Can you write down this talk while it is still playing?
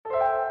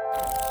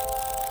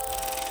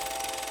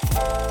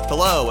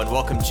Hello, and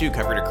welcome to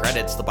Cover to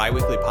Credits, the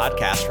bi-weekly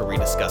podcast where we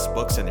discuss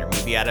books and their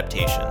movie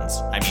adaptations.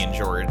 I'm Ian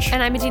George.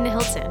 And I'm Adina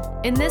Hilton.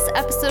 In this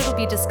episode, we'll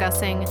be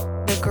discussing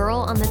The Girl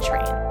on the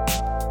Train.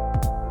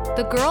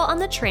 The Girl on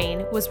the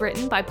Train was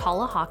written by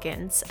Paula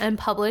Hawkins and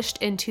published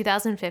in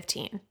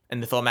 2015.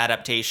 And the film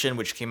adaptation,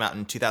 which came out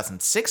in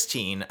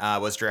 2016,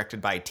 was directed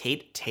by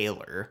Tate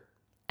Taylor.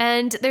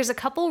 And there's a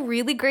couple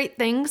really great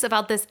things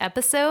about this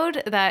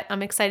episode that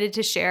I'm excited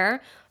to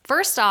share.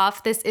 First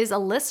off, this is a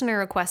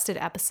listener-requested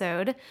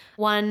episode.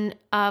 One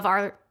of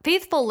our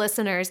faithful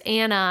listeners,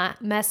 Anna,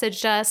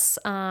 messaged us.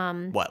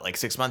 Like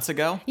 6 months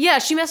ago? Yeah,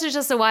 she messaged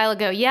us a while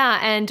ago,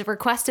 and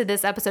requested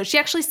this episode. She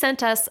actually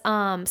sent us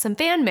some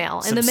fan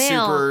mail in the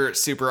mail.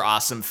 Super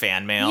awesome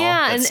fan mail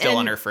that's still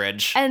on her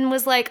fridge. And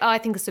was like, oh, I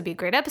think this would be a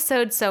great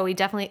episode. So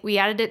we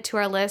added it to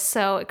our list.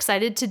 So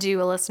excited to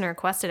do a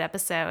listener-requested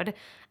episode.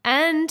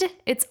 And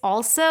it's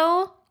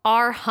also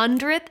our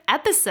 100th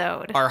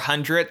episode. Our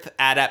 100th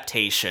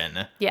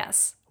adaptation.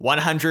 Yes.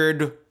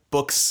 100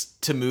 books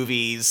to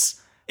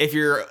movies. If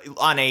you're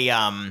on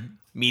a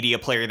media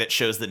player that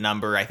shows the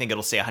number, I think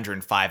it'll say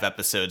 105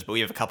 episodes, but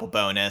we have a couple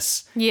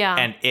bonus. Yeah.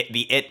 And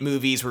the It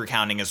movies we're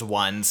counting as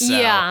one. So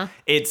yeah.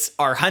 It's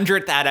our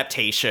 100th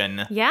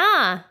adaptation.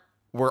 Yeah.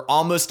 We're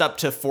almost up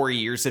to 4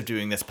 years of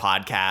doing this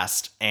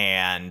podcast,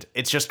 and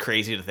it's just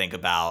crazy to think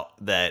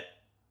about that.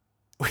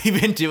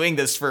 We've been doing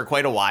this for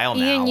quite a while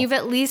now. Ian, you've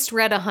at least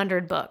read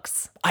 100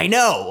 books. I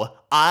know.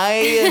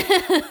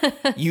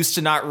 I used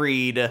to not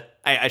read.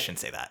 I shouldn't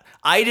say that.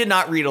 I did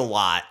not read a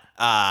lot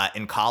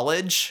in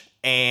college,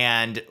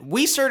 and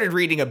we started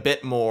reading a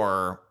bit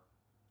more.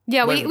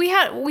 Yeah,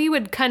 we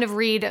would kind of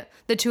read.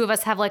 The two of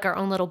us have like our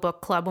own little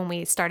book club when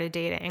we started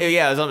dating.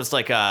 Yeah, it was almost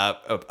like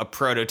a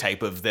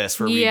prototype of this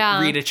where we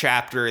read a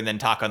chapter and then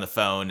talk on the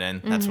phone,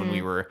 and that's when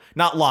we were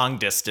not long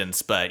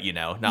distance, but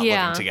not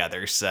living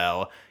together.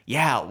 So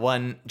yeah,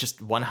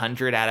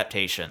 100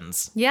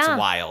 adaptations. Yeah, it's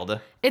wild.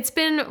 It's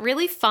been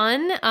really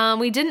fun.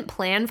 We didn't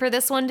plan for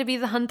this one to be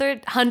the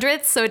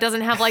 100th, so it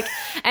doesn't have like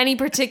any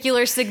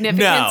particular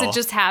significance. No. It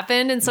just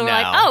happened. And so we're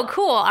like, oh,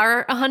 cool,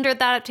 our 100th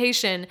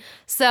adaptation.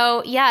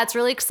 So yeah, it's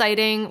really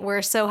exciting.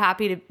 We're so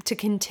happy to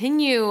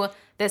continue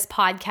this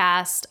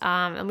podcast,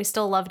 and we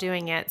still love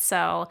doing it.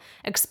 So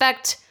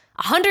expect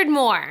 100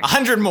 more.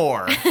 100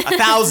 more.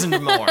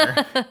 1,000 more.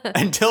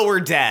 Until we're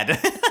dead.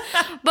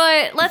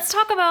 But let's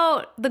talk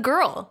about the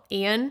girl,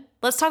 Ian.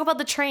 Let's talk about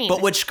the train.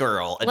 But which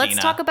girl, Adina? Let's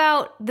talk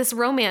about this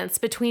romance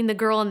between the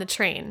girl and the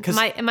train.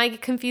 Am I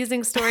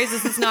confusing stories?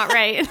 This is not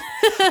right.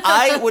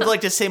 I would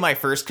like to say my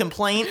first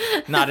complaint,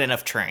 not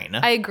enough train.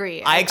 I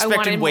agree. I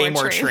expected way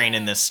more train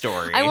in this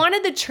story. I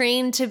wanted the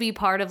train to be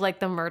part of like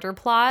the murder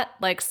plot.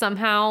 Like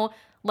somehow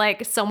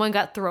like someone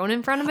got thrown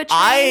in front of a train.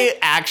 I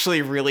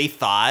actually really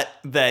thought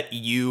that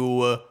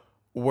you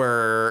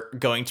were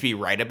going to be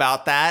right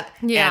about that.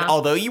 Yeah. And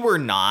although you were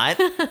not,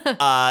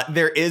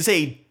 there is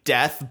a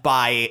death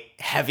by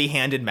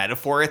heavy-handed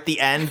metaphor at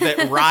the end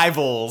that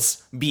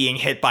rivals being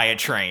hit by a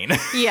train.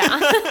 Yeah.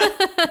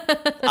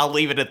 I'll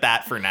leave it at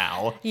that for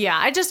now. Yeah,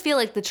 I just feel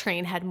like the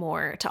train had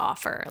more to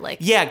offer.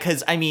 Yeah,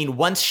 because,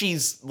 once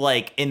she's,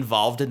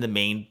 involved in the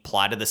main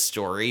plot of the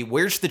story,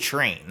 where's the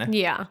train?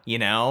 Yeah.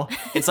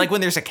 It's like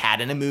when there's a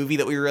cat in a movie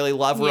that we really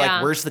love, we're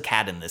like, where's the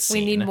cat in this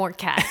scene? We need more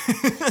cat.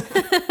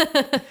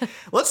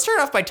 Let's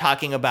start off by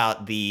talking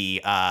about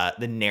the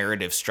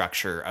narrative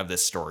structure of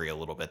this story a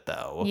little bit,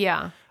 though.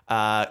 Yeah.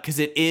 Because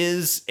it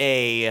is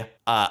a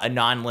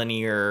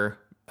nonlinear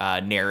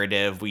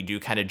narrative. We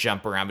do kind of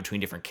jump around between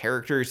different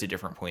characters at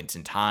different points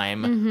in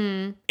time.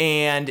 Mm-hmm.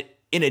 And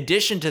in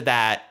addition to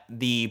that,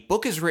 the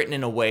book is written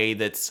in a way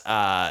that's,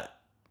 I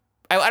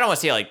don't want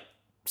to say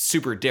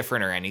super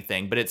different or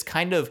anything, but it's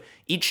kind of,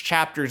 each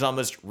chapter is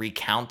almost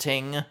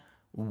recounting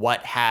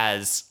what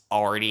has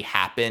already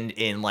happened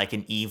in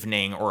an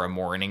evening or a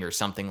morning or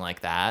something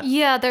like that.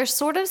 Yeah, they're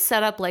sort of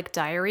set up like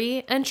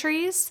diary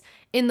entries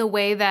in the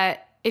way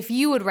that if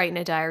you would write in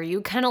a diary, you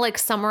kind of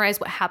summarize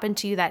what happened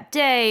to you that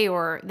day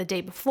or the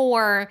day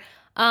before.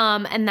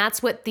 And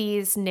that's what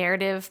these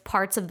narrative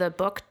parts of the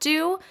book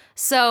do.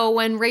 So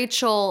when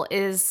Rachel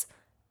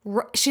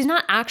she's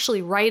not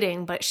actually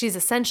writing, but she's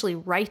essentially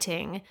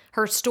writing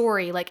her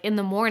story in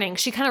the morning.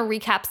 She kind of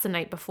recaps the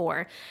night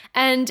before.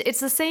 And it's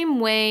the same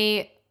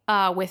way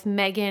with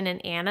Megan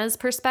and Anna's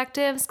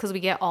perspectives, because we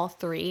get all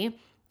three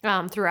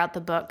throughout the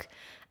book.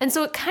 And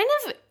so it kind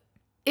of,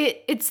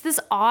 it's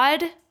this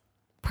odd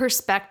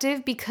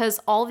perspective because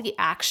all of the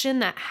action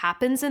that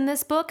happens in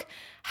this book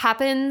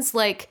happens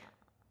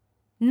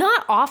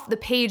not off the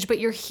page, but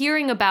you're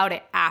hearing about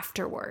it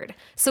afterward.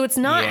 So it's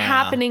not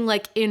happening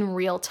in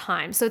real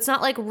time. So it's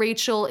not like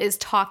Rachel is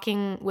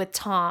talking with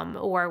Tom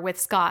or with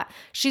Scott.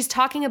 She's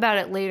talking about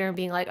it later and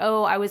being like,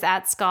 oh, I was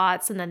at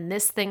Scott's and then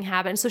this thing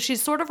happened. So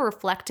she's sort of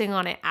reflecting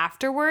on it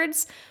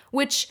afterwards,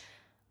 which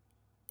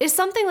is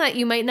something that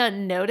you might not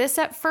notice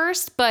at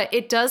first, but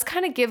it does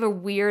kind of give a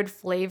weird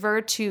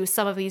flavor to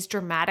some of these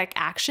dramatic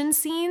action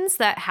scenes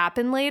that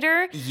happen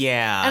later.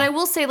 Yeah. And I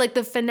will say, like,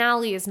 the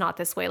finale is not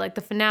this way. Like,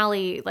 the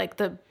finale, like,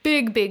 the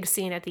big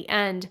scene at the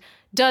end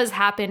does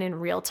happen in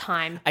real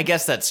time. I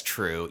guess that's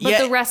true.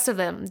 But the rest of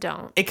them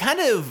don't. It kind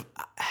of,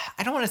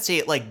 I don't want to say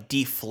it like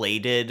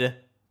deflated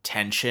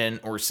tension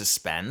or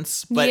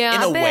suspense, but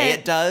in a way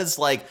it does.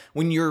 Like,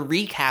 when you're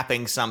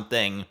recapping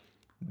something,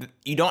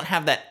 you don't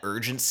have that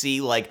urgency.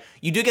 Like,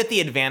 you do get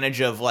the advantage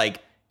of,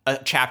 like, a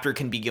chapter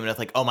can be given with,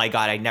 like, oh my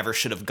God, I never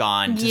should have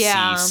gone to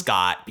see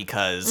Scott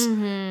because,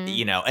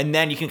 you know, and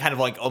then you can kind of,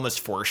 like, almost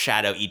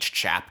foreshadow each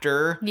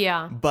chapter.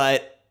 Yeah.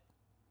 But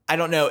I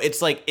don't know.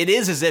 It's like, it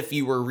is as if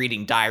you were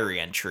reading diary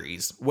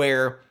entries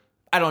where,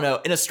 I don't know,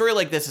 in a story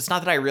like this, it's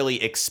not that I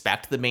really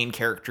expect the main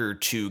character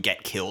to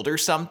get killed or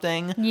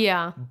something.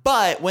 Yeah.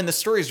 But when the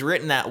story's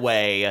written that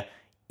way,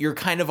 you're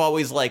kind of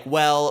always like,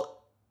 well,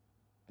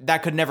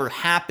 that could never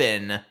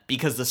happen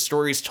because the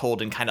story's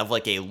told in kind of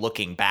like a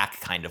looking back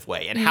kind of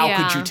way. And how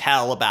could you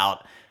tell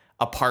about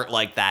a part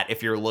like that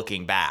if you're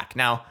looking back?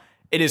 Now,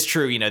 it is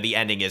true, you know, the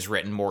ending is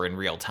written more in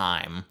real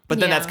time, but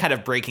then that's kind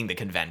of breaking the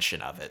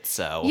convention of it.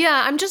 So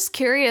yeah, I'm just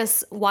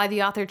curious why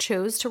the author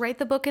chose to write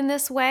the book in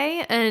this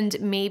way. And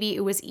maybe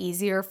it was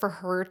easier for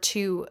her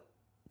to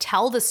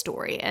tell the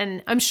story.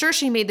 And I'm sure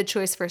she made the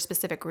choice for a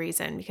specific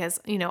reason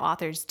because, you know,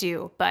 authors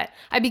do. But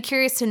I'd be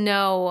curious to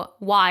know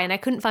why. And I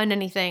couldn't find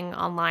anything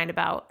online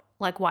about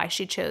like why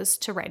she chose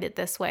to write it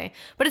this way.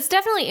 But it's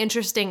definitely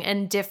interesting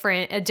and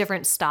different, a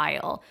different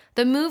style.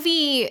 The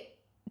movie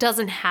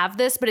doesn't have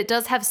this, but it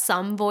does have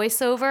some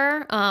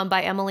voiceover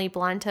by Emily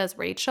Blunt as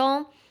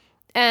Rachel.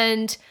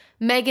 And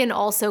Megan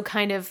also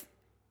kind of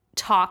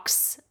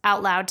talks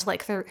out loud to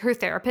like her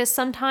therapist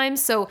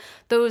sometimes. So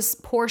those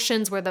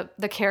portions where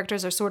the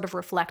characters are sort of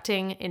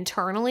reflecting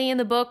internally in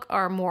the book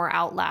are more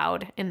out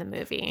loud in the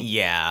movie.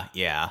 Yeah,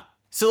 yeah.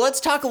 So let's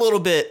talk a little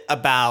bit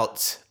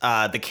about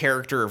the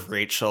character of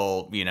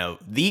Rachel, you know,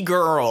 the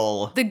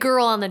girl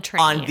on the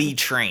train. On the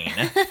train.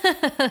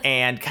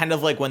 And kind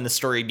of like when the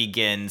story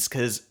begins,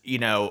 because, you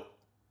know,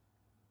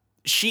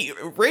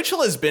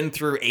 Rachel has been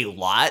through a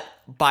lot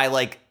by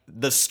like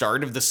the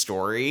start of the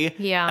story.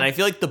 Yeah. And I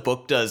feel like the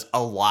book does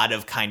a lot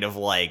of kind of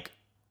like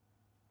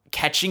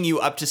catching you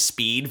up to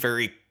speed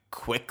very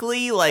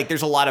quickly. Like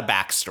there's a lot of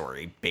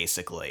backstory,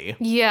 basically.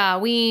 Yeah,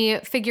 we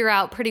figure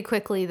out pretty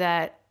quickly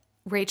that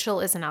Rachel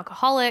is an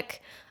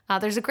alcoholic.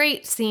 There's a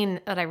great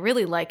scene that I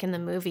really like in the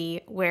movie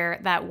where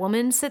that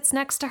woman sits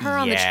next to her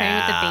on the train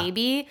with the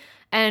baby.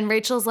 And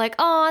Rachel's like,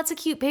 oh, it's a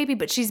cute baby.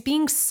 But she's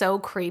being so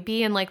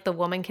creepy. And like the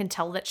woman can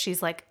tell that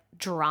she's like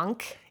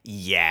drunk.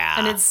 Yeah.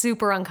 And it's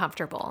super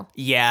uncomfortable.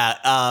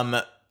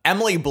 Yeah.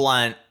 Emily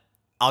Blunt,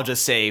 I'll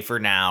just say for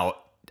now,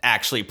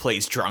 actually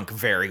plays drunk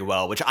very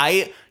well, which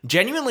I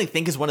genuinely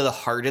think is one of the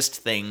hardest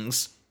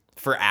things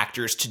for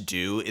actors to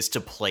do is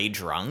to play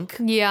drunk.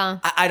 Yeah.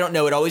 I don't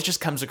know. It always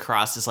just comes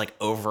across as like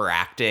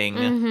overacting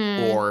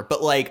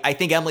but like I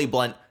think Emily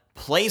Blunt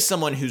plays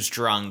someone who's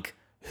drunk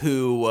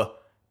who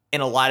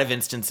in a lot of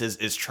instances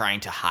is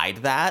trying to hide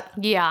that.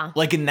 Yeah.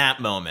 Like in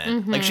that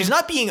moment. Like she's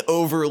not being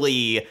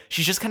overly,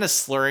 she's just kind of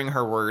slurring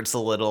her words a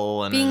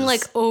little. And being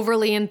like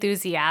overly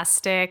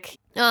enthusiastic.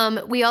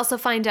 We also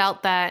find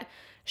out that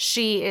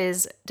she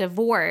is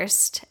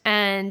divorced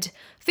and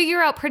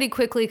figure out pretty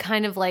quickly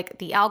kind of like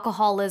the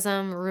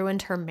alcoholism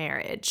ruined her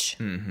marriage.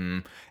 Mm-hmm.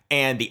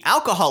 And the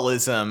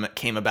alcoholism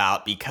came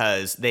about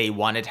because they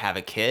wanted to have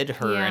a kid,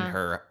 her and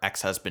her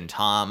ex-husband,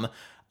 Tom.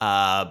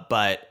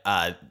 But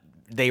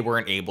they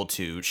weren't able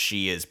to.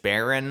 She is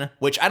barren,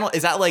 which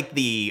is that like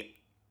the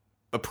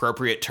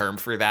appropriate term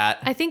for that?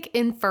 I think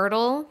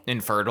infertile.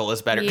 Infertile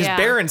is better because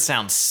barren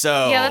sounds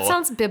so. Yeah, that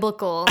sounds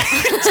biblical.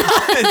 It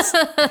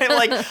does. And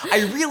like,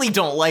 I really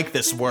don't like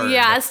this word.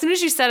 Yeah, as soon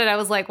as you said it, I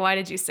was like, why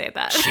did you say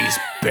that? She's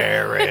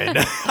barren.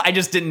 I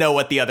just didn't know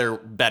what the other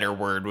better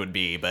word would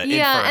be, but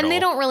yeah, infertile. And they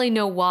don't really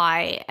know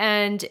why.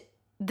 And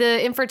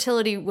the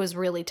infertility was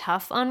really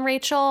tough on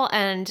Rachel,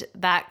 and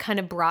that kind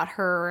of brought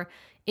her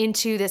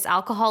into this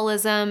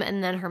alcoholism,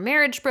 and then her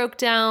marriage broke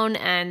down,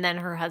 and then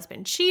her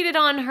husband cheated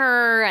on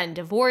her and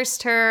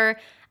divorced her,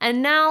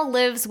 and now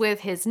lives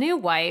with his new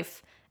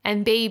wife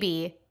and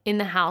baby in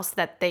the house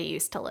that they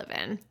used to live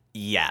in.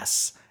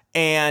 Yes.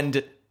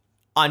 And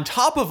on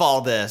top of all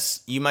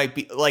this, you might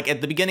be like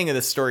at the beginning of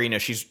the story, you know,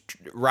 she's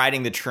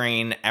riding the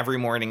train every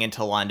morning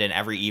into London,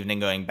 every evening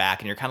going back.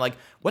 And you're kind of like,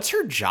 what's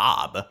her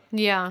job?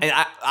 Yeah. And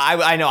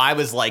I know I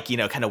was like, you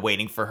know, kind of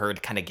waiting for her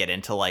to kind of get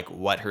into like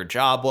what her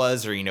job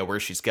was or, you know, where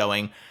she's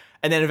going.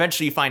 And then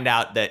eventually you find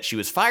out that she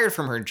was fired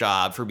from her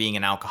job for being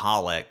an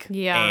alcoholic.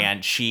 Yeah.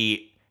 And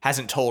she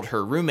hasn't told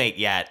her roommate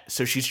yet.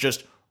 So she's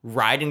just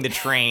riding the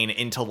train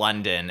into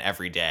London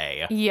every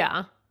day.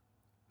 Yeah.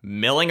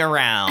 Milling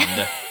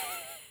around.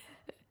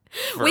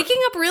 Waking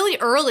up really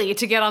early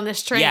to get on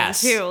this train,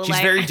 too. She's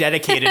very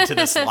dedicated to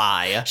this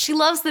lie. She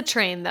loves the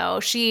train, though.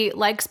 She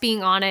likes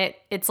being on it.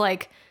 It's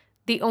like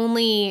the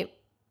only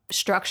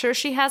structure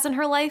she has in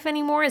her life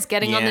anymore is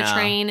getting on the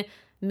train,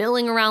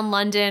 milling around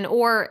London,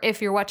 or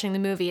if you're watching the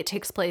movie, it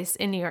takes place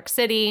in New York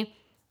City,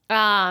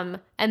 and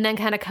then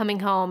kind of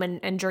coming home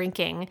and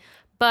drinking.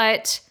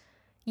 But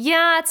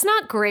yeah, it's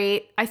not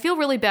great. I feel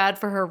really bad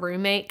for her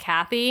roommate,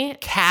 Kathy.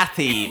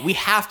 Kathy. We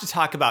have to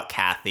talk about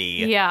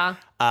Kathy. Yeah.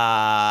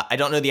 I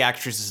don't know the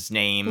actress's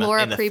name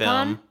Laura in the Prepon?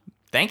 film.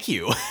 Thank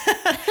you.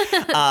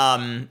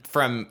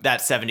 From that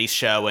 70s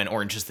show and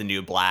Orange is the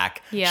New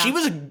Black. Yeah.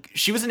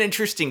 She was an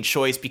interesting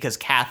choice because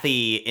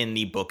Kathy in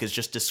the book is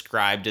just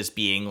described as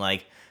being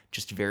like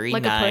just very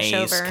Like nice, a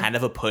pushover. kind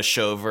of a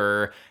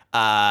pushover.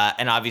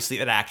 And obviously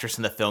that actress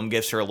in the film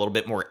gives her a little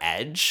bit more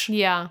edge.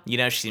 Yeah. You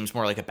know, she seems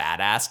more like a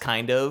badass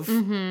kind of.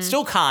 Mm-hmm.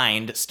 Still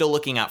kind, still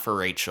looking out for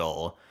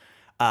Rachel.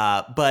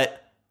 But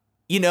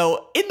you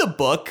know, in the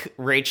book,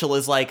 Rachel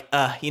is like,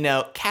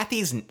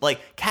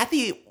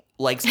 Kathy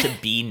likes to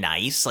be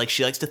nice. Like,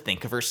 she likes to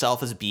think of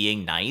herself as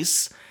being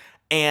nice.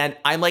 And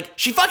I'm like,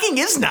 she fucking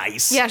is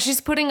nice. Yeah, she's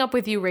putting up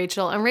with you,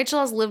 Rachel. And Rachel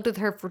has lived with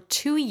her for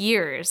 2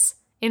 years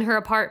in her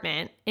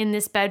apartment, in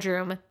this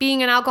bedroom,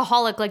 being an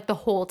alcoholic like the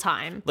whole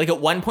time. Like, at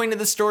one point in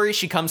the story,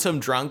 she comes home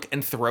drunk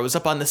and throws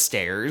up on the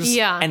stairs.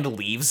 Yeah. And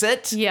leaves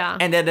it. Yeah.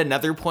 And at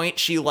another point,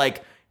 she,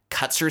 like,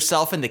 cuts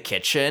herself in the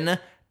kitchen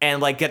and,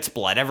 like, gets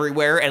blood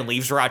everywhere and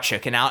leaves raw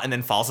chicken out and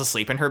then falls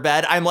asleep in her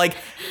bed. I'm like,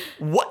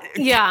 what?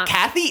 Yeah.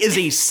 Kathy is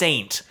a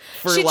saint.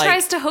 She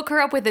tries to hook her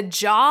up with a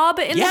job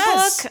in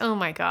Yes. the book. Oh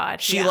my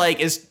God. She yeah. like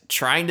is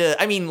trying to,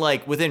 I mean,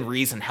 like within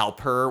reason,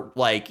 help her,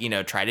 like, you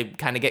know, try to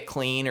kind of get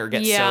clean or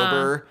get Yeah.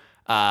 sober.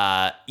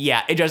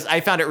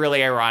 I found it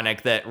really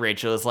ironic that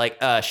Rachel is like,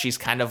 she's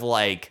kind of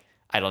like,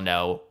 I don't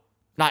know,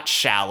 not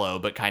shallow,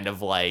 but kind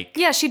of like,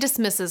 Yeah, she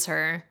dismisses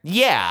her.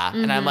 yeah.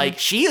 And Mm-hmm. I'm like,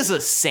 she is a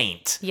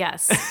saint.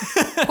 Yes.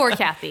 Poor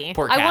Kathy.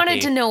 Poor I wanted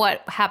Kathy. to know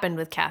what happened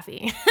with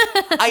Kathy.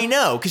 I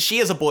know, because she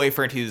has a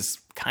boyfriend who's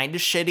kind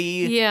of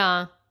shitty.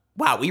 Yeah.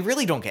 Wow, we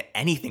really don't get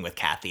anything with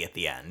Kathy at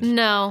the end.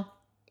 No.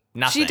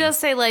 Nothing. She does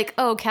say like,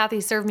 "Oh,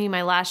 Kathy served me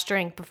my last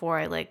drink before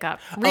I like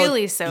got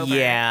really sober."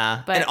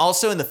 Yeah. But and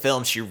also in the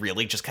film, she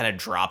really just kind of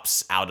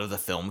drops out of the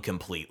film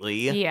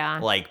completely. Yeah.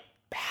 Like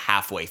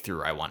halfway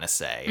through, I want to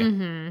say.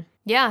 Mm-hmm.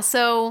 Yeah,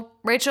 so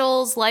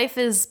Rachel's life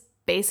is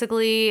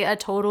basically a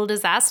total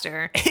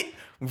disaster.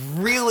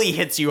 Really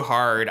hits you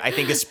hard, I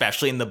think,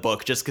 especially in the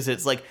book, just because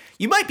it's like,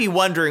 you might be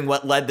wondering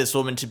what led this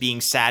woman to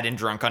being sad and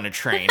drunk on a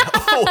train.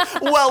 Oh,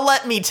 well,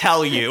 let me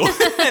tell you.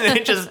 And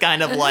it just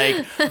kind of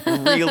like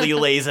really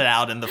lays it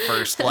out in the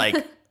first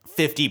like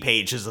 50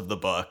 pages of the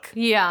book.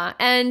 Yeah,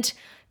 and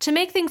to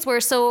make things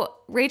worse, so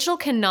Rachel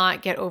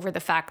cannot get over the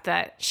fact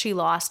that she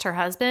lost her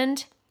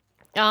husband.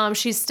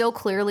 She's still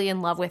clearly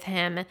in love with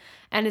him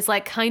and is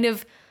like kind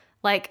of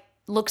like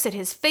looks at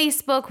his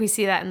Facebook. We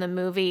see that in the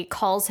movie,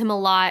 calls him a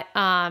lot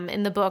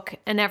in the book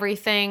and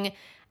everything.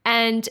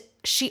 And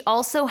she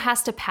also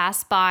has to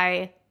pass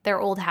by their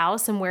old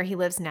house and where he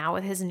lives now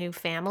with his new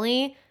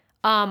family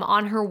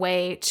on her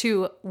way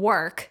to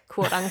work,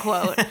 quote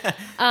unquote.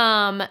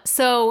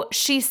 So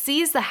she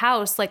sees the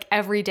house like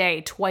every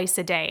day, twice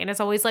a day, and is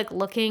always like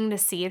looking to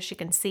see if she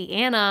can see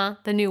Anna,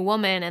 the new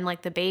woman, and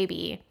like the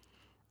baby.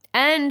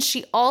 And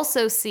she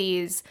also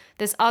sees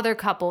this other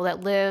couple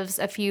that lives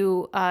a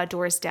few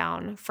doors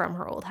down from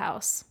her old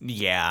house.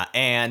 Yeah,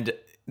 and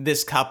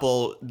this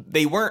couple,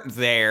 they weren't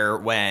there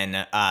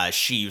when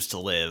she used to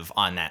live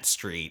on that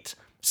street.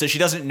 So she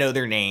doesn't know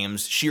their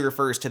names. She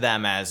refers to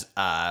them as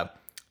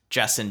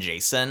Jess and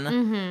Jason.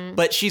 Mm-hmm.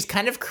 But she's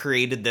kind of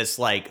created this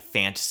like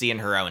fantasy in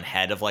her own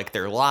head of like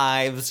their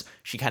lives.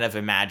 She kind of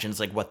imagines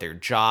like what their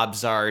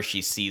jobs are.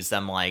 She sees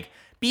them like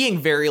being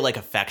very like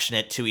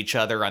affectionate to each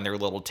other on their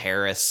little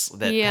terrace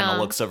that kind Yeah. of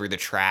looks over the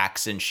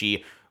tracks. And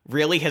she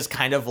really has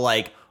kind of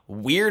like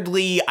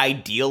weirdly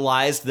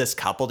idealized this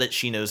couple that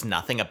she knows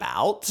nothing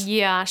about.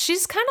 Yeah,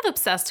 she's kind of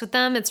obsessed with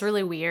them. It's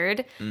really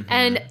weird. Mm-hmm.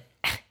 And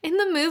in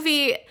the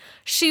movie,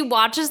 she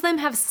watches them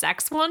have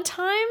sex one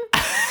time.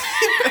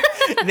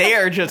 They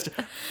are just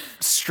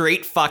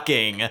straight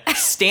fucking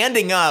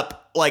standing up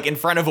like in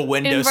front of a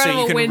window In front so of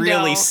you a can window.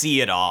 really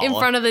see it all. In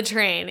front of the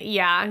train.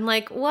 Yeah. I'm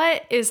like,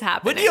 what is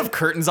happening? Wouldn't you have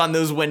curtains on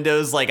those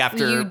windows like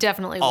after You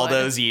definitely all would.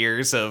 those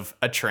years of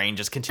a train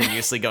just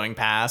continuously going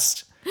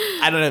past?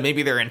 I don't know.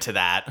 Maybe they're into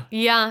that.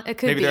 Yeah, it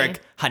could Maybe be. they're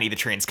like, honey, the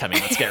train's coming.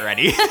 Let's get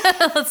ready.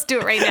 Let's do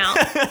it right now.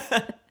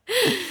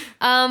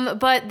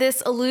 But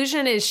this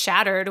illusion is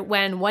shattered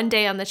when one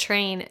day on the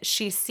train,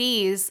 she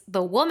sees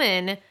the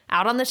woman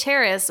out on the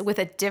terrace with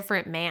a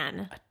different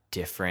man.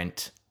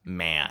 Different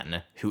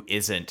man who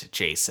isn't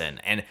Jason.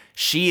 And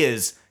she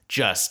is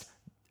just,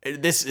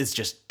 this is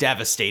just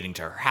devastating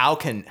to her. How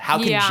can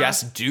Yeah.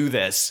 Jess do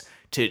this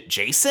to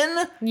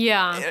Jason?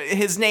 Yeah.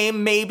 His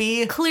name,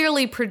 maybe?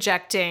 Clearly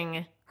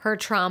projecting her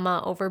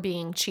trauma over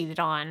being cheated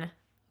on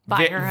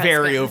by her husband.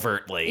 Very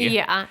overtly.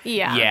 Yeah.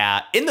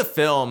 Yeah. In the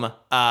film,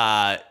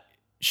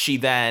 she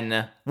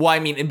then, well, I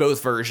mean, in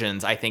both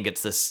versions, I think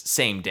it's this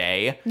same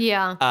day.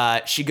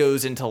 Yeah. She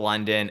goes into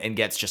London and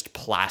gets just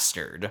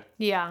plastered,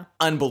 Yeah.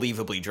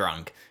 unbelievably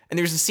drunk. And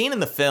there's a scene in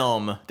the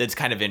film that's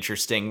kind of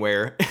interesting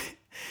where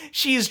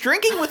she's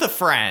drinking with a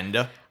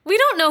friend. We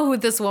don't know who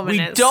this woman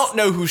We is. don't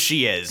know who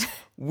she is.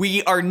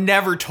 We are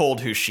never told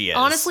who she is.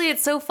 Honestly,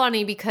 it's so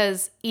funny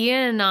because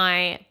Ian and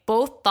I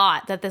both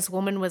thought that this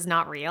woman was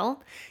not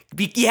real.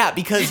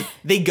 Because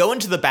they go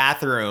into the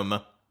bathroom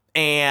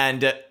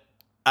and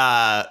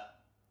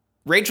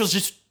Rachel's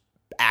just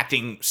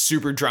acting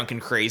super drunk and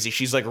crazy.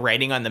 She's like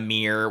writing on the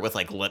mirror with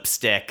like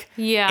lipstick.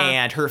 Yeah.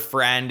 And her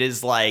friend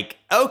is like,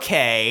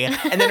 okay.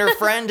 And then her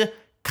friend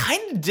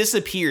kind of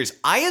disappears.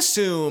 I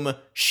assume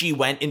she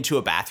went into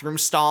a bathroom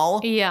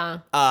stall.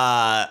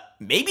 Yeah.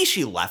 Maybe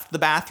she left the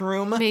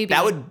bathroom. Maybe.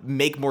 That would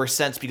make more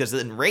sense because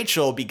then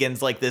Rachel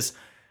begins like this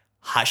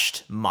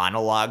hushed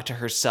monologue to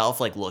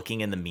herself, like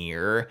looking in the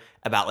mirror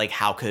about like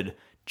how could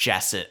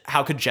Jess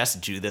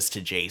do this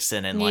to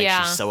Jason, and like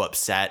she's so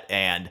upset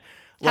and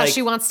how like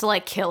she wants to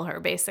like kill her,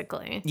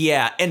 basically.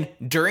 Yeah, and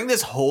during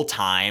this whole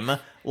time,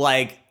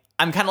 like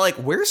I'm kind of like,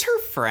 where's her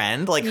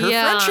friend? Like her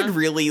friend should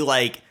really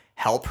like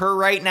help her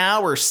right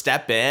now or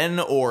step in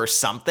or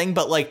something,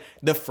 but like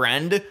the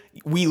friend,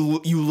 you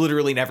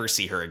literally never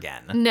see her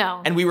again.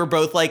 No. And we were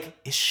both like,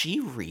 is she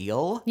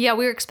real? Yeah,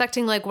 we were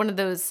expecting like one of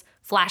those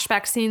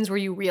flashback scenes where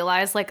you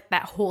realize like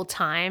that whole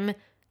time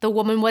the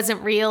woman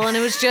wasn't real and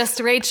it was just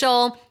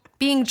Rachel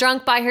being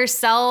drunk by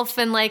herself,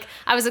 and like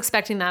I was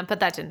expecting that,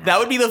 but that didn't happen. That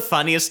would be the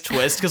funniest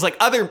twist, because like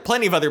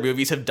plenty of other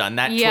movies have done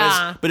that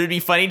twist, but it'd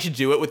be funny to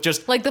do it with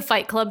just like the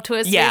Fight Club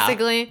twist,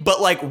 basically. But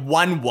like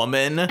one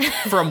woman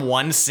from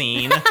one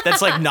scene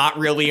that's like not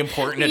really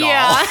important at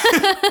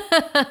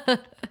all.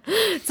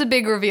 It's a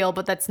big reveal,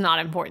 but that's not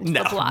important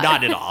to the plot.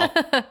 Not at all.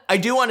 I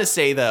do want to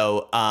say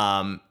though,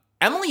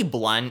 Emily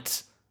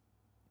Blunt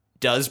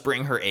does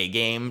bring her A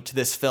game to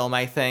this film,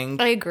 I think.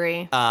 I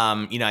agree.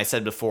 I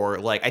said before,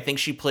 like, I think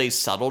she plays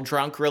subtle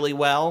drunk really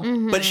well,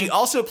 but she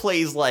also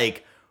plays,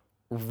 like,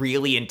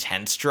 really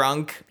intense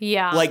drunk.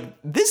 Yeah. Like,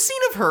 this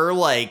scene of her,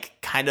 like,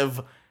 kind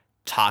of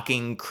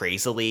talking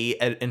crazily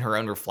in her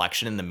own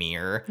reflection in the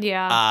mirror.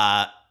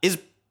 Yeah. Is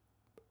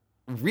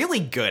really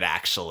good,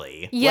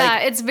 actually. Yeah,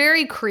 like, it's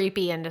very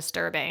creepy and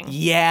disturbing.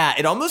 Yeah,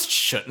 it almost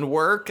shouldn't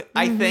work,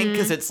 I think,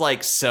 because it's,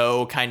 like,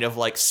 so kind of,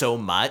 like, so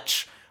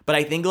much. But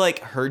I think, like,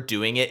 her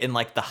doing it in,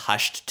 like, the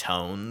hushed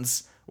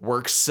tones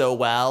works so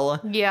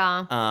well.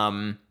 Yeah.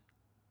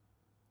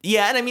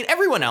 Yeah, and I mean,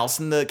 everyone else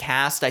in the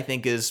cast, I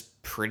think, is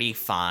pretty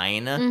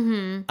fine.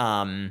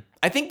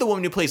 I think the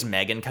woman who plays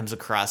Megan comes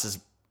across as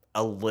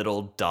a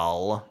little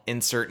dull in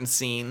certain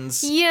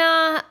scenes.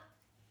 Yeah.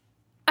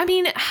 I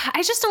mean,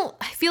 I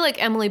feel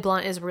like Emily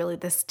Blunt is really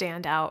the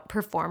standout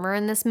performer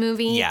in this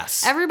movie.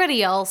 Yes.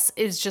 Everybody else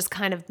is just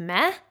kind of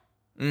meh.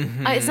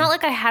 It's not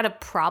like I had a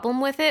problem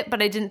with it,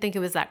 but I didn't think it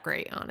was that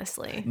great,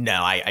 honestly.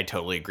 No, I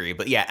totally agree.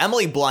 But yeah,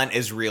 Emily Blunt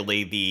is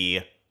really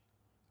the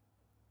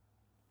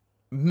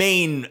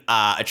main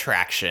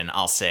attraction,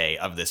 I'll say,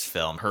 of this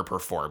film, her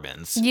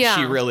performance. Yeah.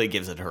 She really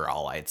gives it her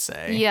all, I'd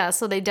say. Yeah,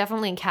 so they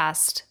definitely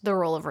cast the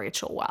role of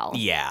Rachel well.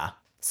 Yeah.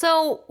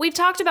 So we've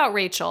talked about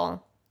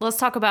Rachel. Let's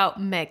talk about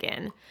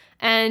Megan.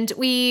 And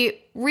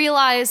we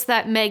realize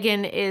that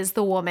Megan is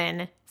the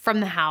woman from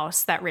the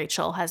house that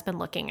Rachel has been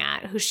looking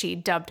at, who she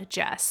dubbed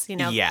Jess.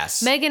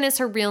 Yes. Megan is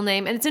her real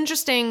name. And it's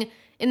interesting,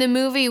 in the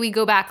movie, we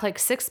go back like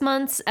 6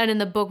 months, and in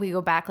the book, we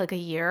go back like a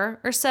year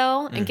or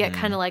so and get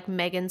kind of like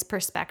Megan's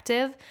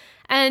perspective.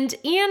 And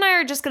Ian and I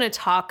are just going to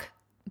talk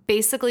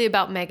basically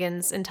about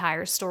Megan's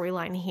entire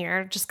storyline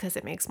here, just because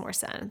it makes more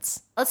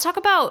sense. Let's talk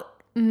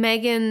about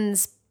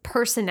Megan's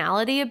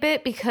personality a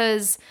bit,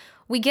 because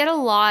we get a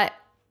lot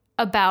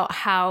about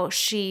how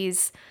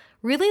she's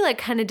really like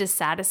kind of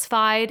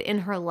dissatisfied in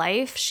her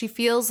life. She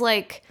feels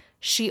like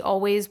she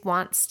always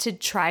wants to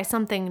try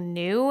something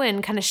new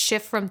and kind of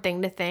shift from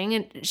thing to thing.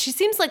 And she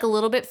seems like a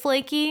little bit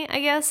flaky, I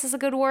guess is a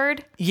good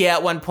word. Yeah,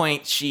 at one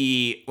point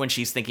when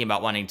she's thinking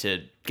about wanting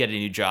to get a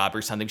new job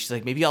or something, she's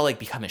like, maybe I'll like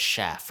become a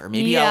chef, or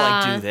maybe I'll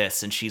like do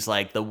this. And she's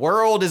like, the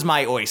world is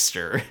my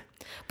oyster.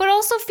 But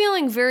also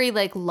feeling very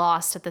like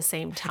lost at the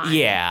same time.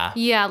 Yeah.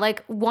 Yeah,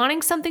 like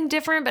wanting something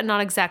different, but not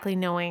exactly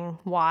knowing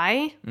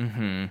why.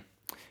 Mm-hmm.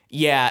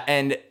 Yeah,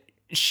 and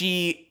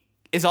she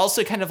is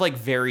also kind of like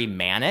very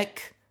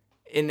manic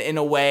in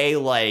a way,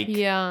 like like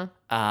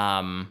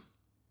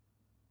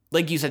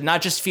you said,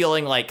 not just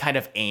feeling like kind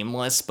of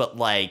aimless, but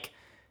like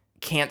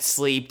can't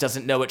sleep,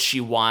 doesn't know what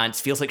she wants,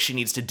 feels like she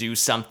needs to do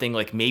something,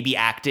 like maybe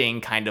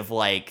acting kind of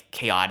like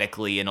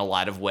chaotically in a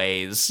lot of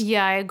ways.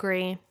 Yeah, I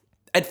agree.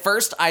 At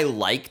first, I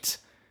liked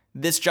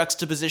this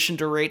juxtaposition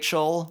to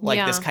Rachel,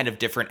 like this kind of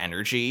different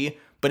energy.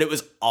 But it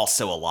was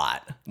also a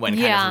lot when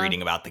kind of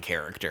reading about the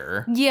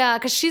character. Yeah,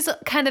 because she's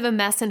kind of a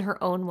mess in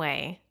her own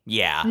way.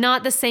 Yeah.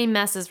 Not the same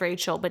mess as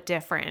Rachel, but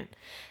different.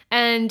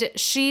 And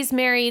she's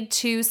married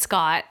to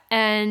Scott,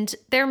 and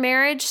their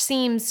marriage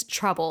seems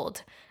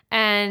troubled.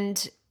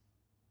 And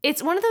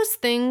it's one of those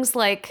things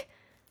like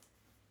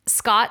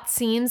Scott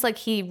seems like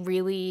he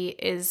really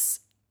is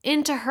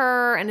into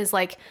her and is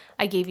like,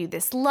 I gave you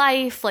this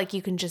life, like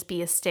you can just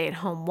be a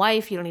stay-at-home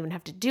wife, you don't even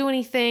have to do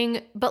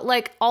anything, but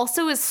like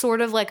also is sort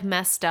of like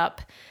messed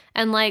up.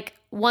 And like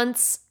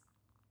once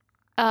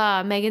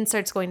Megan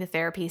starts going to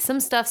therapy, some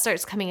stuff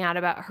starts coming out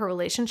about her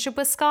relationship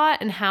with Scott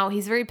and how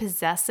he's very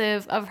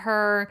possessive of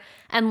her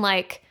and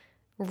like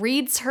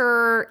reads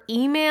her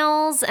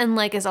emails and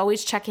like is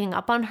always checking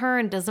up on her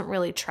and doesn't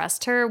really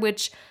trust her,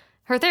 which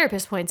her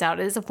therapist points out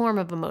is a form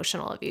of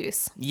emotional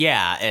abuse.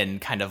 Yeah, and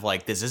kind of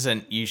like, this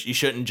isn't, you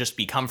shouldn't just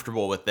be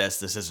comfortable with this.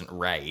 This isn't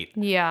right.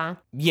 Yeah.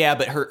 Yeah,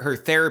 but her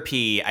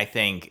therapy, I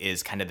think,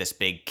 is kind of this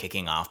big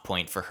kicking off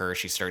point for her.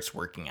 She starts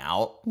working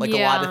out like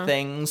a lot of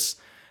things.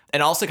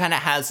 And also kind of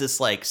has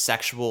this like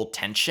sexual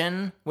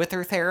tension with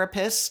her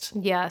therapist.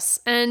 Yes.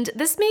 And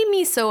this made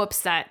me so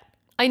upset.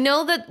 I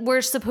know that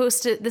we're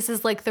supposed to, this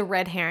is like the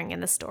red herring in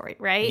the story,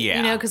 right? Yeah.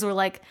 You know, because we're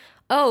like,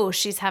 oh,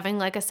 she's having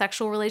like a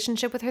sexual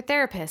relationship with her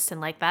therapist. And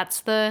like,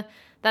 that's the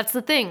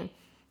thing.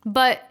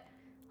 But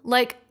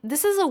like,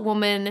 this is a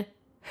woman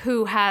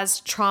who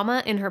has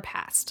trauma in her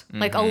past,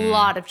 like a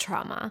lot of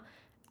trauma,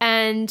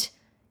 and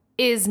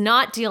is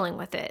not dealing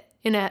with it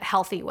in a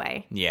healthy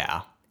way.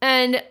 Yeah.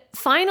 And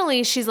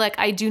finally, she's like,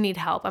 I do need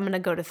help. I'm going to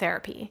go to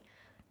therapy.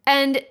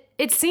 And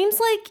it seems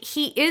like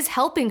he is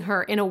helping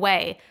her in a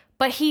way,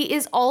 but he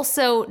is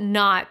also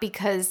not,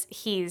 because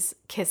he's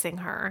kissing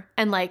her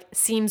and like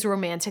seems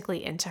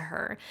romantically into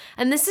her.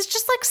 And this is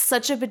just like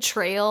such a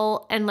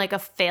betrayal and like a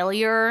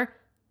failure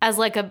as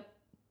like a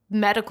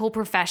medical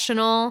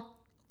professional.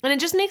 And it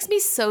just makes me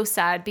so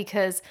sad,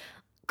 because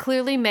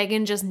clearly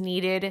Megan just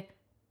needed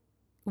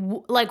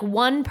like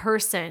one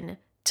person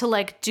to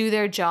like do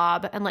their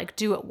job and like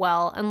do it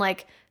well and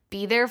like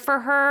be there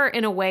for her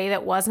in a way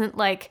that wasn't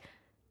like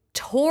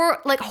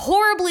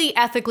horribly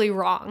ethically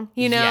wrong,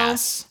 you know?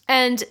 Yes.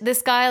 And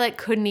this guy like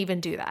couldn't even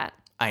do that.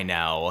 I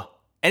know.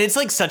 And it's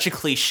like such a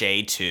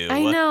cliche too.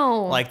 I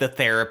know. Like the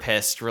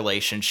therapist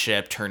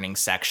relationship turning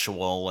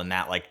sexual and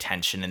that like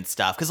tension and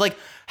stuff. Because like,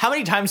 how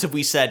many times have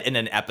we said in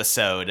an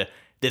episode,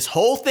 this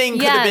whole thing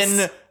could have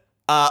been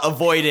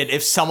avoided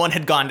if someone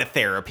had gone to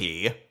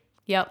therapy?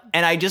 Yep.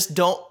 And I just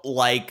feel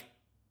like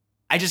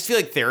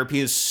therapy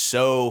is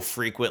so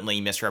frequently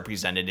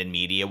misrepresented in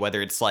media,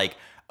 whether it's like,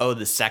 oh,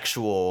 the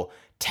sexual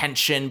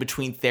tension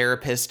between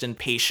therapist and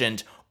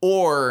patient,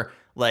 or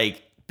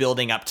like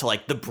building up to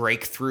like the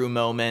breakthrough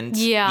moment.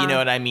 Yeah. You know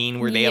what I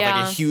mean? Where they have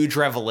like a huge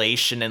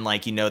revelation and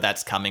like, you know,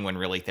 that's coming, when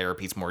really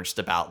therapy is more just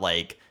about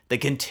like the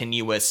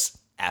continuous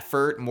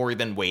effort more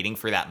than waiting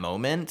for that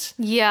moment.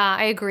 Yeah,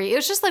 I agree. It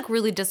was just like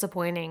really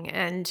disappointing.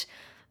 And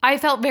I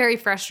felt very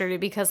frustrated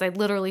because I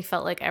literally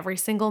felt like every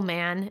single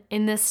man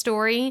in this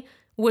story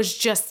was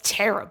just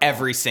terrible.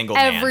 Every single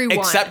man. Everyone.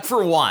 Except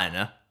for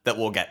one that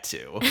we'll get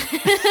to.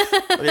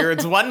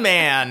 There's one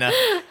man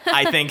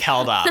I think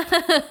held up.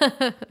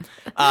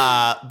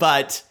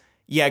 But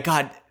yeah,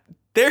 God,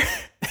 there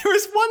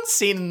was one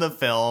scene in the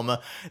film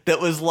that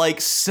was like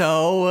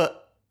so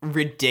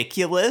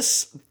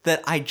ridiculous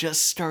that I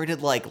just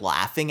started like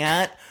laughing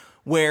at,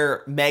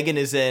 where Megan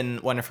is in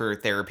one of her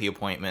therapy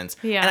appointments.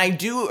 Yeah. And I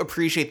do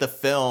appreciate the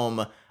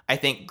film, I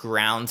think,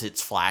 grounds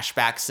its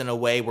flashbacks in a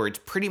way where it's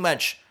pretty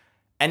much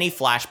any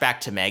flashback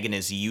to Megan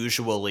is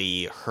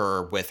usually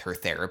her with her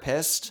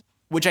therapist,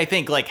 which I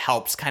think like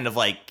helps kind of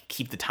like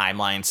keep the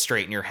timeline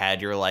straight in your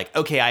head. You're like,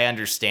 okay, I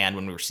understand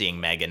when we're seeing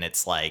Megan,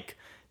 it's like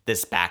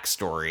this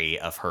backstory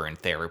of her in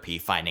therapy,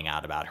 finding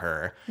out about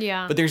her.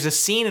 Yeah. But there's a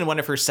scene in one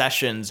of her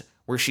sessions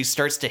where she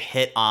starts to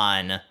hit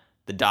on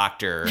the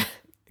doctor,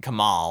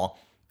 Kamal,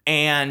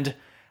 and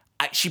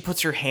she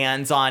puts her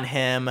hands on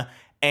him,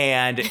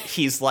 and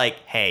he's like,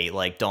 hey,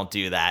 like, don't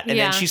do that. And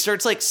then she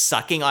starts like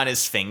sucking on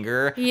his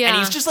finger, and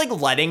he's just like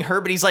letting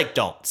her, but he's like,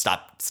 don't,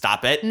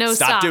 stop it. No,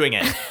 stop doing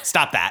it.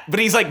 Stop that. But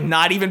he's like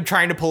not even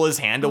trying to pull his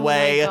hand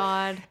away. Oh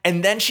my God.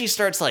 And then she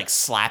starts like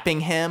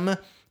slapping him,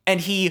 and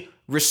he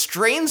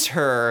restrains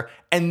her,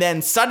 and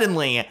then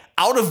suddenly,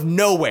 out of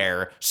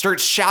nowhere,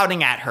 starts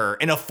shouting at her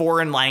in a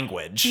foreign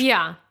language.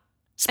 Yeah.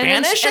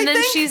 Spanish, and I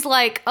then think? she's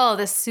like, oh,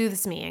 this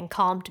soothes me and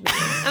calmed me.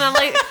 And I'm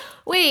like,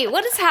 wait,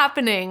 what is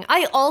happening?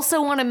 I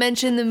also want to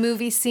mention the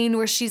movie scene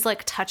where she's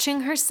like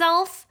touching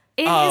herself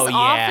in his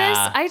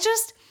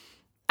office.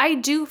 I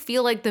do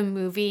feel like the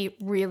movie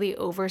really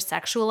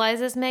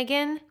over-sexualizes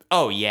Megan.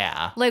 Oh,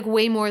 yeah. Like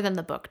way more than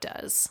the book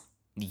does.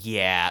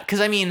 Yeah.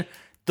 Because, I mean,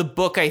 the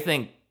book, I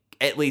think,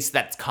 at least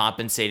that's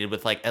compensated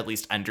with, like, at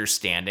least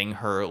understanding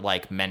her,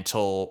 like,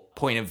 mental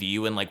point of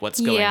view and, like, what's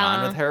going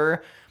on with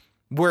her.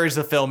 Whereas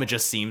the film, it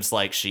just seems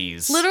like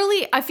she's...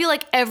 Literally, I feel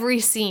like every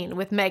scene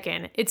with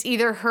Megan, it's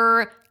either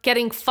her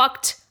getting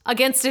fucked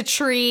against a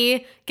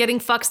tree, getting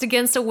fucked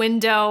against a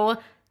window,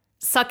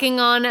 sucking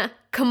on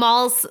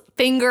Kamal's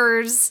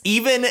fingers.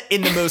 Even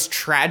in the most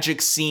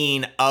tragic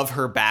scene of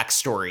her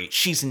backstory,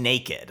 she's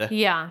naked.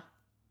 Yeah.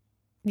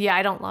 Yeah,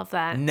 I don't love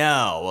that.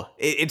 No.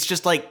 It's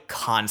just, like,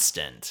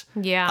 constant.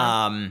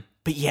 Yeah.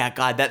 But yeah,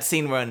 God, that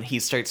scene when he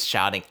starts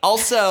shouting.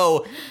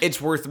 Also, it's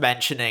worth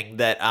mentioning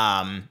that...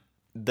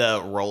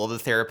 the role of the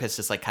therapist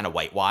is like kind of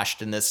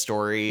whitewashed in this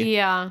story.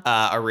 Yeah.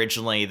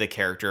 Originally, the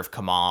character of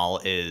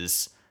Kamal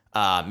is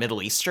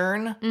Middle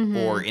Eastern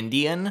or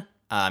Indian.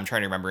 I'm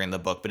trying to remember in the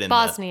book, but in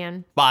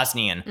Bosnian.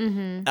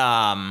 Bosnian.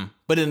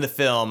 But in the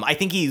film, I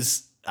think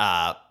he's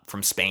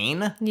from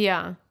Spain,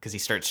 Yeah. because he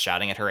starts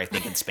shouting at her, I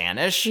think, in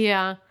Spanish.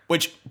 Yeah.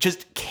 Which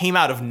just came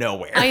out of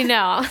nowhere. I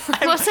know.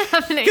 What's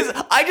happening?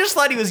 Because I just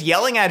thought he was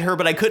yelling at her,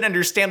 but I couldn't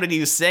understand what he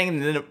was saying.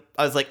 And then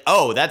I was like,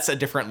 oh, that's a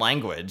different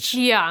language.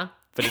 Yeah.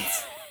 But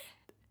it's...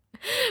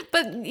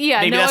 But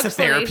yeah, Maybe no that's a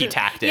therapy explanation.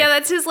 tactic. Yeah,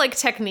 that's his like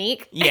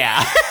technique.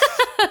 Yeah.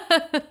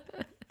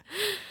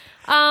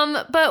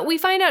 But we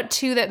find out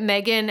too that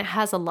Megan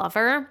has a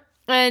lover,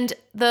 and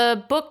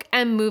the book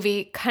and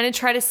movie kind of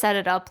try to set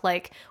it up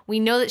like we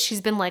know that she's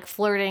been like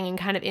flirting and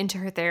kind of into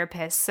her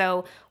therapist.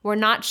 So we're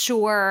not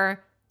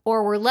sure,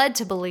 or we're led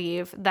to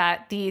believe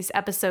that these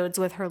episodes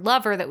with her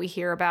lover that we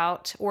hear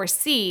about or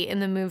see in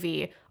the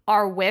movie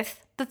are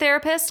with the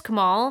therapist,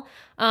 Kamal.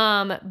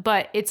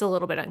 But it's a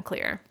little bit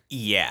unclear.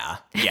 Yeah.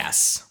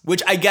 Yes.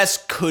 Which I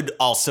guess could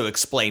also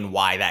explain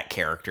why that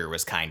character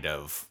was kind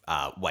of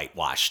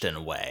whitewashed in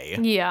a way.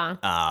 Yeah.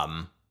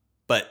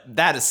 But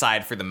that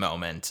aside for the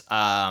moment,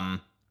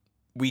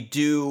 we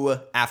do,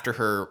 after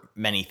her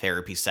many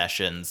therapy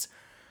sessions,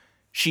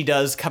 she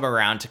does come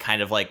around to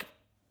kind of like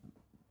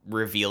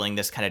revealing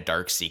this kind of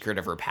dark secret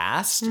of her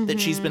past that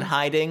she's been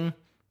hiding.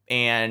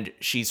 And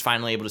she's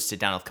finally able to sit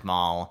down with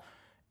Kamal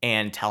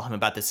and tell him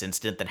about this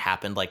incident that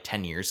happened like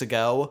 10 years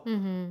ago,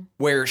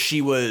 where she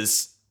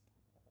wasn't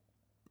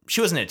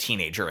a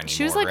teenager anymore.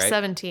 She was like right?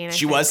 17.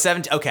 She was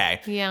 17.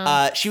 Okay.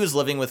 Yeah. She was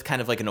living with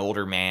kind of like an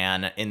older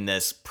man in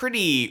this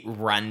pretty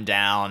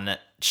rundown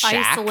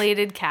shack.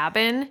 Isolated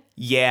cabin.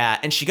 Yeah.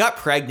 And she got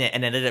pregnant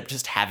and ended up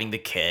just having the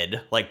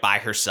kid like by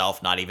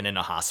herself, not even in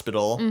a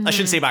hospital. I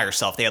shouldn't say by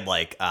herself. They had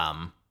like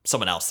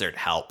someone else there to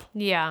help.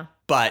 Yeah.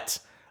 But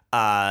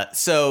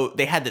so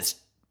they had this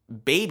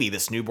baby,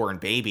 this newborn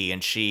baby,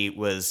 and she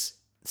was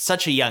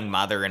such a young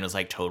mother and was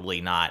like totally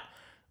not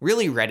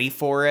really ready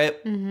for it.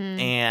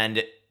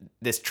 And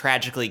this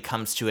tragically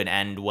comes to an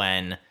end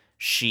when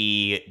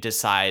she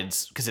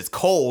decides, because it's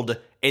cold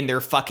in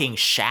their fucking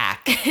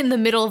shack In the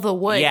middle of the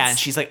woods. yeah, and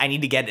she's like, I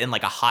need to get in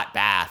like a hot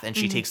bath, and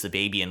she takes the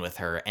baby in with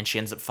her, and she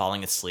ends up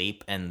falling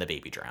asleep and the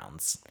baby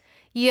drowns.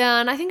 Yeah,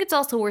 and I think it's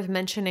also worth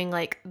mentioning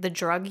like the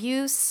drug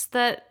use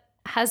that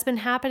has been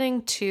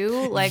happening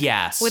too, like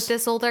Yes. with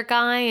this older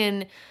guy.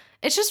 And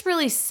it's just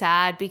really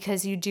sad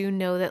because you do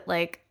know that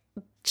like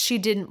she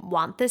didn't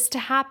want this to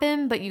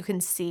happen, but you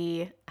can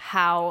see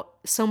how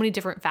so many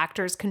different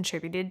factors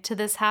contributed to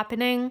this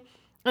happening.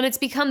 And it's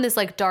become this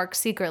like dark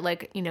secret,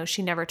 like, you know,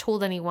 she never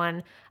told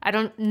anyone. I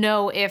don't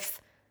know if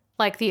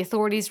like the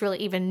authorities really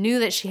even knew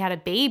that she had a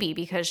baby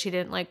because she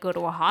didn't like go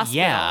to a hospital,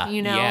 Yeah,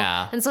 you know?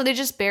 yeah. And so they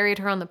just buried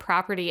her on the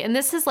property. And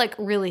this has like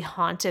really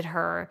haunted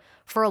her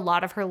for a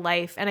lot of her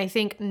life. And I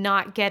think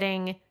not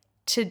getting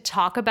to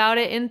talk about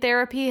it in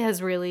therapy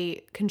has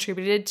really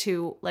contributed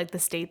to like the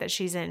state that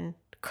she's in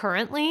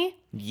currently.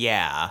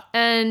 Yeah.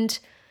 And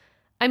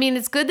I mean,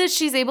 it's good that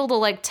she's able to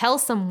like tell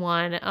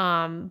someone,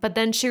 but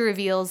then she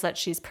reveals that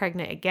she's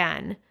pregnant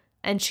again,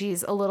 and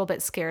she's a little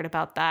bit scared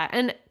about that.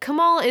 And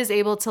Kamal is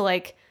able to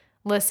like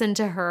listen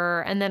to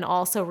her and then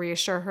also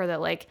reassure her that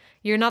like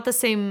you're not the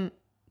same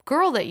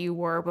girl that you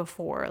were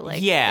before.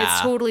 Like, Yeah.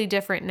 it's totally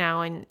different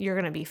now, and you're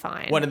gonna be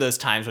fine. One of those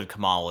times when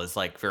Kamal is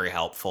like very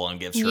helpful and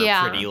gives her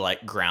Yeah. a pretty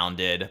like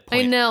grounded I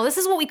point. know, this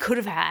is what we could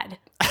have had.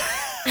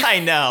 I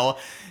know.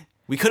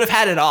 We could have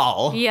had it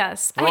all.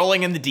 Yes.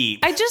 Rolling in the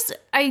deep.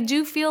 I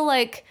do feel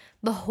like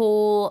the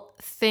whole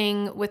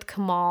thing with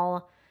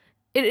Kamal,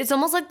 it's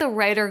almost like the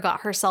writer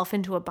got herself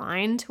into a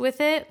bind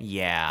with it.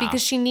 Yeah.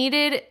 Because she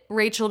needed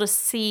Rachel to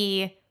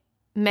see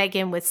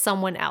Megan with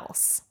someone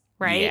else,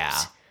 right? Yeah.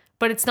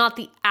 But it's not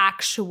the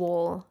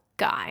actual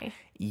guy.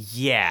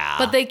 Yeah.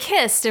 But they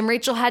kissed, and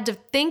Rachel had to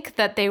think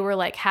that they were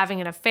like having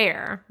an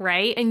affair,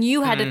 right? And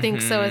you had to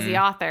think so as the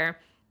author.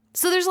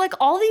 So there's like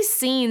all these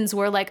scenes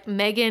where like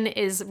Megan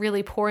is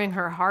really pouring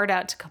her heart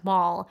out to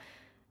Kamal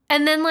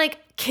and then like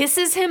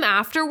kisses him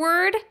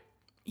afterward.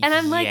 And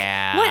I'm like,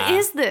 Yeah. what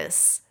is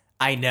this?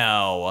 I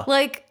know.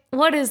 Like,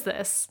 what is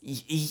this?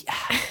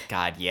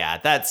 God, yeah.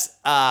 That's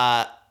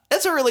a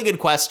really good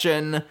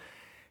question.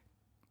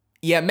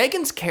 Yeah,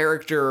 Megan's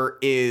character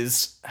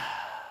is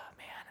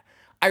man.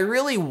 I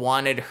really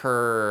wanted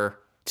her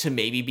to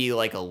maybe be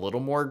like a little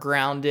more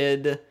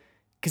grounded,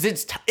 because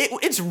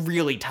it's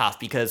really tough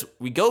because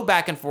we go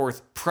back and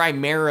forth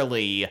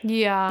primarily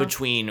Yeah.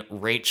 between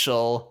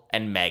Rachel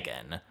and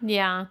Megan.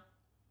 Yeah.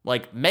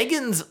 Like,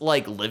 Megan's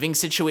like living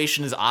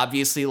situation is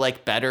obviously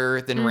like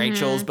better than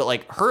Rachel's, but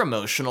like her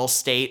emotional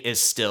state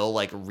is still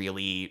like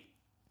really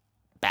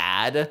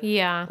bad.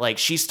 Yeah. Like,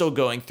 she's still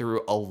going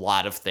through a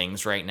lot of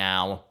things right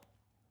now,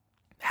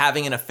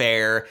 having an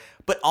affair,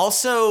 but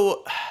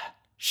also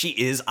she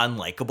is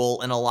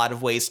unlikable in a lot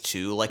of ways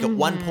too. Like, at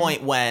one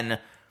point when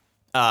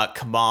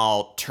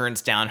Kamal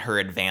turns down her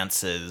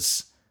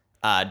advances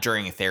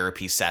during a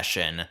therapy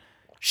session,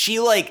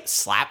 she like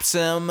slaps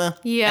him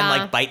Yeah.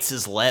 and like bites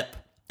his lip.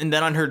 And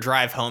then on her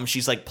drive home,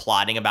 she's like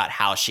plotting about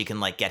how she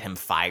can like get him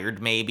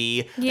fired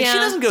maybe. Like, Yeah. she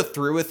doesn't go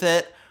through with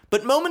it,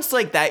 but moments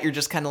like that, you're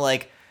just kind of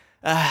like,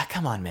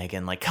 come on,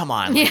 Megan, like, come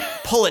on, like,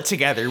 pull it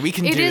together. We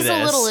can do this. It is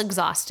a little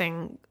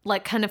exhausting,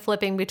 like kind of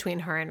flipping between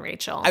her and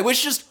Rachel. I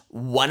wish just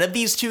one of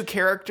these two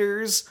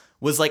characters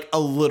was like a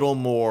little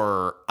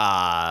more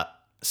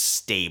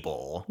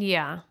stable.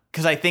 Yeah.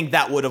 Because I think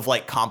that would have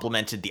like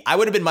complemented I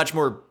would have been much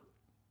more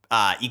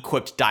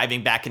equipped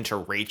diving back into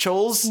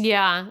Rachel's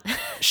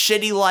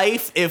shitty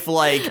life if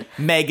like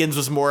Megan's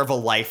was more of a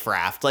life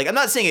raft. Like, I'm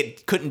not saying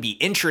it couldn't be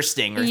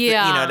interesting or you know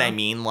what I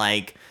mean?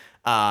 Like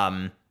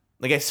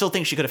I still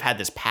think she could have had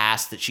this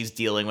past that she's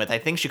dealing with. I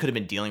think she could have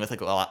been dealing with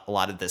like a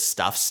lot of this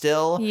stuff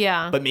still.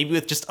 Yeah. But maybe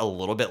with just a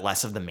little bit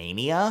less of the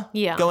mania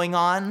going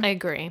on. I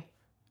agree.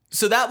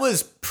 So that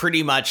was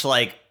pretty much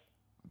like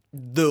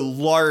the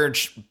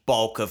large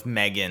bulk of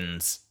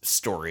Megan's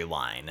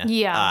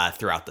storyline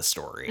throughout the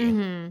story.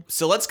 Mm-hmm.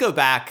 So let's go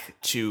back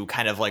to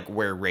kind of like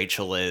where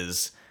Rachel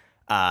is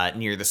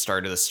near the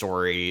start of the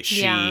story.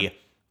 She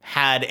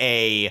had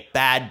a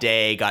bad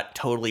day, got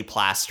totally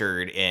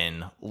plastered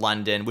in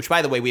London, which,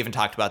 by the way, we haven't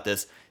talked about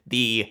this.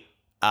 The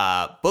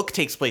book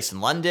takes place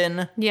in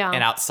London and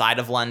outside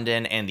of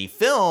London, and the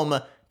film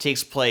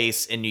takes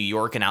place in New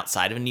York and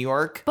outside of New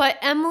York. But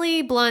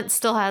Emily Blunt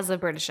still has a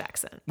British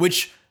accent.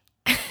 Which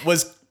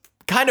was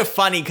kind of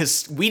funny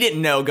because we didn't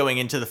know going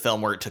into the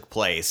film where it took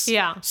place.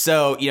 Yeah.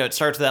 So, it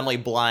starts with Emily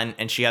Blunt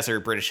and she has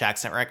her British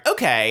accent. We're like,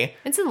 okay.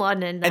 It's in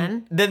London then.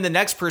 And then the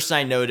next person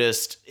I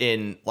noticed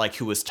in like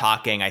who was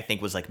talking, I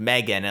think was like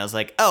Megan. And I was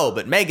like, oh,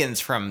 but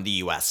Megan's from the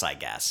US, I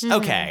guess. Mm-hmm.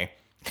 Okay.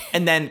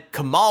 And then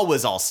Kamal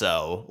was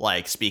also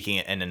like speaking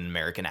in an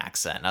American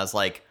accent. And I was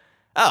like,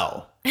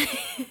 oh,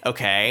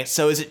 okay.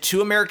 So is it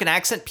two American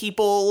accent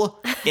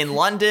people in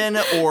London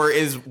or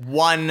is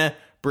one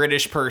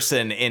British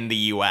person in the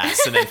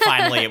US? And then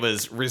finally it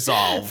was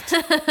resolved.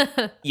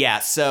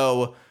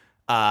 So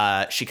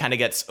she kind of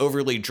gets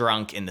overly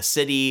drunk in the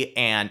city,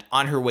 and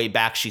on her way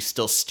back, she's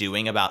still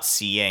stewing about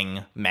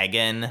seeing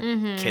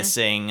Megan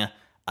kissing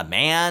a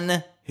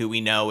man who we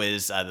know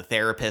is the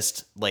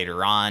therapist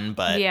later on.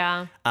 But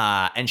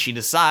and she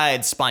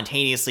decides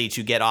spontaneously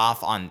to get off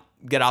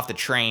the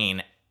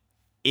train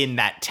in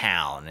that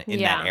town, in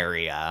that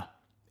area,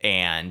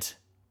 and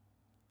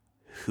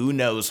who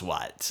knows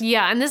what.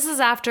 Yeah, and this is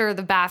after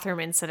the bathroom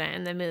incident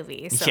in the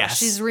movie. So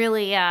she's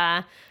really,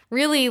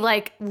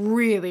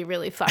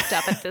 really fucked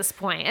up at this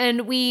point.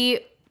 And we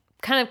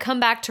kind of come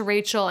back to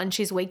Rachel, and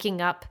she's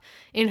waking up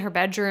in her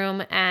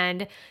bedroom,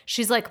 and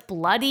she's like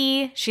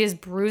bloody. She has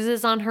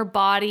bruises on her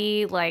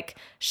body. Like,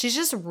 she's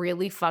just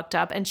really fucked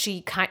up, and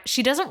she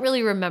doesn't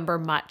really remember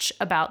much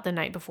about the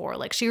night before.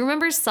 Like, she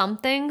remembers some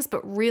things,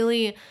 but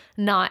really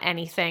not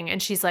anything.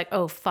 And she's like,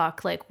 oh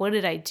fuck, like, what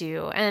did I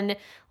do? And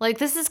like,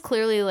 this is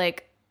clearly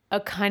like a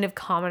kind of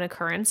common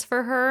occurrence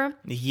for her.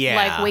 Yeah.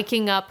 Like,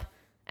 waking up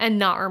and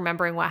not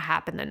remembering what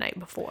happened the night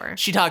before.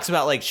 She talks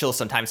about like she'll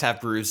sometimes have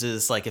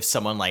bruises, like if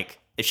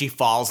she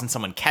falls and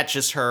someone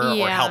catches her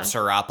or helps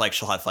her up, like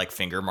she'll have like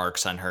finger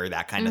marks on her,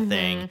 that kind of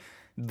thing.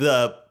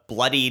 The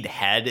bloodied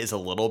head is a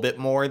little bit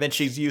more than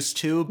she's used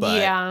to,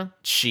 but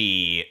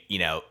she,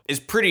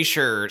 is pretty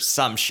sure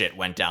some shit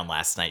went down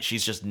last night.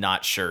 She's just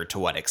not sure to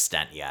what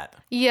extent yet.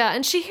 Yeah,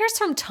 and she hears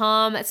from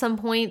Tom at some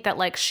point that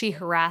like she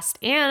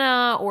harassed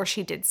Anna or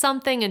she did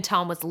something and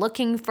Tom was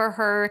looking for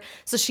her.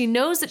 So she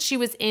knows that she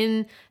was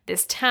in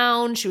this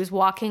town, she was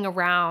walking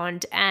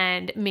around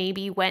and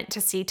maybe went to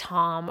see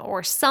Tom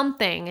or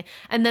something,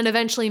 and then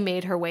eventually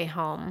made her way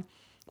home.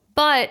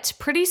 But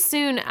pretty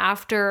soon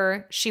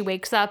after she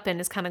wakes up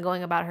and is kind of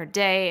going about her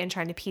day and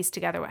trying to piece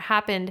together what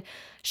happened,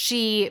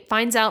 she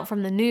finds out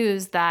from the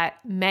news that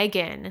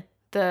Megan,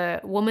 the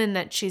woman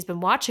that she's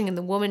been watching and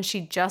the woman she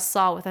just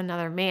saw with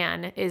another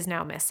man, is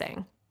now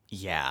missing.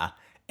 Yeah.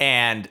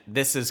 And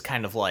this is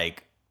kind of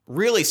like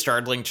really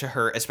startling to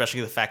her,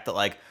 especially the fact that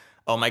like,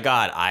 oh my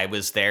God, I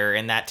was there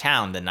in that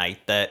town the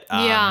night that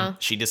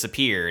she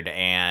disappeared,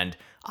 and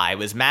I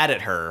was mad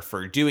at her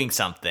for doing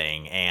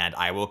something, and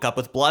I woke up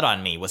with blood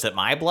on me. Was it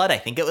my blood? I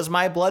think it was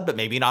my blood, but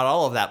maybe not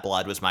all of that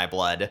blood was my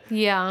blood.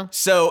 Yeah.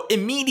 So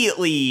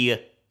immediately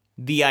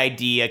the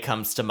idea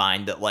comes to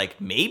mind that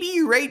like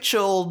maybe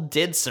Rachel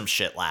did some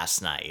shit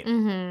last night.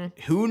 Mm-hmm.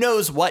 Who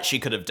knows what she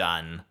could have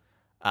done,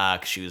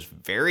 because she was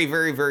very,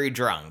 very, very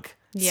drunk.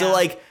 Yeah. So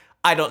like,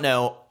 I don't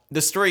know.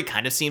 The story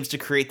kind of seems to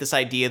create this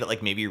idea that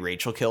like maybe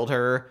Rachel killed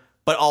her,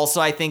 but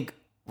also I think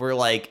we're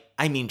like,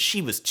 I mean,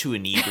 she was too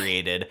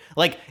inebriated.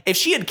 Like, if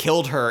she had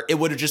killed her, it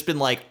would have just been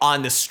like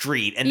on the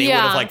street and they would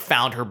have like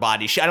found her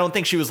body. I don't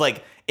think she was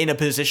like in a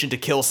position to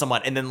kill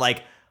someone and then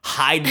like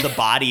hide the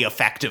body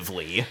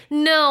effectively.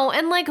 No,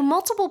 and like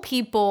multiple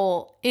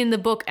people in the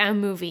book and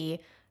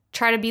movie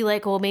try to be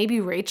like, well, maybe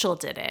Rachel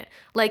did it.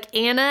 Like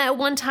Anna at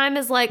one time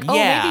is like, oh,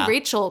 maybe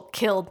Rachel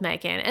killed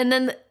Megan. And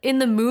then in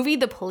the movie,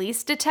 the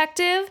police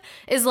detective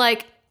is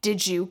like,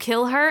 did you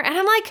kill her? And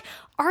I'm like,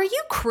 are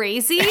you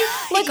crazy?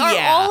 Like, are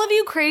all of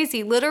you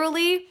crazy?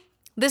 Literally,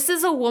 this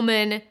is a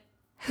woman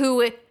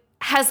who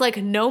has like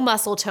no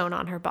muscle tone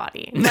on her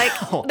body. Like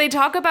they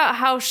talk about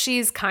how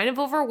she's kind of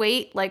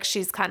overweight, like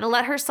she's kind of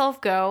let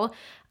herself go.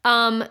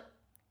 I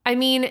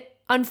mean,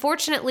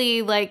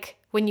 unfortunately, like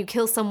when you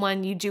kill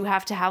someone, you do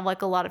have to have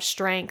like a lot of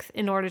strength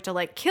in order to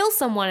like kill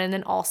someone and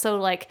then also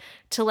like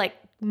to like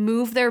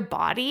move their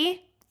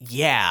body.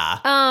 Yeah.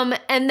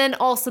 And then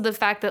also the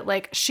fact that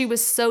like she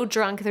was so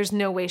drunk, there's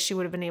no way she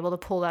would have been able to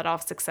pull that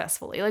off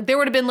successfully. Like there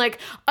would have been like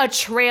a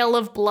trail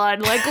of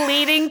blood like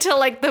leading to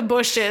like the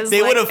bushes.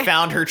 They like, would have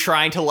found her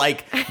trying to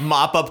like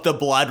mop up the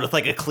blood with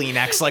like a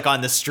Kleenex like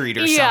on the street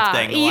or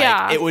something.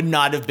 Like it would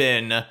not have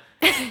been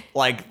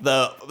like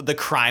the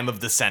crime of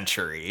the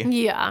century.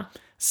 Yeah.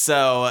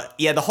 So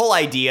yeah, the whole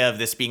idea of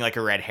this being like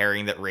a red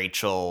herring that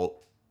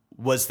Rachel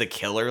was the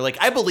killer, like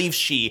I believe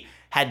she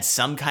had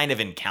some kind of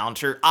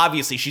encounter.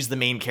 Obviously, she's the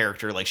main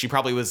character. Like she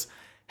probably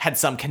had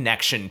some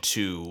connection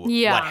to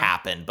what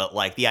happened, but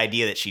like the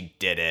idea that she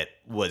did it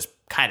was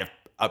kind of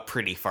a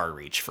pretty far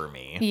reach for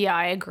me. Yeah,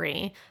 I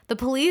agree. The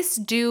police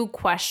do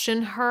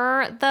question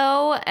her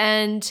though,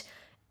 and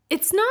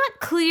it's not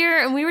clear.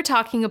 And we were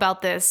talking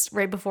about this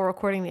right before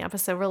recording the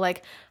episode. We're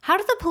like, how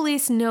did the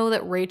police know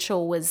that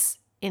Rachel was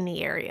in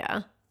the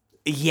area?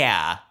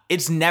 Yeah,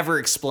 it's never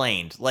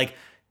explained. Like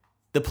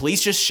the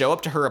police just show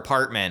up to her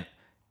apartment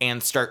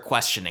and start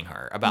questioning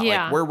her about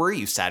like, where were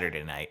you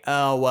Saturday night?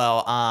 Oh,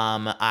 well,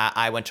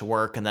 I went to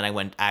work and then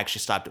I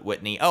actually stopped at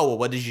Whitney. Oh, well,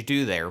 what did you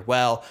do there?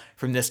 Well,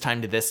 from this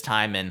time to this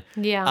time. And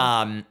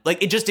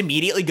like it just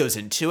immediately goes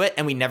into it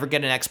and we never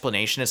get an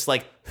explanation. It's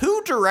like,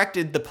 who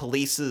directed the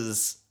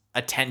police's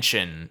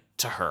attention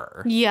to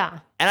her? Yeah.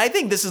 And I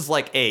think this is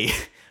like a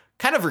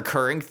kind of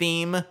recurring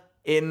theme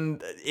in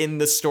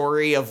the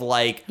story of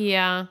like,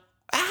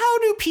 how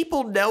do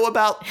people know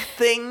about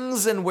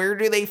things and where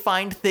do they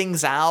find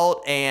things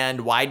out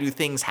and why do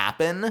things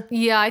happen?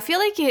 Yeah, I feel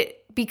like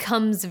it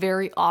becomes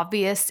very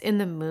obvious in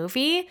the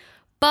movie,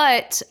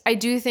 but I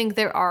do think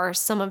there are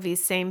some of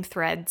these same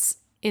threads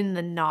in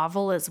the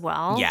novel as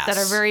well that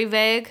are very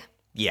vague.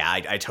 Yeah,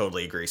 I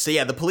totally agree. So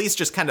yeah, the police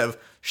just kind of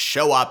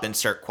show up and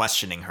start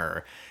questioning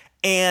her.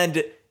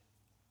 And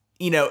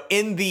you know,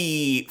 in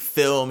the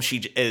film, she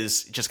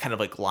is just kind of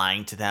like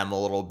lying to them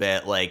a little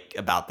bit, like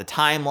about the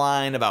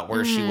timeline, about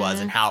where she was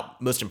and how,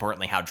 most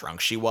importantly, how drunk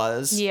she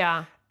was.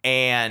 Yeah.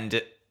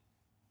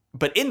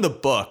 But in the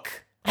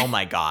book, oh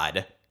my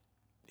God,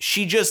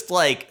 she just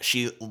like,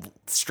 she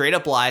straight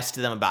up lies to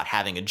them about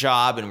having a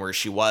job and where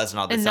she was and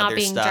all this and other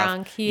not stuff. being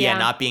drunk. Yeah,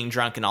 not being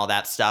drunk and all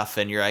that stuff.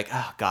 And you're like,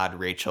 oh God,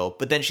 Rachel.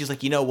 But then she's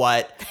like, you know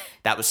what?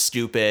 That was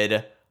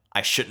stupid.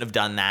 I shouldn't have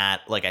done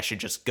that. Like, I should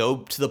just go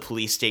to the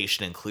police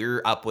station and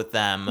clear up with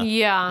them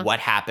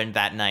what happened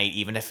that night,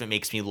 even if it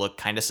makes me look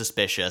kind of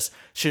suspicious.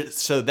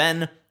 So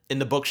then, in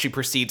the book, she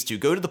proceeds to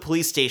go to the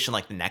police station,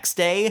 like, the next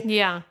day.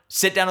 Yeah.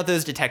 Sit down with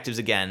those detectives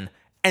again,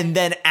 and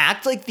then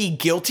act like the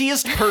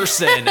guiltiest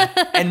person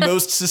and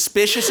most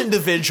suspicious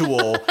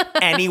individual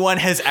anyone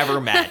has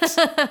ever met.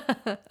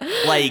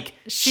 Like,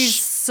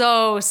 she's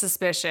so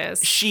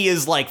suspicious. She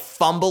is like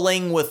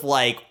fumbling with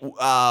like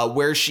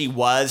where she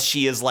was.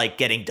 She is like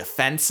getting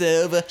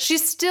defensive.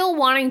 She's still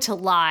wanting to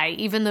lie,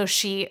 even though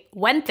she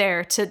went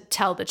there to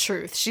tell the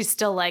truth. She's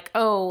still like,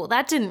 oh,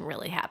 that didn't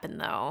really happen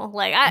though.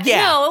 Like,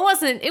 no,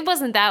 it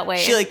wasn't that way.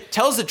 She like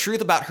tells the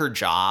truth about her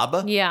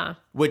job. Yeah.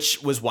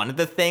 Which was one of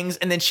the things.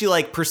 And then she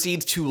like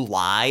proceeds to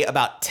lie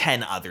about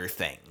 10 other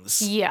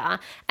things. Yeah.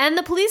 And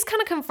the police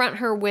kind of confront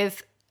her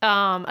with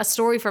a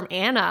story from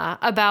Anna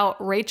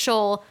about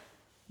Rachel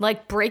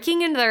like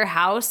breaking into their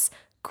house,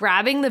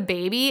 grabbing the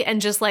baby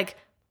and just like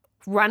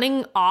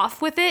running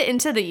off with it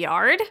into the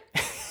yard.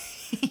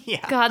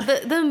 Yeah. God,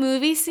 the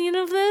movie scene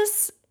of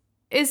this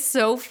is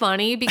so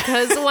funny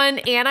because when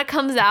Anna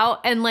comes out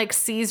and like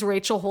sees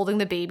Rachel holding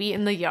the baby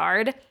in the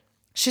yard,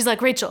 she's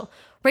like, Rachel,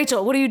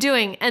 what are you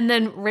doing? And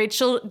then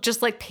Rachel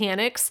just like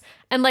panics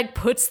and like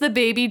puts the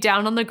baby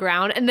down on the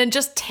ground and then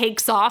just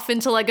takes off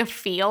into like a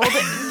field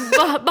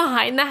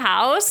behind the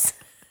house.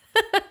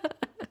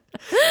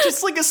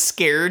 Just like a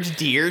scared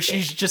deer.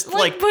 She's just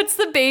like puts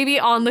the baby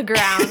on the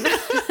ground.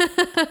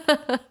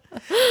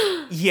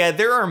 Yeah,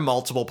 there are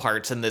multiple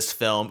parts in this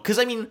film. Because,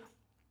 I mean,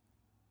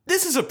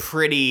 this is a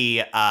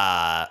pretty,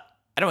 I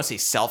don't want to say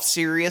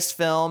self-serious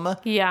film.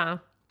 Yeah.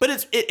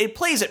 But it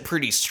plays it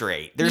pretty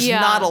straight. There's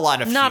not a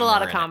lot of humor not a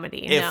lot of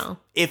comedy,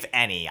 if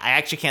any. I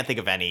actually can't think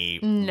of any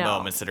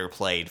moments that are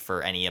played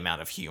for any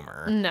amount of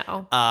humor.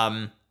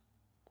 No.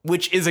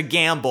 Which is a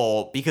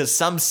gamble because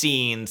some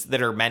scenes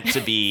that are meant to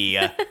be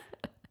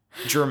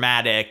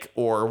dramatic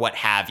or what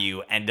have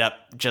you end up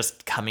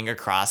just coming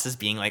across as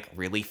being like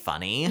really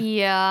funny.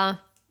 Yeah.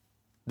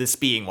 This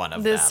being one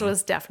of them. This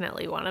was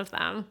definitely one of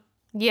them.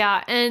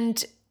 Yeah,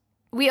 and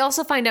we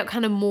also find out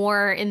kind of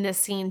more in this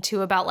scene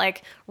too about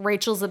like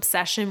Rachel's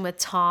obsession with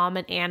Tom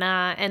and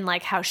Anna and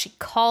like how she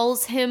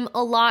calls him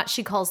a lot.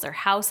 She calls their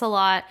house a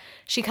lot.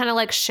 She kind of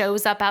like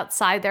shows up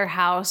outside their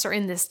house or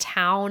in this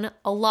town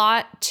a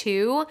lot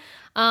too.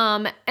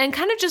 And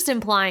kind of just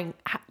implying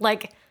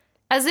like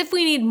as if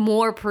we need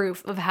more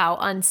proof of how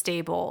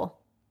unstable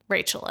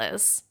Rachel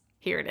is.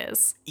 Here it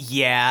is.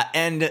 Yeah,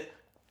 and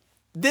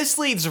this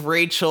leads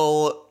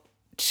Rachel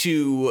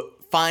to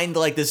find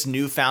like this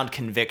newfound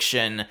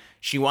conviction.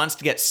 She wants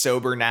to get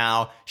sober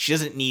now. She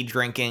doesn't need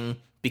drinking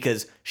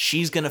because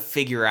she's going to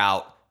figure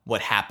out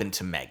what happened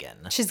to Megan.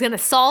 She's going to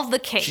solve the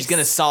case. She's going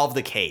to solve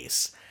the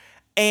case.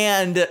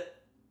 And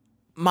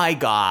my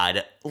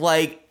God,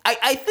 like,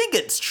 I think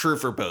it's true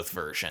for both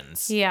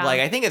versions. Yeah. Like,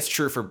 I think it's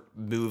true for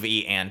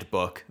movie and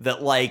book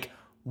that, like,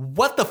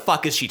 what the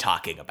fuck is she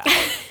talking about?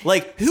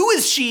 Like, who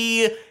is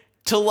she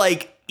to,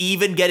 like,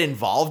 even get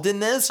involved in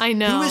this? I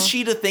know. Who is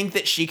she to think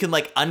that she can,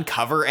 like,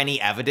 uncover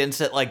any evidence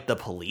that, like, the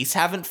police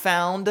haven't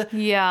found?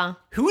 Yeah.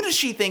 Who does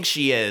she think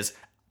she is?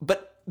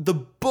 But the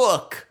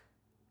book,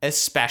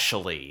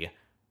 especially,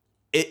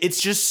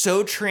 it's just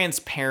so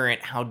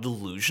transparent how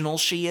delusional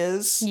she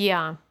is.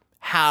 Yeah.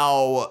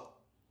 How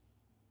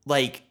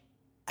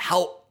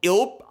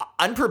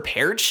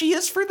unprepared she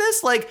is for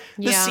this. Like,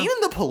 the scene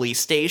in the police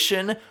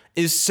station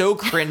is so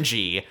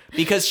cringy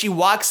because she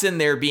walks in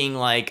there being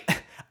like,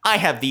 I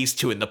have these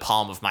two in the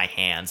palm of my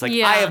hands. Like,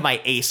 I have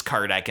my ace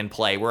card I can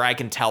play where I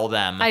can tell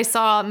them. I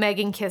saw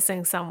Megan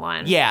kissing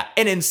someone. Yeah,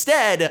 and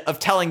instead of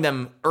telling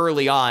them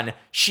early on,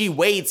 she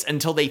waits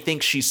until they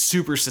think she's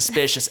super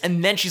suspicious,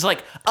 and then she's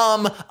like,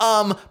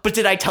 but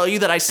did I tell you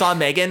that I saw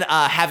Megan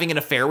having an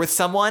affair with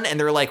someone? And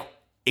they're like,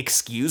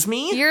 excuse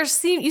me? You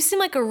seem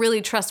like a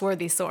really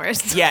trustworthy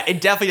source. Yeah,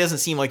 it definitely doesn't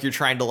seem like you're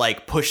trying to,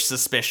 like, push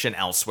suspicion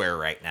elsewhere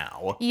right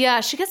now.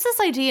 Yeah, she gets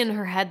this idea in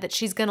her head that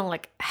she's gonna,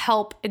 like,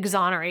 help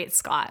exonerate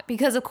Scott.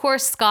 Because, of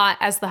course, Scott,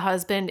 as the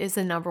husband, is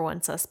the number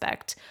one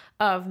suspect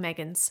of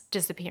Megan's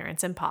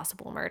disappearance and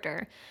possible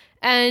murder.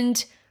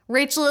 And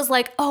Rachel is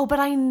like, oh,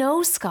 but I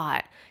know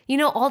Scott. You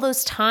know, all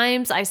those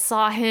times I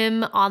saw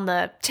him on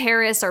the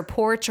terrace or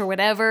porch or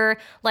whatever,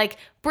 like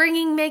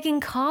bringing Megan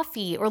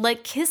coffee or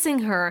like kissing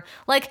her.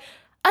 Like,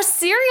 a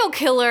serial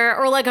killer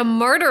or like a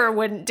murderer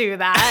wouldn't do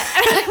that.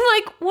 And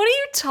I'm like, what are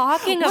you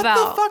talking about?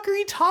 What the fuck are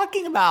you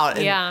talking about?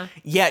 And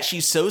yeah,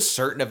 she's so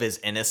certain of his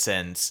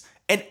innocence.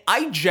 And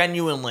I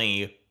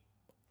genuinely,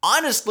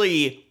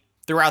 honestly,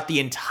 throughout the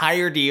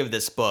entirety of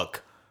this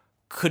book,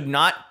 could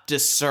not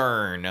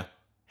discern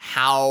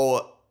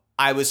how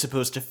I was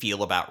supposed to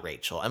feel about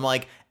Rachel. I'm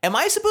like, am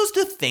I supposed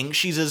to think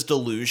she's as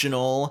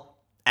delusional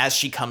as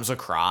she comes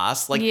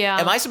across? Like,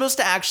 am I supposed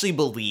to actually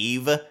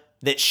believe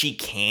that she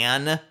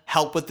can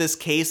help with this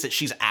case, that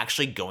she's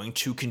actually going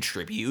to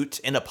contribute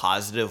in a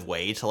positive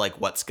way to, like,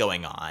 what's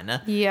going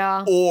on?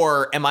 Yeah.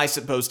 Or am I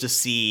supposed to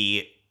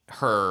see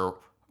her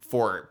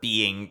for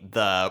being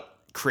the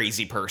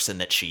crazy person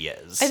that she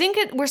is? I think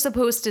we're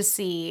supposed to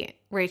see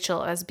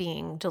Rachel as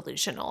being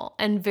delusional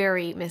and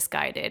very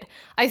misguided.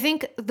 I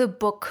think the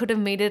book could have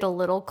made it a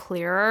little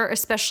clearer,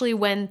 especially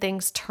when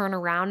things turn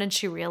around and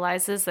she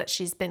realizes that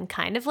she's been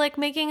kind of like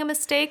making a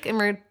mistake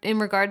in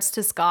regards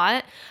to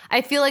Scott.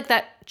 I feel like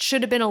that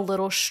should have been a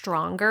little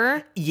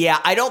stronger. Yeah,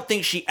 I don't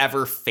think she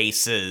ever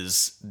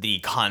faces the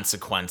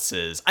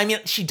consequences. I mean,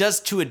 she does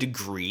to a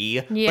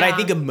degree, but I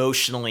think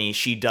emotionally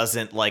she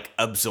doesn't, like,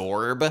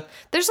 absorb.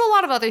 There's a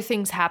lot of other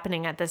things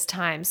happening at this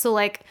time. So,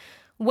 like,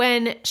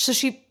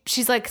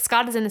 she's like,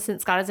 Scott is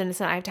innocent,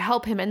 I have to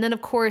help him. And then,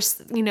 of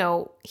course, you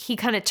know, he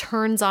kind of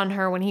turns on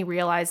her when he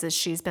realizes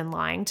she's been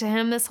lying to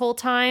him this whole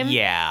time.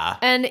 Yeah.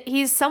 And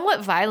he's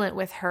somewhat violent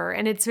with her,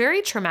 and it's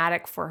very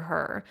traumatic for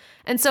her.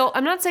 And so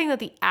I'm not saying that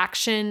the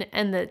action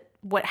and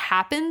what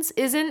happens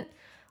isn't,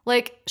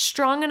 like,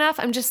 strong enough.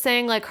 I'm just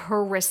saying, like,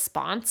 her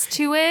response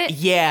to it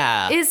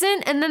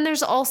isn't. And then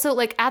there's also,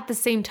 like, at the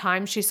same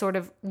time, she's sort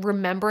of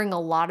remembering a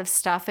lot of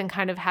stuff and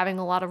kind of having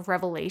a lot of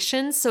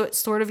revelations. So it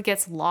sort of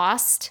gets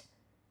lost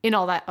in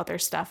all that other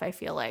stuff, I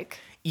feel like.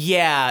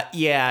 Yeah.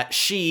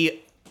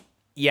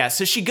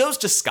 So she goes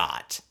to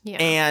Scott. Yeah.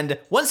 And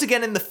once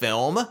again in the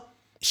film,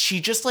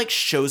 she just, like,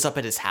 shows up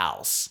at his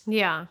house.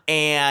 Yeah.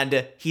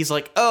 And he's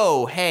like,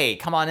 oh, hey,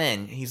 come on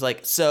in. He's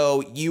like,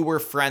 so you were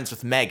friends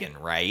with Megan,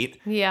 right?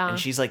 Yeah. And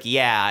she's like,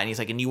 yeah. And he's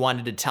like, and you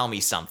wanted to tell me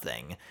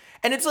something.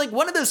 And it's like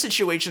one of those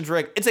situations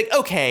where it's like,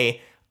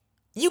 okay,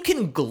 you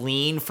can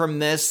glean from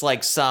this,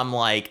 like, some,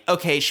 like,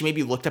 okay, she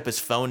maybe looked up his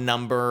phone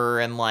number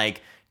and,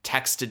 like,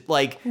 texted,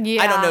 like,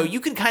 I don't know.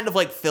 You can kind of,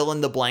 like, fill in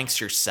the blanks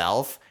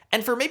yourself.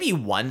 And for maybe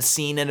one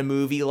scene in a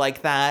movie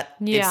like that,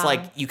 it's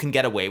like you can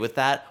get away with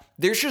that.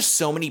 There's just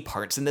so many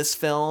parts in this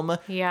film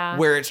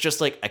where it's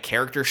just like a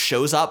character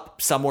shows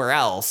up somewhere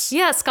else.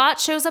 Yeah, Scott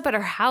shows up at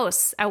her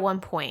house at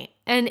one point.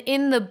 And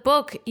in the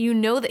book, you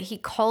know that he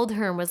called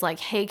her and was like,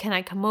 hey, can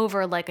I come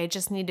over? Like, I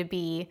just need to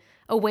be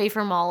away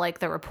from all, like,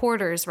 the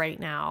reporters right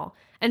now.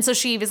 And so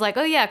she was like,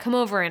 oh, yeah, come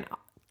over, and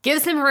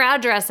gives him her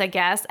address, I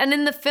guess. And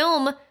in the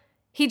film,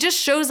 he just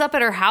shows up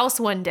at her house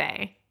one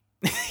day.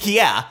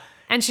 Yeah.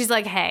 And she's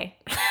like, hey.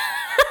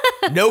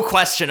 No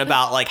question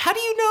about, like, how do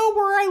you know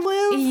where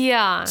I live?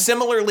 Yeah.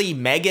 Similarly,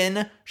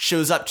 Megan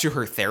shows up to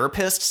her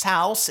therapist's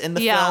house in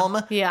the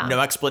film. Yeah. No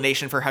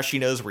explanation for how she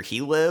knows where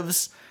he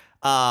lives.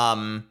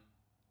 God,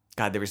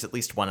 there was at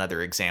least one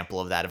other example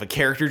of that, of a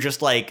character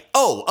just like,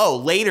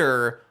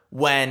 later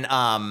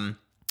when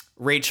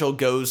Rachel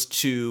goes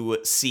to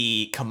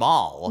see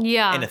Kamal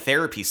in a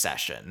therapy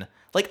session.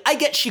 Like, I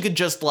get she could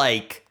just,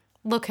 like,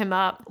 look him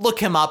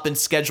up and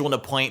schedule an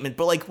appointment.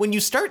 But, like, when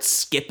you start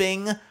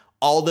skipping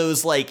all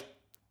those, like,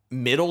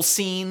 middle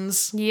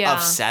scenes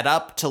of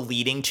setup to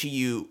leading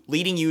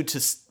you to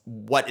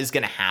what is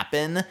going to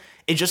happen.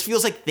 It just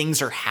feels like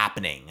things are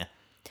happening.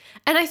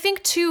 And I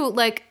think too,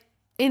 like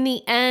in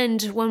the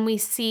end, when we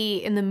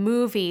see in the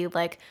movie,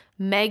 like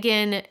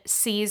Megan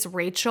sees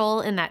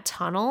Rachel in that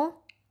tunnel.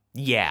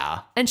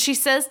 Yeah. And she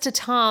says to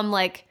Tom,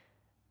 like,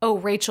 oh,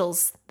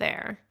 Rachel's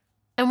there.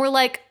 And we're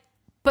like,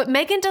 but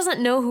Megan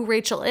doesn't know who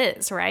Rachel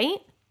is, right?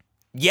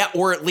 Yeah,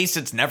 or at least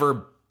it's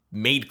never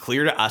made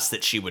clear to us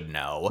that she would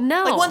know.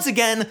 No. Like, once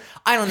again,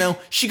 I don't know.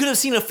 She could have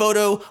seen a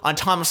photo on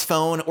Tom's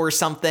phone or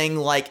something.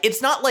 Like,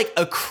 it's not like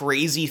a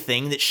crazy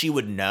thing that she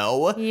would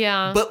know.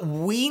 Yeah. But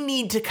we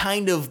need to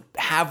kind of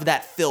have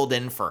that filled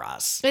in for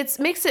us. It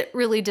makes it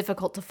really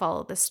difficult to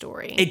follow the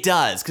story. It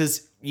does,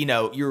 because, you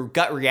know, your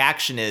gut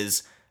reaction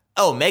is,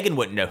 oh, Megan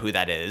wouldn't know who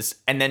that is.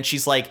 And then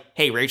she's like,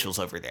 hey, Rachel's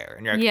over there.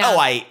 And you're like, Yeah. oh,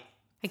 I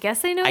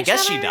guess they know I each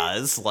guess other? she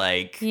does.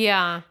 Like,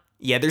 Yeah.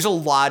 yeah, there's a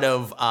lot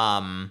of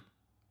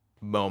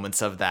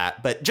moments of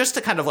that. But just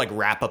to kind of like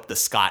wrap up the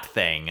Scott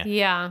thing,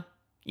 Yeah.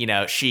 you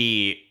know,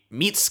 she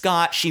meets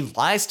Scott. She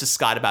lies to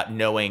Scott about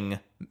knowing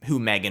who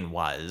Megan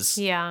was.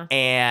 Yeah.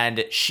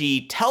 And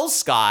she tells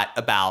Scott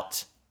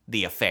about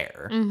the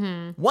affair.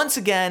 Mm-hmm. Once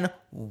again,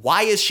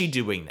 why is she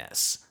doing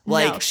this?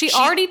 Like, no, she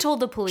already told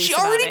the police. She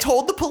about already it.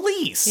 told the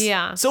police.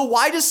 Yeah. So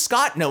why does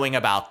Scott, knowing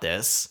about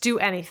this, do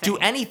anything. do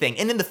anything?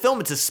 And in the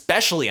film, it's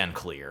especially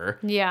unclear.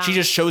 Yeah. She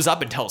just shows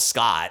up and tells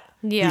Scott,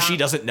 Yeah. who she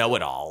doesn't know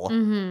at all.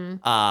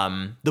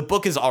 Mm-hmm. The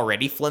book is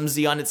already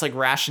flimsy on its like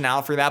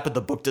rationale for that, but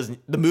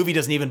the movie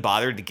doesn't even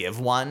bother to give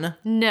one.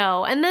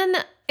 No. And then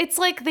it's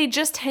like they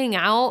just hang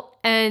out,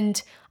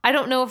 and I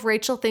don't know if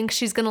Rachel thinks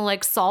she's gonna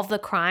like solve the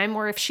crime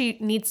or if she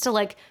needs to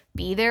like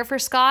be there for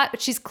Scott, but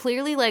she's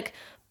clearly like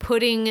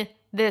putting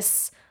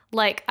this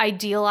like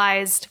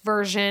idealized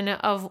version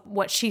of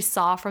what she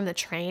saw from the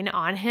train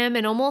on him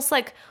and almost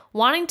like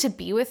wanting to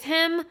be with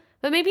him,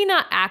 but maybe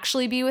not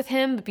actually be with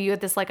him, but be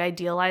with this like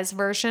idealized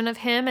version of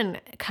him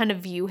and kind of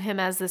view him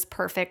as this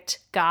perfect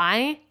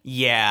guy.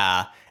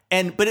 Yeah.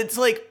 But it's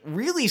like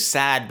really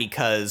sad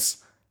because,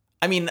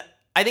 I mean,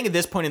 I think at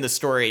this point in the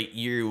story,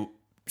 you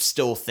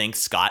still think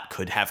Scott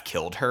could have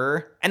killed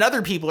her. And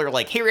other people are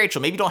like, hey,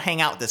 Rachel, maybe don't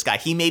hang out with this guy.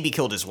 He maybe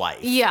killed his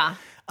wife. Yeah.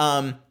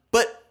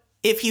 But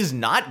if he's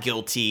not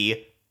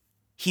guilty,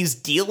 he's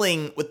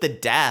dealing with the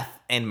death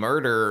and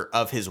murder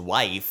of his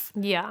wife,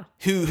 Yeah.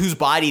 whose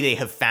body they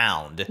have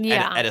found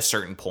Yeah. at a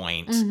certain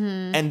point.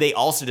 And they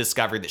also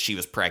discovered that she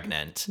was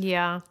pregnant.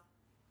 Yeah.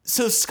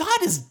 So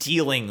Scott is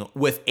dealing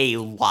with a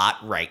lot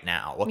right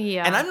now.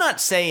 Yeah. And I'm not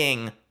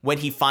saying when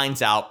he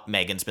finds out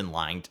Megan's been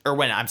lying,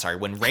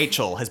 when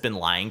Rachel has been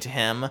lying to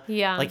him,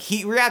 Yeah. like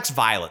he reacts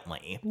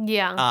violently.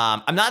 Yeah.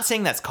 I'm not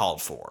saying that's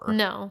called for.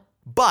 No.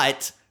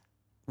 But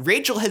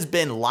Rachel has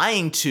been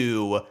lying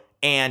to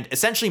and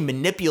essentially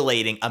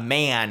manipulating a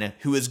man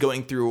who is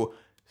going through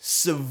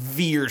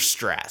severe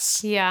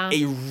stress. Yeah.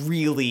 A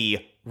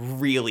really,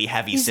 really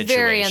heavy He's situation.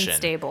 very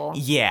unstable.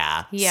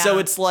 Yeah. Yeah. So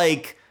it's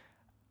like,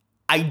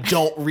 I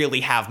don't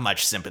really have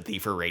much sympathy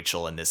for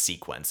Rachel in this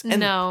sequence. And,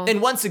 No.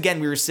 And once again,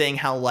 we were saying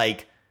how,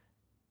 like,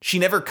 she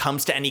never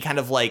comes to any kind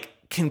of, like,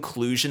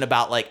 conclusion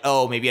about, like,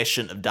 oh, maybe I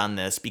shouldn't have done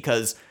this,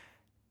 because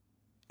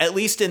at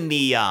least in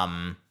the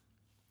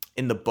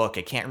book,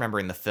 I can't remember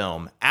in the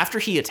film, after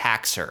he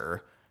attacks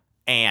her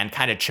and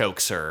kind of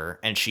chokes her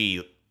and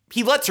he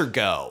lets her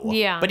go.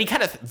 Yeah. But he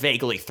kind of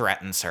vaguely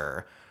threatens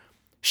her.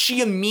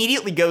 She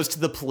immediately goes to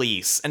the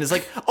police and is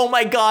like, oh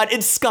my God,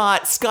 it's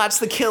Scott. Scott's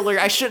the killer.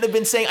 I shouldn't have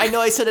been saying, I know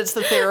I said it's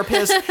the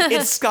therapist.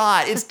 It's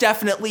Scott. It's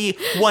definitely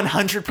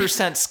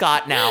 100%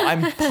 Scott now.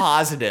 I'm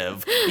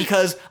positive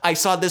because I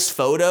saw this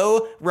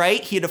photo,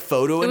 right? He had a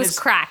photo. It was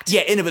cracked.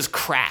 Yeah, and it was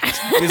cracked.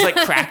 It was like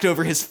cracked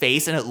over his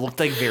face and it looked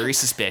like very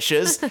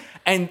suspicious.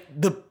 And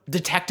the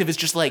detective is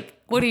just like,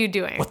 What are you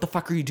doing? what the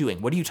fuck are you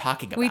doing? What are you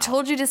talking about? We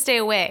told you to stay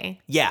away.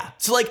 Yeah.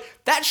 So like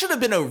that should have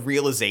been a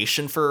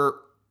realization for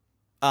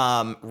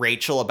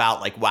Rachel about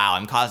like, wow,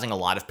 I'm causing a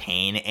lot of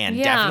pain and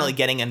Yeah. definitely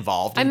getting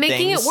involved in I'm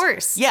making things. it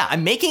worse. Yeah,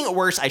 I'm making it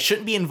worse. I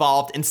shouldn't be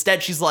involved.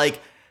 Instead, she's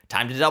like,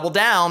 time to double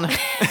down.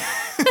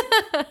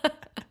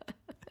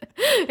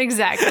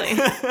 Exactly.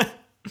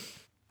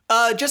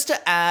 Just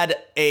to add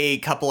a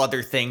couple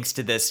other things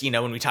to this, you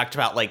know, when we talked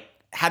about like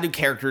how do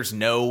characters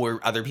know where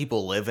other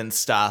people live and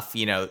stuff,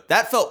 you know,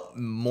 that felt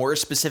more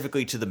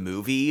specifically to the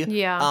movie.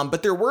 Yeah.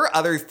 But there were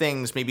other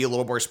things, maybe a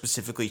little more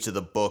specifically to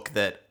the book,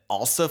 that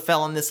also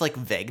fell in this like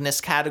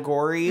vagueness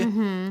category.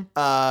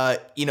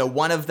 Mm-hmm. You know,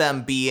 one of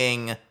them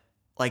being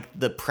like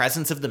the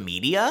presence of the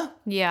media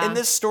Yeah. in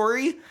this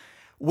story,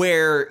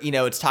 where, you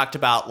know, it's talked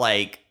about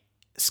like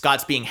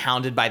Scott's being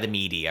hounded by the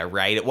media,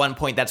 right? At one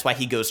point, that's why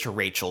he goes to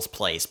Rachel's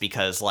place,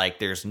 because like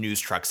there's news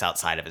trucks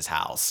outside of his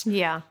house.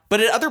 Yeah. But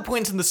at other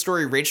points in the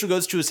story, Rachel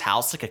goes to his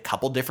house like a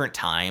couple different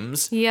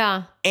times.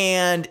 Yeah.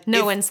 And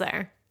No one's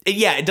there.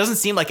 yeah, it doesn't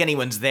seem like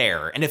anyone's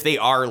there. And if they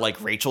are, like,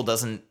 Rachel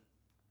doesn't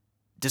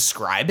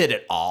describe it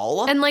at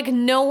all. And like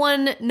no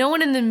one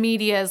in the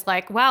media is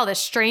like, wow, this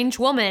strange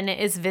woman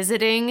is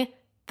visiting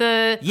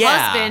the Yeah.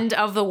 husband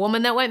of the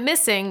woman that went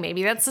missing.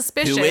 Maybe that's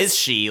suspicious. Who is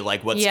she?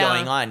 Like, what's Yeah.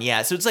 going on?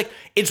 Yeah. So it's like,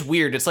 it's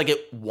weird. It's like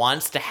it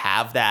wants to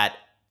have that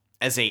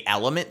as a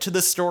element to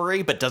the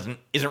story, but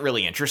isn't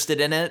really interested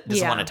in it,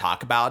 doesn't want to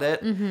talk about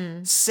it.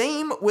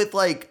 Same with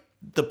like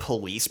the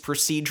police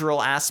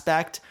procedural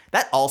aspect.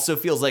 That also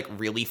feels like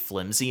really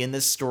flimsy in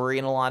this story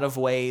in a lot of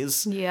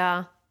ways.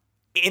 Yeah.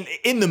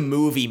 In the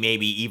movie,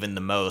 maybe even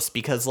the most,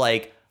 because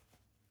like,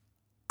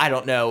 I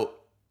don't know.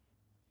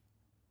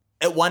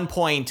 At one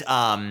point,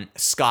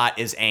 Scott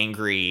is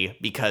angry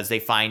because they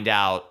find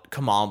out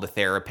Kamal, the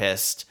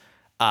therapist,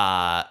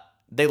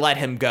 they let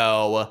him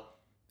go,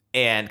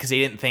 and because they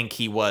didn't think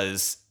he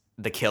was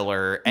the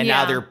killer, and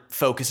now their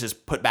focus is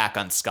put back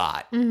on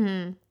Scott.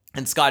 And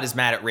Scott is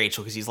mad at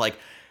Rachel because he's like,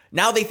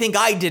 now they think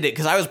I did it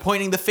because I was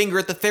pointing the finger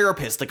at the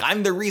therapist. Like,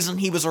 I'm the reason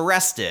he was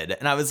arrested.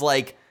 And I was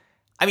like,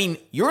 I mean,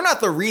 you're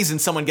not the reason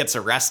someone gets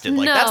arrested.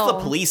 Like, that's the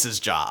police's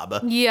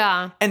job.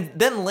 Yeah. And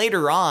then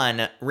later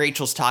on,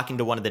 Rachel's talking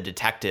to one of the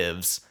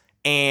detectives,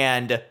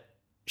 and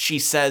she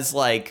says,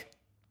 like,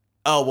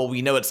 oh, well,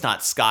 we know it's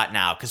not Scott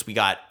now because we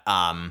got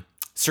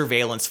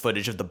surveillance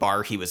footage of the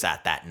bar he was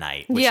at that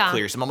night, which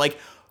clears him. I'm like,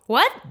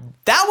 what?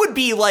 That would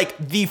be like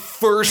the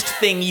first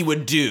thing you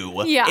would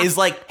do. Is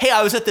like, hey,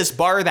 I was at this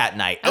bar that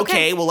night.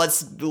 Okay, well,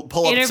 let's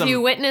pull up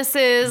interview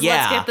witnesses. Yeah.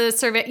 Let's get the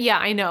survey. Yeah,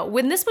 I know.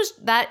 When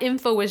that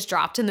info was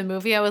dropped in the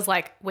movie, I was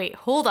like, wait,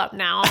 hold up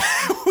now.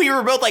 We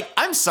were both like,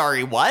 I'm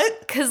sorry, what?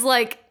 Because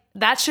like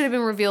that should have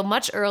been revealed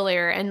much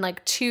earlier. And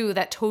like 2,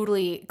 that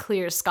totally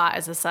clears Scott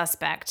as a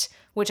suspect,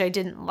 which I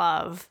didn't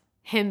love.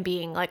 Him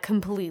being like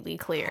completely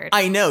cleared.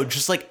 I know,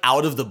 just like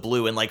out of the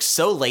blue and like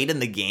so late in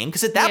the game.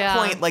 Because at that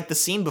point, like the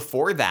scene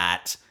before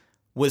that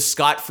was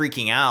Scott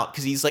freaking out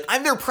because he's like,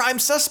 I'm their prime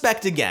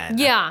suspect again.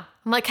 Yeah.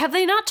 I'm like, have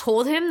they not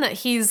told him that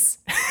he's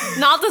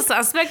not the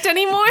suspect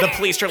anymore? The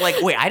police are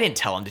like, wait, I didn't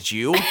tell him, did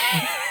you?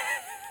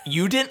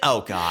 You didn't?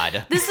 Oh,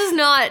 God. This is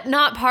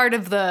not part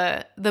of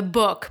the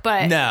book,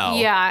 but no.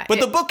 Yeah. But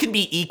the book can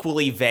be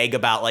equally vague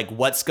about like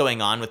what's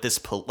going on with this,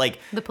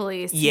 the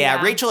police.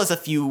 Yeah, Rachel has a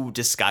few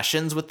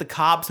discussions with the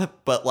cops,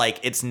 but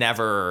like it's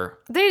never...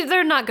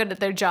 They're not good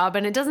at their job,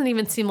 and it doesn't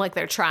even seem like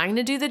they're trying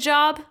to do the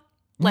job.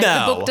 Like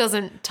no. The book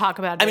doesn't talk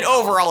about it. I mean,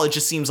 overall, it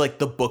just seems like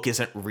the book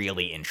isn't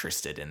really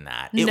interested in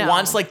that. It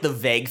wants like the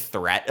vague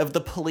threat of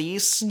the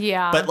police.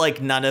 Yeah. But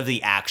like none of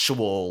the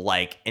actual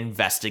like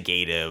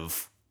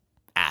investigative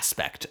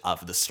aspect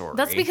of the story.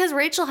 That's because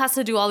Rachel has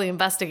to do all the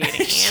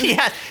investigating.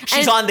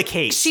 She's on the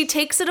case. She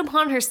takes it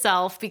upon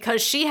herself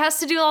because she has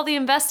to do all the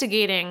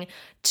investigating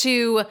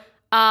to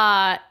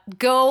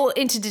go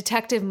into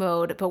detective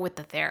mode, but with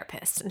the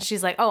therapist. And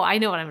she's like, oh, I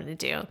know what I'm going to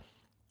do.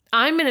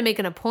 I'm going to make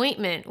an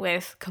appointment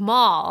with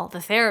Kamal,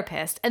 the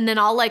therapist, and then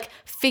I'll like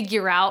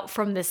figure out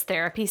from this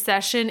therapy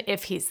session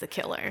if he's the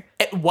killer.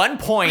 At one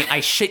point,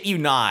 I shit you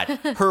not,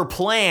 her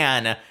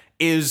plan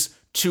is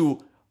to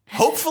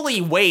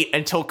hopefully wait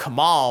until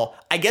Kamal,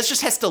 I guess,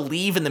 just has to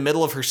leave in the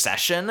middle of her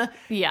session.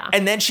 Yeah.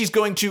 And then she's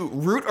going to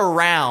root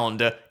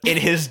around in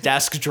his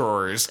desk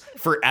drawers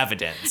for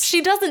evidence.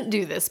 She doesn't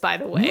do this, by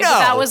the way. No. But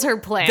that was her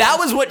plan. That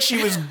was what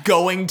she was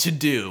going to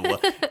do,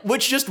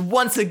 which just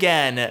once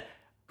again...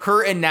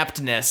 her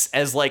ineptness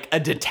as like a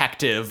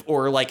detective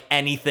or like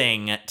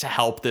anything to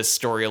help this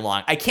story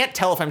along. I can't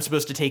tell if I'm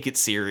supposed to take it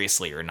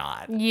seriously or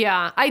not.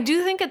 Yeah, I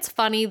do think it's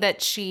funny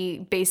that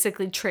she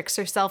basically tricks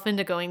herself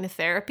into going to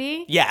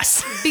therapy.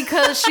 Yes.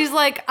 Because she's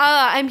like,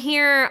 I'm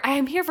here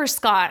for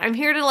Scott. I'm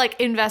here to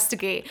like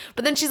investigate.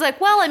 But then she's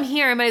like, well, I'm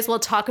here. I might as well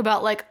talk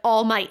about like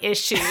all my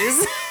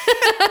issues.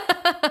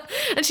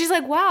 And she's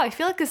like, wow, I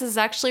feel like this is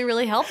actually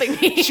really helping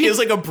me. She has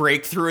like a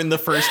breakthrough in the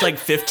first like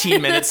 15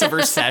 minutes of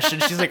her session.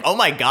 She's like, oh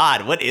my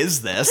God, what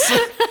is this?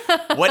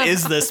 What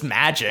is this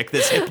magic,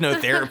 this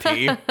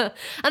hypnotherapy?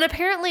 And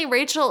apparently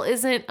Rachel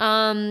isn't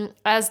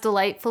as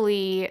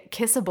delightfully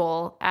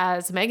kissable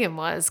as Megan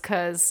was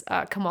because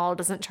Kamal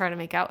doesn't try to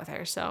make out with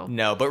her. So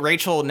no, but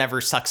Rachel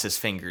never sucks his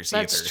fingers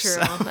either. That's true.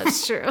 So.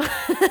 That's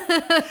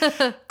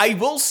true. I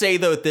will say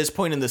though, at this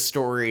point in the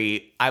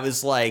story, I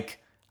was like,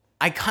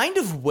 I kind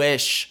of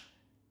wish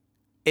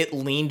it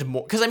leaned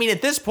more, because I mean,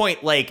 at this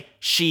point, like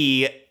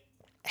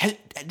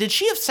did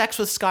she have sex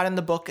with Scott in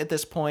the book at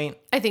this point?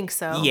 I think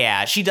so.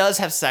 Yeah, she does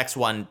have sex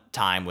one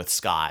time with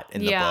Scott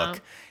in the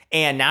book.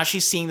 And now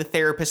she's seeing the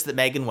therapist that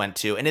Megan went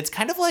to. And it's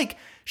kind of like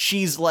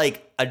she's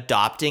like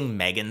adopting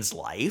Megan's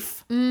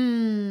life. You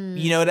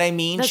know what I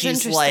mean? That's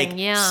she's like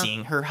yeah.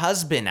 seeing her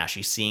husband. Now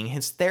she's seeing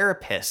his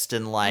therapist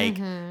and like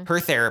her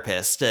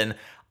therapist. And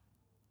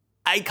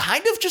I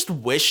kind of just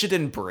wish it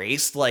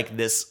embraced like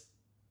this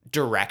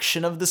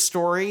direction of the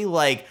story.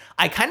 Like,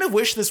 I kind of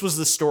wish this was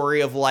the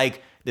story of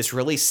like this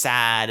really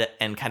sad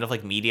and kind of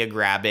like media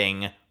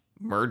grabbing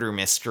murder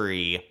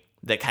mystery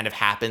that kind of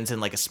happens in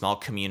like a small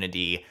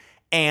community.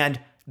 And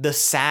the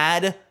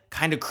sad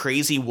kind of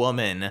crazy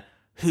woman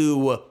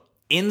who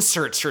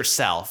inserts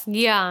herself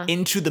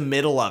into the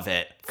middle of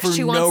it.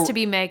 She wants to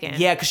be Megan.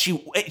 Yeah, because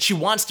she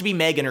wants to be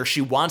Megan, or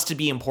she wants to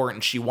be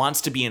important. She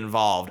wants to be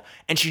involved.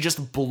 And she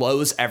just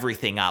blows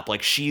everything up.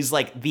 Like, she's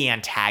like the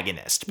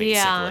antagonist,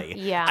 basically.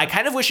 Yeah. I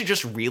kind of wish it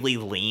just really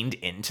leaned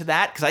into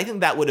that, because I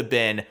think that would have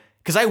been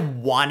because I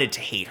wanted to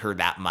hate her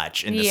that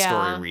much in the Yeah.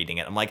 story reading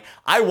it. I'm like,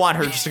 I want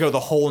her just to go the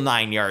whole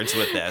 9 yards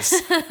with this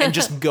and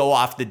just go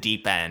off the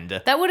deep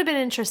end. That would have been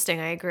interesting.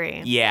 I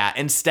agree. Yeah,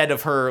 instead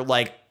of her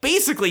like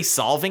basically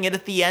solving it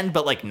at the end,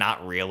 but like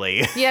not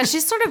really. Yeah,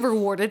 she's sort of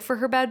rewarded for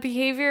her bad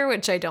behavior,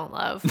 which I don't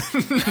love.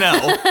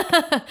 No.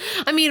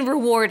 I mean,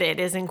 rewarded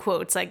is in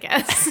quotes, I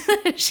guess.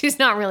 She's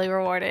not really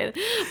rewarded,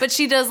 but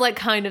she does like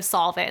kind of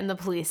solve it, and the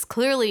police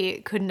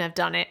clearly couldn't have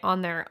done it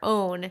on their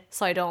own.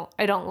 So I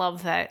don't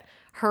love that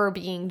her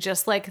being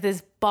just like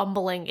this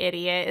bumbling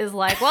idiot is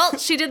like, well,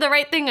 she did the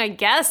right thing, I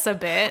guess, a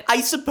bit. I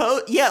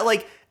suppose, yeah,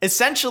 like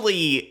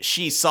essentially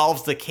she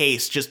solves the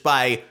case just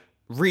by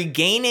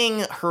regaining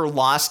her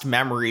lost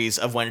memories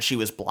of when she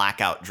was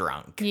blackout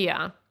drunk.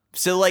 Yeah.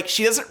 So like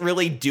she doesn't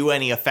really do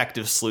any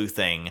effective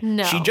sleuthing.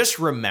 No. She just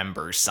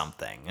remembers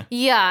something.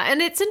 Yeah,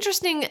 and it's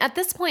interesting at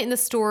this point in the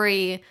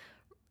story,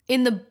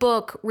 in the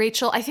book,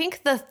 Rachel, I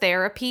think the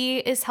therapy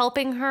is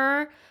helping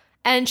her,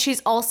 and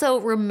she's also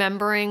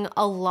remembering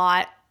a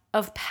lot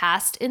of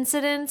past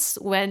incidents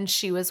when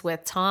she was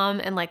with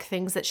Tom and like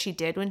things that she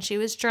did when she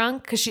was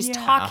drunk, because she's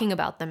talking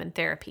about them in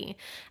therapy.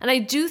 And I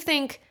do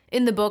think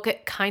in the book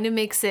it kind of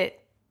makes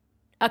it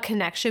a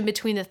connection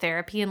between the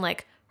therapy and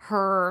like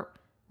her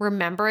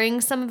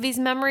remembering some of these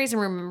memories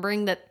and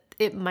remembering that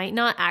it might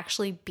not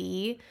actually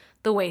be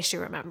the way she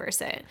remembers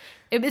it.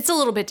 It's a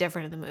little bit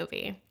different in the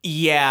movie.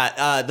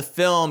 Yeah, the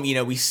film, you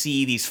know, we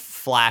see these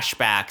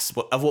flashbacks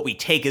of what we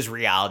take as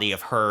reality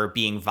of her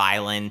being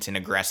violent and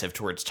aggressive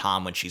towards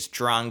Tom when she's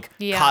drunk,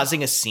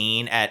 causing a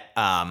scene at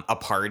a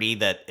party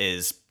that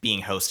is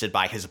being hosted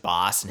by his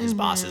boss and his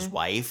boss's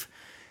wife.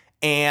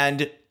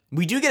 And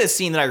we do get a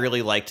scene that I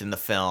really liked in the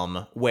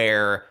film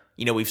where,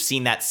 you know, we've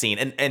seen that scene.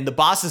 And the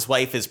boss's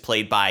wife is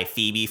played by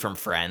Phoebe from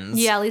Friends.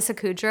 Yeah, Lisa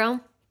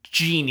Kudrow.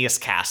 Genius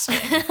casting.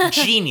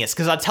 Genius,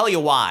 because I'll tell you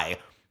why.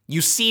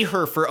 You see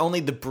her for only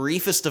the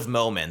briefest of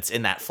moments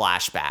in that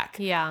flashback.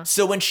 Yeah.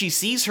 So when she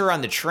sees her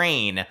on the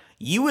train,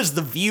 you as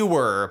the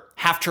viewer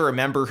have to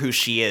remember who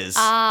she is,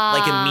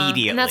 like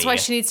immediately. And that's why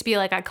she needs to be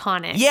like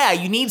iconic. Yeah,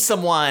 you need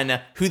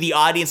someone who the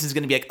audience is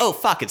going to be like, oh,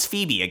 fuck, it's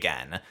Phoebe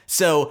again.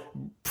 So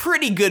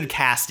pretty good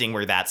casting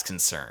where that's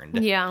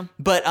concerned. Yeah.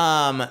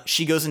 But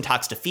she goes and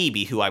talks to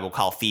Phoebe, who I will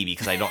call Phoebe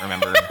because I don't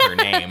remember her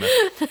name.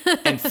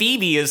 And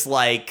Phoebe is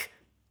like,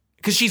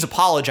 because she's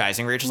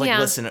apologizing. Rachel's like,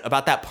 listen,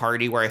 about that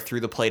party where I threw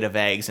the plate of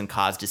eggs and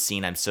caused a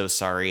scene, I'm so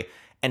sorry.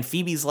 And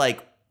Phoebe's like,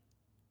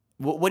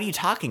 what are you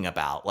talking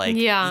about? Like,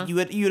 you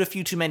had a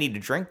few too many to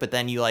drink, but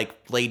then you like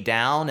laid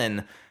down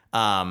and,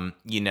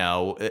 you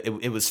know,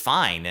 it was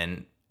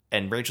fine.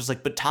 And Rachel's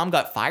like, but Tom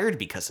got fired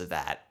because of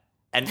that.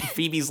 And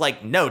Phoebe's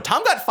like, no,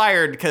 Tom got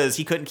fired because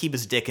he couldn't keep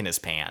his dick in his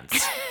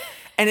pants.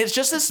 And it's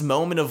just this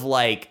moment of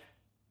like,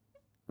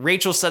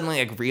 Rachel suddenly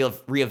like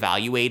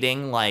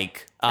reevaluating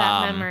like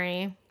that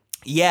memory.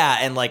 Yeah,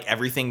 and like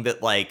everything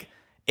that like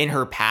in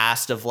her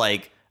past of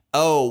like,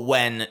 oh,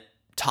 when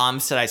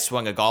Tom said I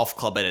swung a golf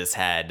club at his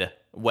head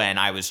when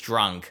I was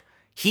drunk,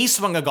 he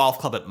swung a golf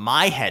club at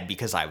my head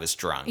because I was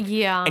drunk.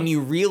 Yeah. And you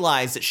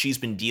realize that she's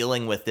been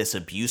dealing with this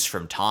abuse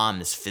from Tom,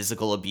 this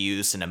physical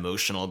abuse and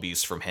emotional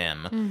abuse from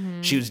him.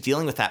 Mm-hmm. She was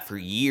dealing with that for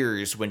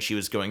years when she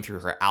was going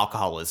through her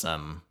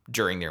alcoholism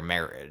during their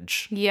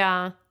marriage.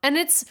 Yeah. And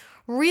it's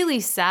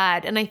really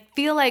sad. And I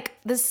feel like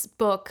this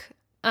book,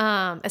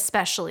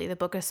 especially,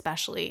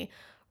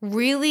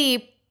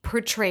 really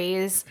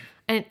portrays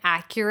an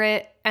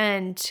accurate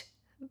and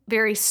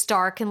very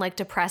stark and like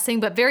depressing,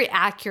 but very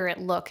accurate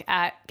look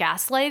at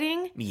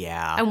gaslighting.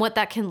 Yeah. And what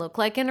that can look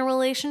like in a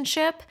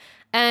relationship.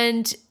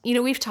 And, you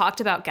know, we've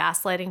talked about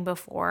gaslighting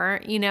before.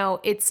 You know,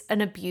 it's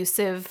an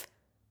abusive,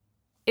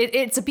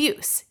 it's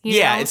abuse. You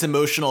know? It's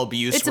emotional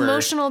abuse. It's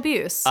emotional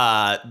abuse.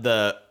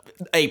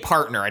 A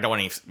partner, I don't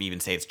want to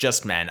even say it's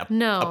just men.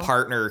 A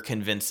partner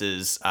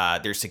convinces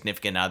their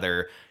significant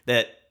other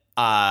that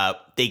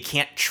they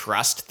can't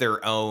trust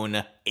their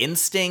own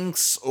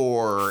instincts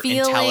or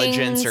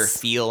intelligence or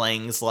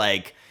feelings.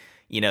 Like,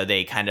 you know,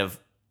 they kind of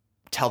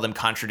tell them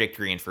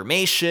contradictory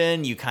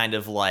information. You kind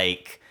of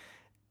like,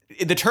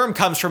 the term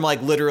comes from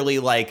like literally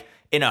like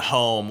in a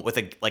home with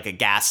a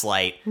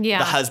gaslight, the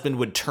husband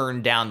would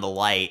turn down the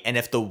light, and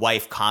if the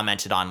wife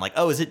commented on like,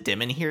 oh, is it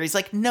dim in here? He's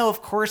like, no,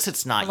 of course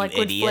it's not, like,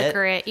 you idiot.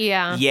 Flicker it,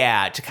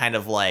 Yeah, to kind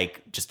of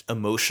like just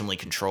emotionally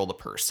control the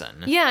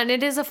person. Yeah, and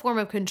it is a form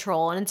of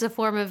control, and it's a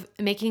form of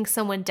making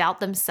someone doubt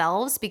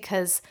themselves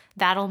because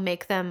that'll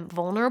make them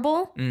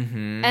vulnerable,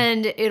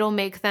 and it'll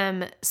make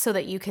them so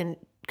that you can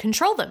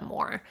control them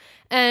more.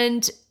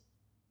 And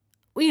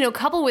you know,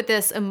 coupled with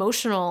this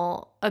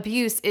emotional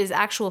abuse is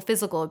actual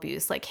physical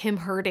abuse, like him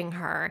hurting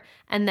her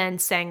and then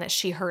saying that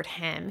she hurt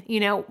him. You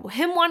know,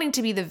 him wanting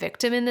to be the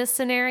victim in this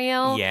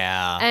scenario.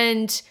 Yeah.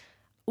 And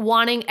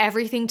wanting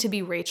everything to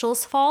be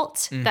Rachel's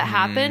fault that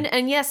happened.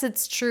 And yes,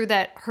 it's true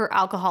that her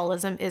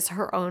alcoholism is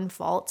her own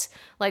fault.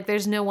 Like,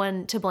 there's no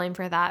one to blame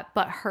for that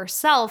but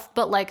herself.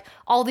 But like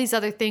all these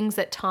other things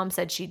that Tom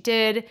said she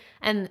did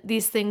and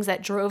these things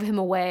that drove him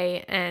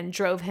away and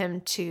drove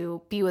him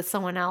to be with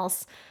someone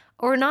else,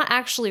 or not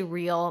actually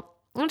real.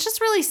 And it's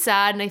just really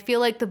sad. And I feel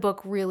like the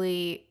book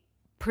really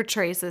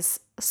portrays this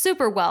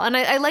super well. And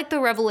I like the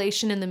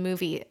revelation in the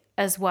movie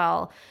as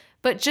well.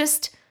 But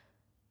just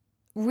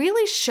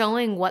really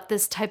showing what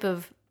this type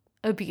of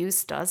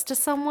abuse does to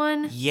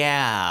someone.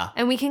 Yeah.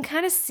 And we can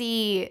kind of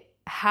see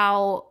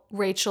how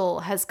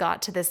Rachel has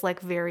got to this like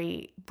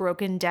very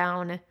broken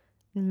down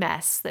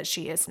mess that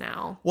she is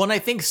now. Well, and I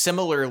think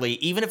similarly,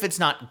 even if it's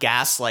not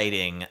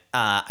gaslighting,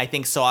 I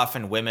think so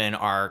often women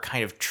are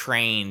kind of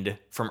trained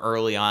from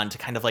early on to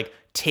kind of like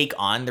take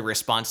on the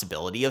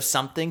responsibility of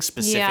something,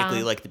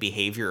 specifically like the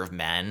behavior of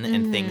men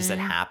and things that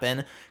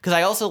happen. Because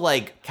I also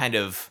like kind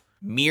of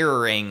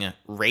mirroring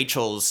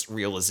Rachel's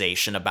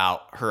realization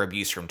about her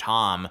abuse from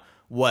Tom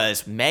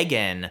was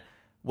Megan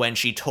when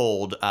she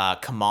told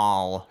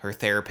Kamal, her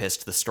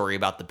therapist, the story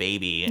about the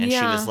baby. And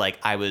she was like,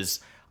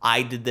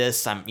 I did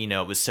this,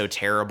 it was so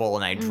terrible,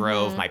 and I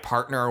drove my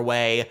partner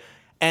away.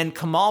 And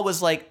Kamal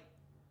was like,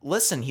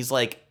 listen, he's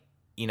like,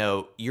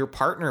 your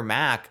partner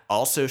Mac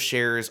also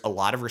shares a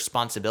lot of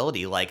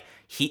responsibility. Like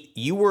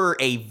you were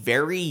a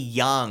very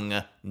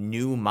young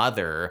new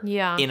mother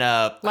in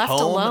a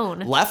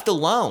left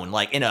alone,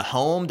 like in a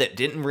home that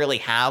didn't really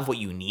have what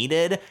you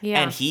needed.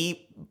 Yeah. And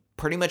he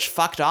pretty much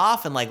fucked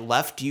off and like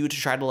left you to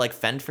try to like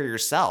fend for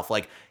yourself.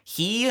 Like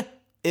he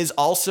is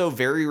also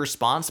very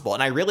responsible.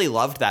 And I really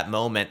loved that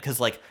moment because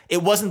like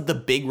it wasn't the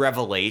big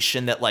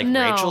revelation that like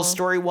Rachel's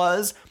story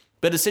was,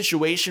 but a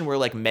situation where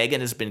like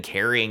Megan has been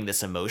carrying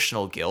this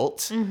emotional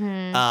guilt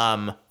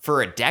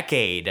for a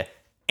decade.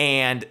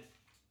 And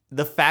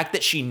the fact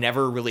that she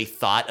never really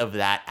thought of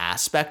that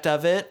aspect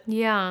of it.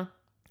 Yeah.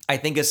 I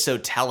think is so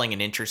telling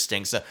and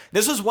interesting. So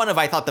this was one of,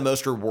 I thought, the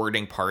most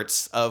rewarding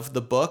parts of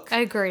the book. I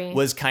agree.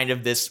 Was kind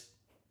of this,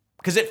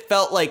 because it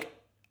felt like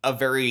a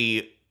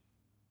very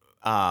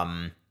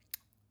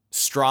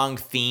strong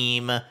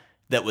theme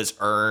that was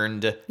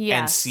earned. Yes.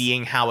 And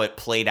seeing how it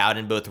played out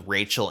in both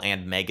Rachel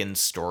and Megan's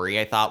story,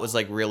 I thought was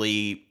like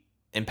really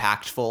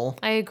impactful.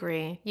 I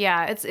agree.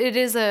 Yeah, it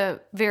is a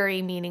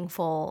very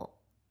meaningful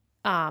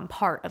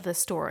part of the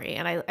story.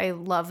 And I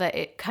love that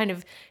it kind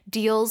of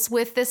deals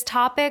with this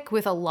topic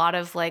with a lot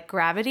of like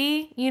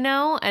gravity,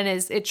 and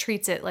it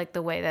treats it like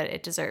the way that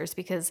it deserves,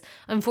 because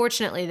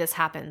unfortunately this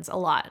happens a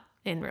lot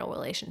in real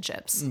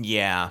relationships.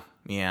 Yeah.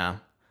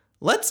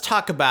 Let's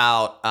talk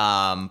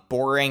about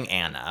boring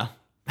Anna.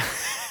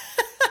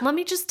 Let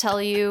me just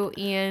tell you,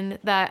 Ian,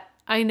 that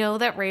I know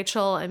that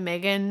Rachel and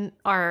Megan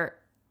are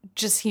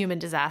just human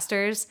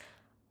disasters.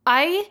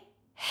 I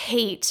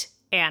hate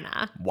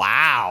Anna.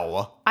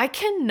 Wow. I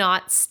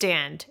cannot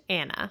stand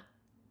Anna.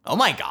 Oh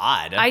my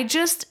God. I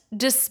just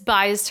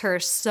despised her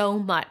so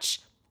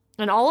much.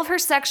 And all of her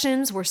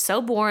sections were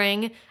so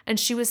boring. And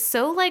she was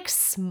so like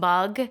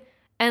smug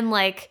and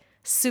like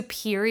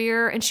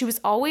superior. And she was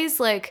always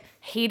like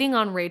hating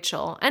on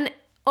Rachel. And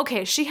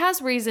okay, she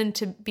has reason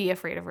to be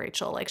afraid of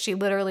Rachel. Like she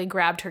literally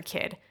grabbed her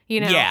kid,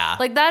 Yeah.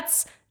 Like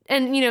that's,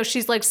 and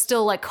she's like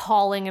still like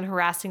calling and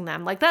harassing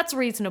them. Like that's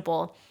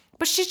reasonable.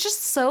 But she's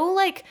just so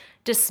like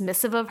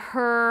dismissive of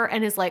her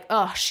and is like,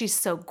 oh, she's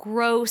so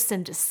gross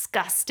and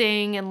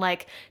disgusting and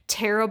like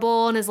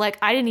terrible, and is like,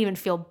 I didn't even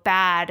feel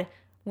bad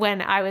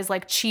when I was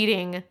like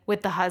cheating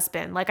with the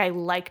husband. Like I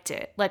liked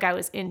it. Like I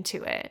was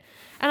into it.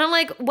 And I'm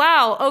like,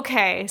 wow,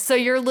 okay. So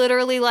you're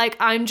literally like,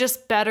 I'm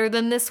just better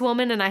than this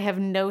woman and I have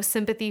no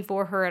sympathy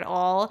for her at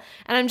all.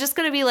 And I'm just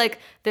going to be like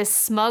this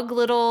smug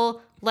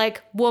little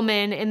like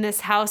woman in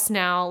this house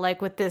now,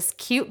 like with this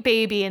cute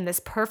baby and this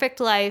perfect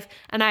life.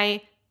 And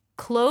I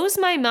close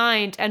my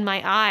mind and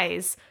my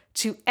eyes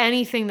to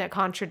anything that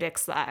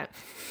contradicts that.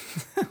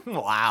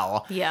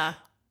 Wow. Yeah.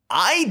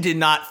 I did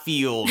not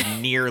feel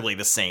nearly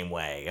the same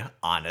way,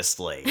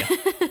 honestly.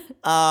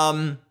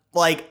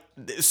 Like,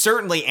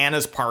 certainly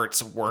Anna's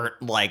parts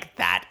weren't like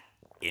that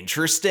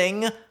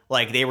interesting.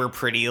 Like, they were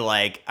pretty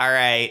like, all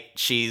right,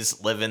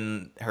 she's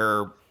living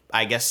her,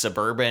 I guess,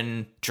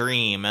 suburban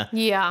dream.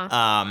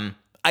 Yeah.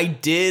 I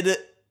did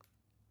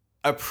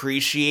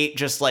appreciate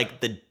just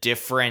like the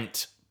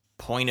different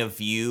point of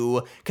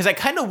view, because I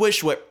kind of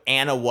wish what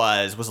Anna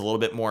was a little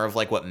bit more of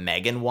like what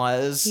Megan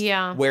was.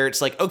 Yeah. Where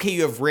it's like, okay,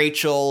 you have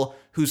Rachel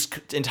whose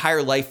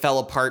entire life fell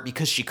apart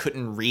because she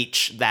couldn't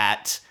reach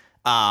that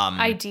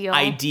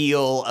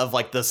ideal of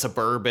like the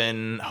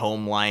suburban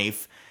home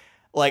life.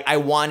 Like I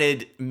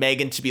wanted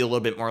Megan to be a little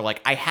bit more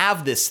like, I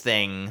have this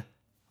thing,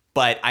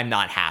 but I'm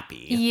not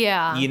happy.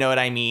 Yeah. You know what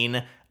I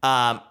mean?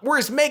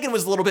 Whereas Megan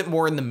was a little bit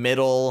more in the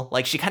middle.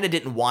 Like she kind of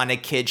didn't want a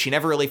kid. She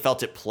never really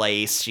felt at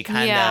place. She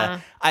kind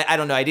of, I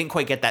don't know. I didn't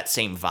quite get that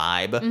same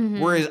vibe.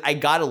 Mm-hmm. Whereas I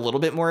got a little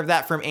bit more of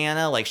that from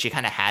Anna. Like she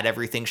kind of had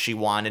everything she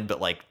wanted,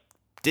 but like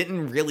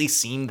didn't really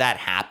seem that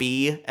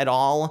happy at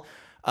all.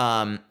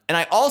 And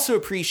I also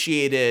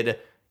appreciated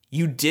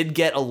you did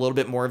get a little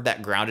bit more of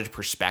that grounded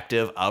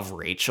perspective of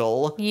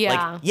Rachel.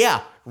 Yeah. Like,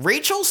 yeah,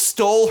 Rachel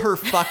stole her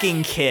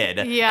fucking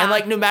kid. Yeah. And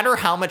like, no matter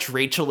how much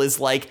Rachel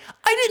is like,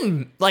 I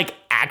didn't, like,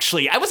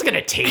 actually, I was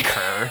gonna take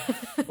her.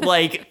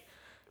 Like,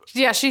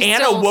 yeah,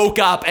 Anna woke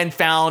up and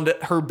found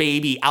her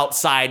baby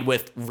outside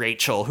with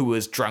Rachel, who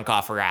was drunk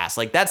off her ass.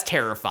 Like, that's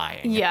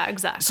terrifying. Yeah,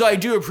 exactly. So I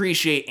do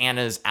appreciate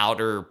Anna's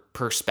outer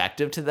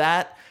perspective to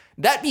that.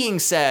 That being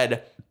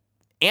said,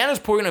 Anna's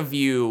point of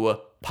view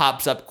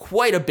pops up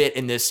quite a bit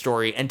in this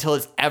story until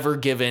it's ever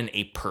given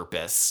a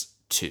purpose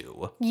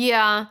to.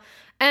 Yeah.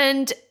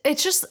 And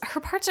it's just, her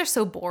parts are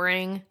so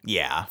boring.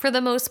 Yeah. For the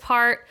most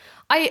part.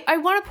 I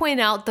want to point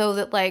out, though,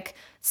 that, like,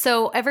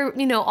 so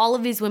all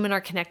of these women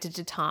are connected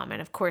to Tom.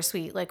 And of course,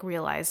 we, like,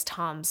 realize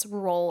Tom's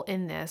role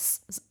in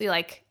this,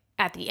 like,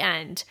 at the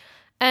end.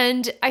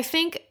 And I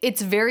think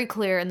it's very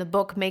clear, and the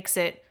book makes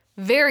it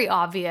very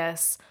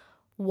obvious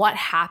what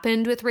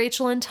happened with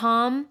Rachel and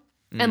Tom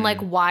and,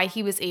 like, why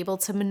he was able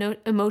to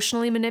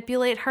emotionally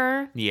manipulate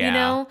her, Yeah. you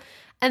know?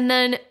 And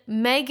then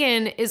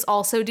Megan is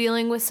also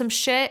dealing with some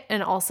shit,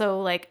 and also,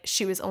 like,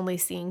 she was only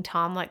seeing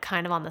Tom, like,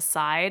 kind of on the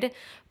side.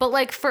 But,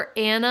 like, for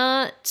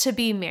Anna to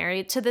be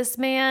married to this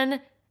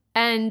man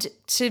and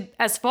to,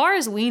 as far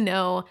as we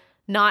know,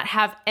 not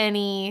have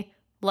any,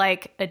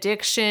 like,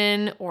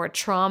 addiction or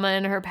trauma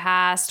in her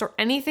past or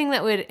anything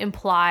that would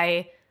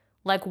imply,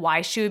 like, why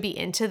she would be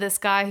into this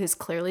guy who's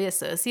clearly a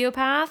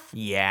sociopath.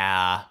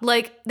 Yeah.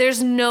 Like,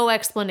 there's no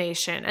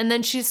explanation. And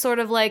then she's sort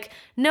of like,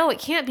 no, it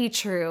can't be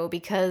true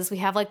because we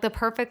have, like, the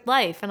perfect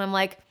life. And I'm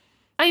like,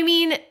 I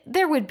mean,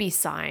 there would be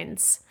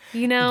signs,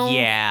 you know?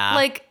 Yeah.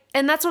 Like,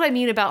 and that's what I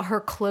mean about her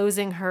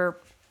closing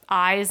her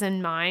eyes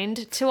and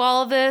mind to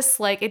all of this.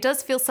 Like, it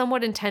does feel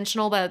somewhat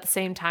intentional, but at the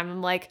same time,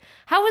 I'm like,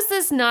 how is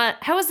this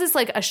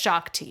like a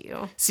shock to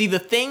you? See,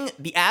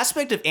 the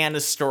aspect of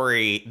Anna's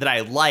story that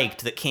I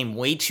liked that came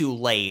way too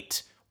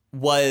late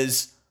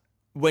was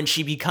when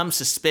she becomes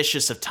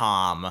suspicious of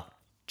Tom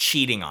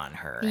cheating on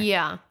her.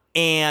 Yeah.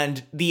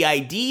 And the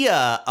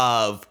idea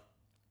of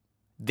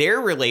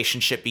their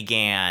relationship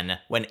began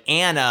when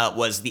Anna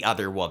was the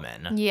other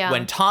woman. Yeah.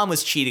 When Tom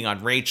was cheating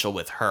on Rachel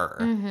with her.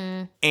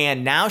 Mm-hmm.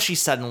 And now she's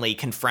suddenly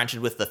confronted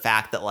with the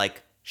fact that,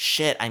 like,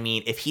 shit, I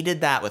mean, if he did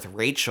that with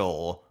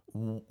Rachel,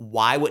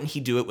 why wouldn't he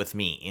do it with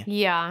me?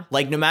 Yeah.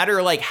 Like, no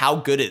matter, like, how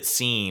good it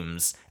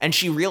seems. And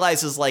she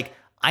realizes, like,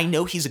 I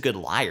know he's a good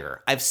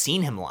liar. I've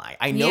seen him lie.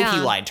 I know he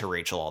lied to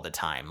Rachel all the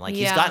time. Like,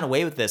 he's gotten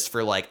away with this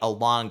for, like, a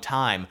long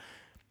time.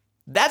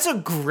 That's a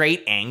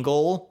great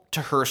angle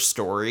to her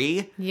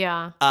story.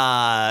 Yeah.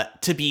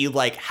 To be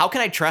like, how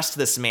can I trust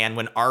this man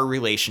when our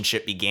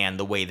relationship began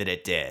the way that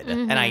it did?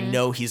 And I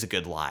know he's a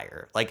good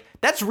liar. Like,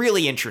 that's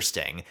really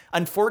interesting.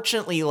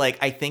 Unfortunately, like,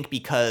 I think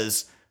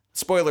because,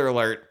 spoiler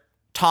alert,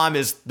 Tom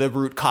is the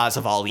root cause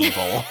of all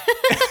evil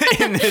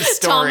in this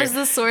story. Tom is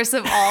the source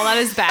of all that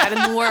is bad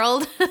in the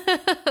world.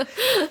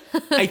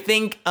 I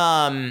think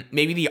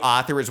maybe the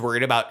author was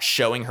worried about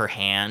showing her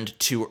hand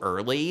too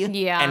early.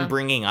 Yeah. And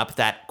bringing up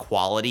that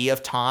quality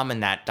of Tom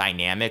and that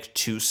dynamic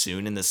too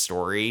soon in the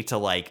story to,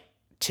 like,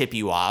 tip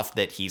you off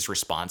that he's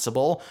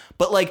responsible.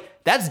 But,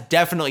 like, that's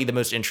definitely the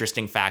most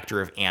interesting factor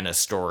of Anna's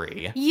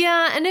story.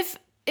 Yeah, and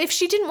if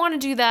she didn't want to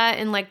do that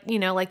and, like, you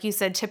know, like you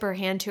said, tip her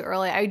hand too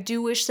early, I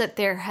do wish that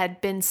there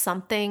had been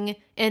something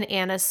in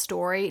Anna's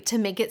story to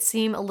make it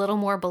seem a little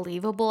more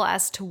believable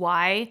as to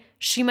why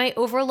she might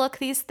overlook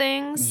these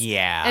things.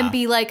 Yeah. And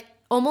be, like,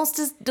 almost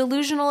as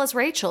delusional as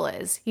Rachel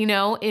is, you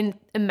know, in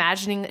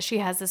imagining that she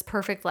has this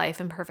perfect life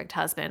and perfect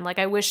husband. Like,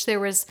 I wish there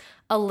was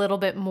a little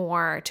bit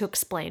more to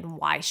explain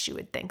why she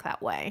would think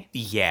that way.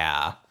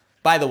 Yeah.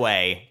 By the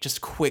way,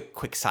 just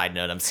quick side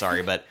note, I'm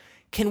sorry, but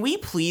can we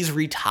please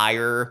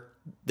retire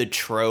the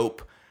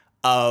trope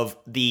of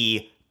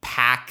the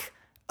pack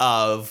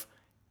of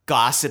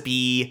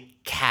gossipy,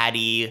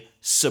 catty,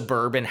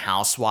 suburban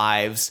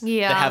housewives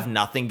that have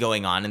nothing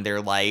going on in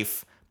their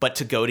life but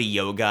to go to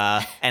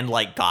yoga and,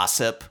 like,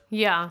 gossip?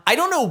 Yeah. I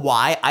don't know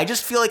why. I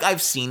just feel like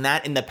I've seen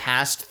that in the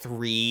past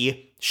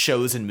 3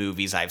 shows and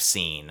movies I've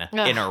seen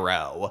in a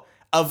row.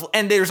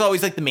 And there's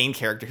always, like, the main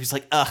character who's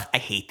like, ugh, I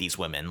hate these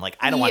women. Like,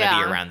 I don't want to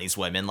be around these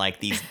women, like,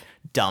 these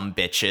dumb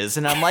bitches.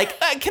 And I'm like,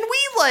 can we,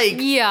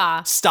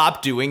 like,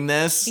 stop doing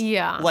this?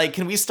 Yeah. Like,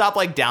 can we stop,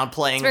 like,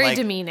 downplaying? It's very like,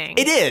 demeaning.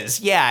 It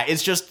is. Yeah.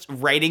 It's just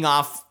writing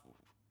off,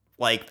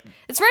 like...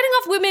 It's writing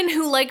off women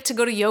who like to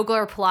go to yoga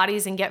or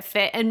Pilates and get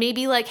fit and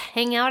maybe, like,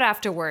 hang out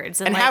afterwards.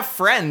 And like, have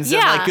friends. Yeah.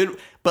 And, like, good...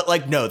 But,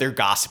 like, no, they're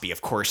gossipy. Of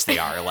course they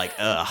are. Like,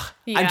 ugh.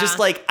 Yeah. I'm just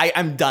like,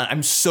 I'm done.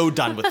 I'm so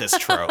done with this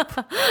trope.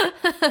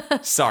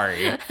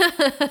 Sorry.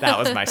 That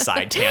was my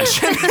side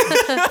tangent.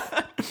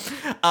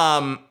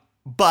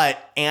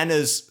 But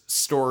Anna's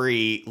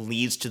story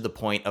leads to the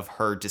point of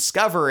her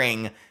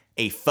discovering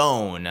a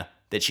phone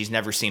that she's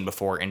never seen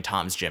before in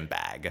Tom's gym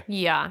bag.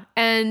 Yeah.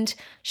 And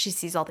she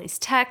sees all these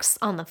texts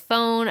on the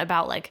phone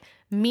about, like,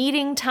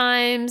 meeting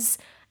times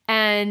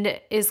and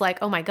is like,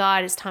 oh my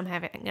God, is Tom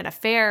having an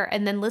affair?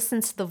 And then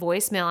listens to the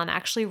voicemail and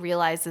actually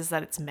realizes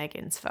that it's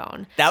Megan's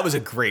phone. That was a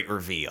great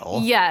reveal.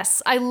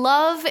 Yes. I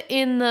love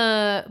in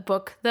the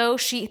book, though,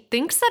 she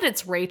thinks that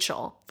it's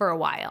Rachel for a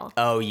while.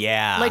 Oh,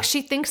 yeah. Like,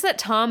 she thinks that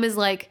Tom is,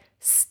 like,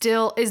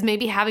 still is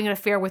maybe having an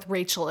affair with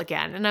Rachel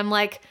again. And I'm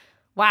like,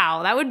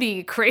 wow, that would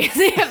be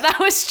crazy if that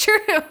was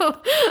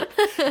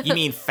true. You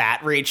mean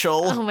Fat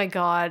Rachel? Oh my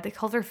God. They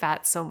called her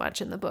fat so much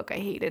in the book. I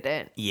hated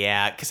it.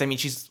 Yeah, because, I mean,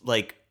 she's,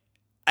 like,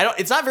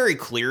 it's not very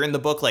clear in the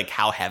book, like,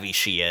 how heavy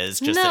she is,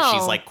 just that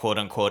she's, No. like, quote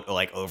unquote,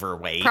 like,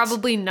 overweight.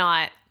 Probably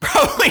not.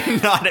 Probably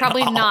not at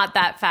Probably all. not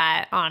that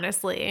fat,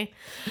 honestly.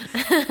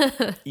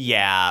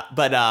 Yeah,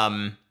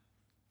 but,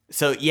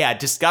 so, yeah,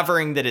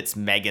 discovering that it's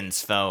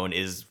Megan's phone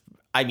is,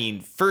 I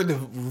mean, for the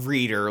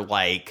reader,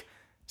 like,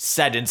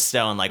 set in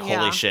stone, like, Yeah.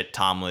 holy shit,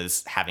 Tom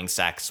was having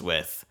sex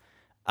with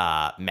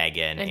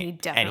Megan. And he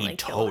definitely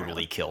killed her.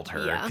 totally killed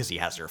her Yeah. because he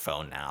has her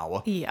phone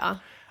now. Yeah.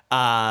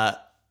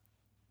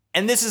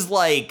 And this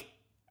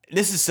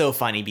is so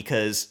funny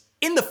because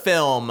in the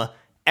film,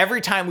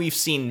 every time we've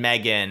seen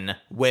Megan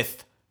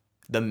with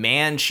the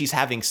man she's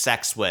having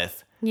sex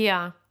with,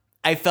 Yeah.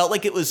 I felt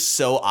like it was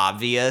so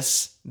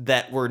obvious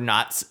that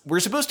we're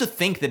supposed to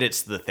think that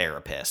it's the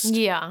therapist,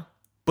 Yeah.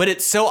 but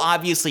it's so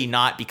obviously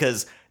not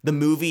because the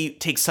movie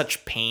takes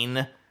such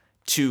pain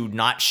to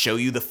not show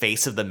you the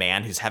face of the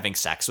man who's having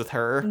sex with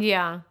her.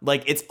 Yeah.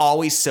 Like, it's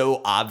always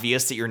so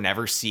obvious that you're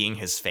never seeing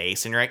his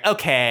face, and you're like,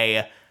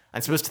 okay,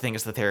 I'm supposed to think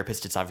it's the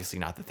therapist. It's obviously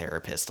not the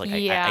therapist. Like,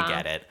 Yeah. I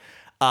get it.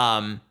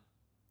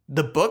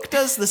 The book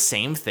does the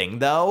same thing,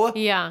 though,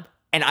 Yeah.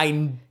 and I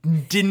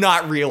did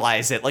not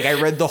realize it. Like, I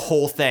read the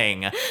whole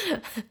thing,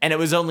 and it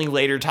was only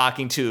later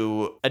talking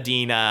to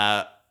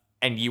Adina,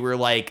 and you were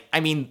like, I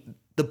mean,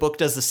 the book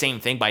does the same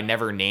thing by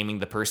never naming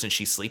the person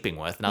she's sleeping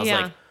with. And I was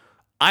Yeah.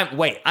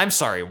 like, I'm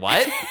sorry,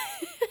 what?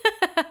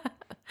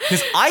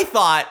 Because I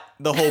thought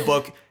the whole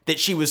book that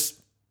she was,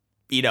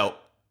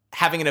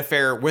 having an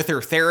affair with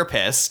her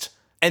therapist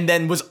and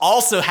then was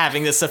also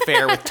having this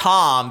affair with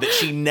Tom that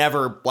she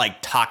never,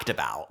 talked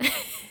about.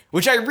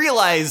 Which I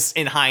realize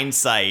in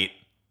hindsight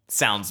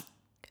sounds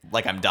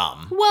like I'm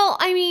dumb. Well,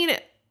 I mean,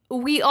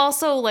 we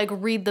also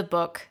read the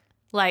book.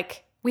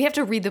 We have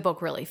to read the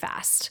book really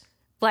fast.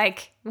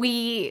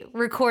 We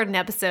record an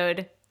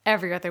episode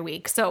every other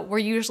week. So we're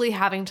usually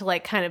having to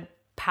kind of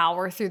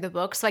power through the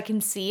book. So I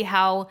can see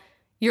how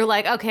you're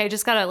like, okay, I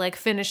just got to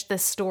finish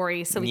this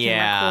story so we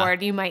can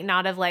record. You might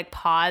not have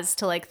paused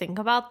to think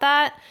about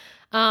that.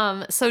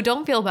 So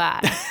don't feel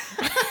bad.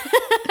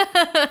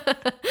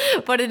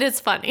 But it is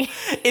funny.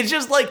 It's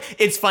just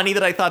it's funny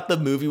that I thought the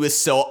movie was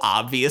so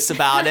obvious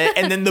about it.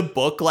 And then the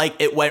book,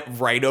 it went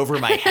right over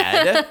my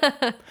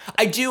head.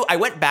 I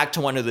went back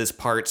to one of those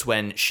parts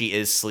when she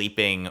is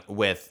sleeping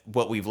with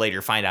what we've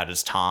later find out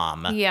is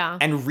Tom. Yeah.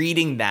 And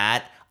reading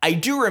that, I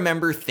do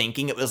remember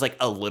thinking it was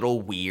a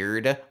little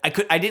weird.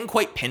 I didn't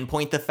quite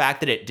pinpoint the fact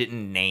that it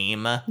didn't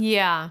name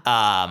Yeah.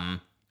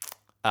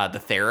 the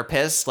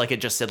therapist. It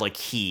just said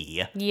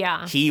he.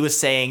 Yeah. He was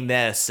saying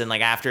this, and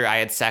after I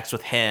had sex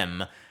with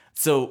him.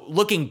 So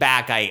looking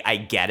back, I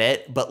get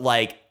it, but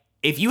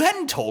if you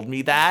hadn't told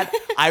me that,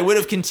 I would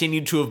have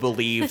continued to have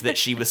believed that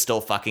she was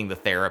still fucking the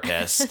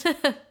therapist.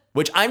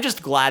 Which I'm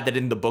just glad that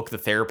in the book the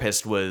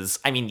therapist was,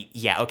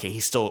 he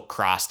still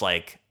crossed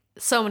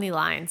So many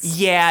lines.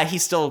 yeah, he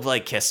still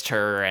kissed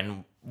her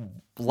and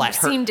let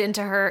Seemed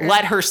into her.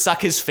 let her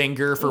suck his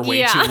finger for way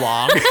Yeah. too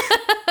long.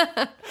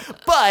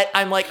 But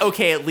I'm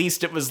okay, at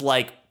least it was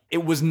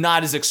it was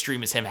not as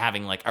extreme as him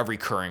having a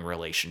recurring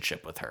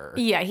relationship with her.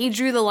 Yeah, he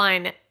drew the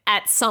line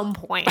at some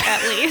point,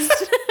 at least.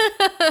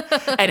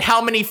 And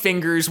how many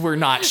fingers, we're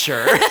not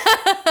sure.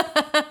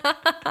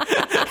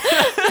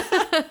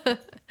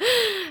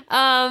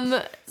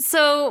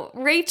 So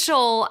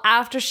Rachel,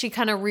 after she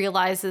kind of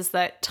realizes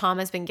that Tom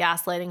has been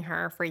gaslighting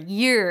her for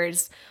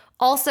years,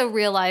 also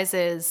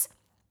realizes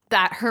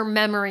that her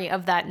memory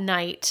of that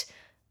night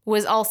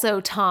was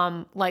also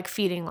Tom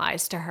feeding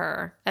lies to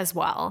her as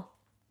well.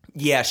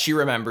 Yeah, she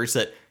remembers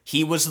that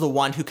he was the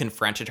one who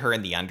confronted her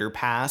in the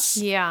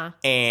underpass. Yeah.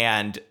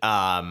 And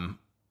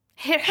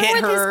Hit her Hit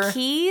with her. his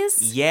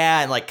keys?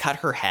 yeah, and cut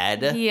her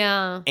head.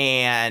 Yeah.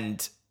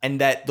 And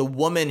that the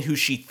woman who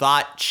she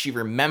thought she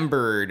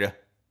remembered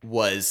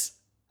was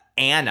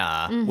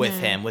Anna with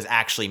him was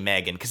actually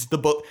Megan, because the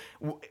book,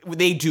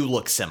 they do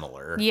look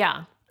similar.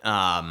 Yeah.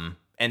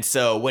 And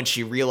so when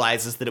she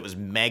realizes that it was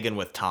Megan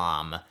with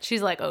Tom,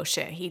 She's like, oh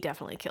shit, he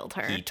definitely killed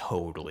her. he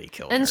totally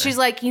killed her. And she's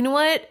like, you know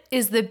what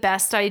is the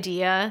best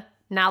idea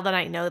now that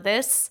I know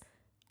this?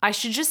 I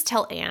should just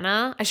tell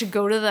Anna. I should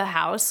go to the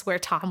house where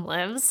Tom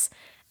lives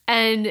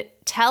and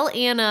tell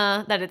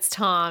Anna that it's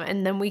Tom,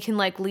 and then we can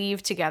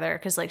leave together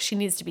because she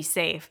needs to be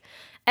safe.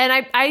 And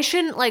I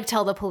shouldn't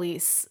tell the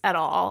police at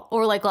all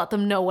or let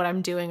them know what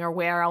I'm doing or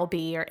where I'll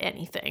be or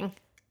anything.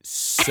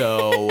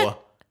 So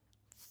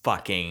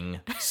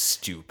fucking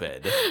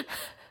stupid.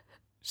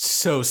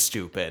 So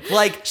stupid.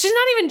 She's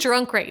not even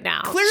drunk right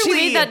now. Clearly- She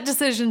made that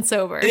decision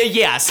sober.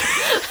 Yes.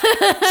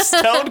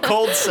 Stone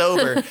cold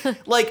sober.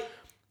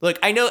 Look,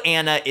 I know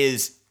Anna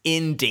is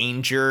in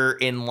danger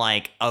in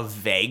a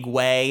vague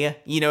way.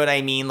 You know what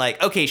I mean?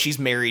 Okay, she's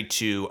married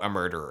to a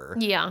murderer.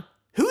 Yeah.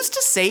 Who's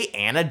to say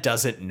Anna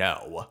doesn't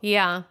know?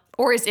 Yeah.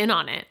 Or is in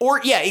on it.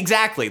 Or, yeah,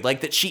 exactly.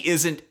 That she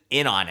isn't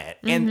in on it.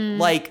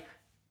 And,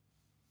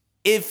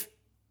 if,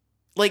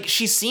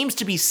 she seems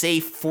to be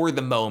safe for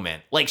the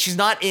moment. She's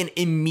not in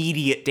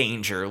immediate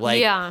danger.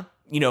 Yeah.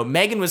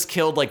 Megan was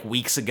killed,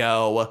 weeks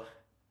ago.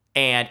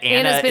 And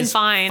Anna Anna's been is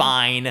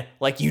fine.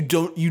 Like, you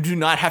do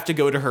not have to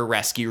go to her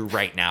rescue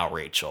right now,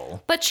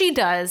 Rachel. But she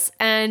does.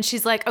 And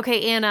she's like,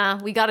 okay, Anna,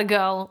 we gotta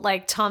go.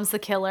 Like, Tom's the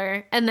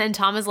killer. And then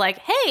Tom is like,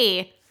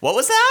 hey. What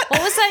was that?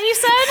 What was that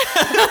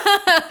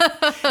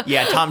you said?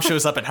 Yeah, Tom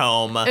shows up at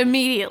home.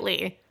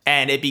 Immediately.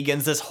 And it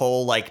begins this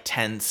whole, like,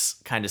 tense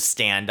kind of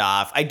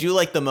standoff. I do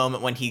like the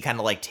moment when he kind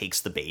of, like,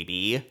 takes the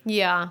baby.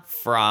 Yeah.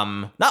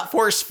 From, not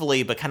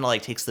forcefully, but kind of,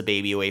 like, takes the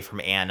baby away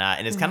from Anna.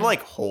 And is kind of,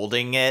 like,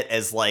 holding it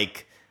as,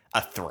 like,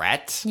 a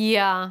threat.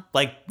 Yeah.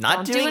 Like,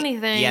 not Don't do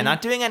anything. Yeah,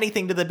 not doing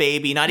anything to the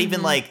baby. Not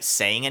even, like,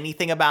 saying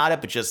anything about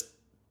it, but just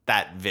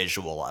that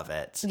visual of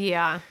it.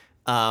 Yeah.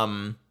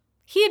 Um,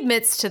 He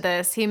admits to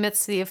this. He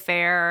admits to the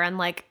affair and,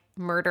 like,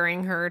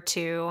 murdering her,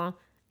 too.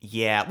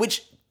 yeah,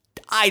 which,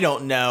 I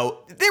don't know.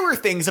 There were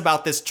things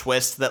about this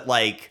twist that,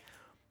 like,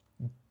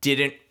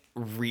 didn't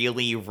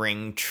really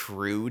ring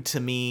true to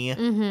me.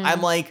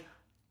 I'm like,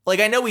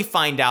 I know we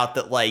find out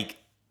that, like,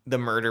 the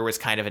murder was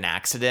kind of an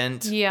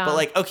accident. Yeah. But,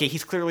 like, okay,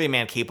 he's clearly a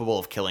man capable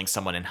of killing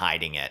someone and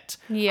hiding it.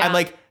 Yeah. I'm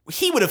like,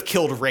 he would have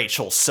killed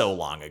Rachel so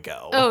long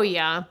ago. Oh,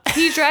 yeah.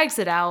 He drags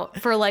it out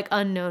for, like,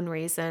 unknown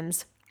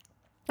reasons.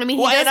 I mean,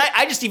 he Well, does... and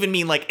I just even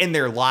mean, like, in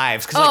their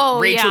lives. Because,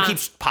 like, Rachel yeah.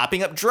 keeps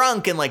popping up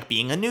drunk and, like,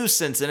 being a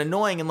nuisance and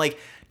annoying. And, like,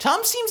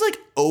 Tom seems, like,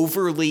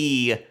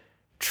 overly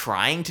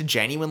trying to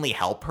genuinely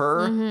help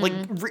her.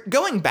 Like,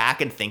 going back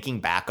and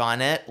thinking back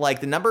on it, like,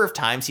 the number of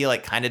times he,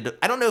 like, kind of...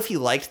 I don't know if he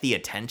liked the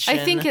attention.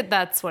 I think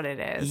that's what it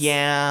is.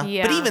 Yeah.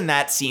 Yeah. But even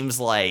that seems,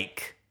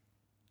 like,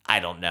 I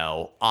don't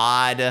know,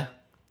 odd.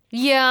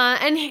 Yeah,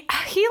 and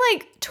he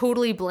like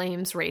totally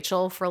blames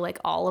Rachel for like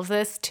all of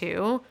this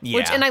too.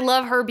 Yeah. And I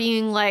love her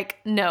being like,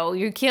 no,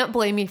 you can't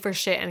blame me for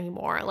shit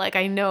anymore. Like,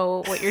 I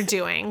know what you're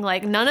doing.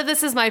 Like, none of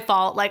this is my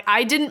fault. Like,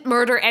 I didn't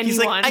murder anyone. He's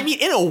like, I mean,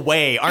 in a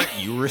way, aren't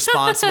you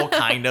responsible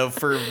kind of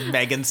for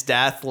Megan's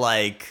death?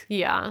 Like,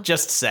 yeah.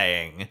 just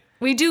saying.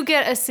 We do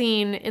get a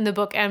scene in the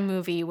book and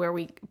movie where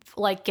we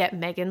like get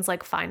Megan's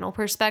like final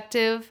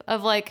perspective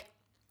of like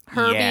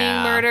her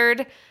Yeah. being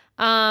murdered.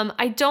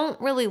 I don't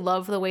really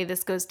love the way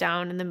this goes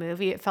down in the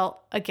movie. It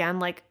felt, again,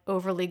 like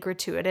overly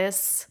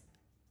gratuitous,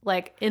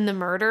 like in the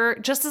murder,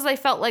 just as I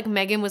felt like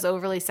Megan was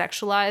overly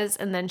sexualized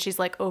and then she's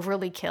like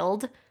overly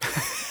killed.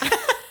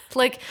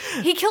 Like,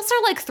 he kills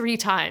her like 3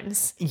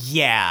 times,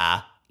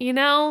 Yeah. you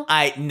know?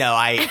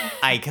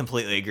 I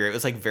completely agree. It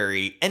was like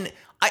very, and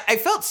I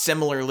felt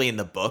similarly in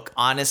the book,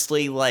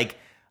 honestly. Like,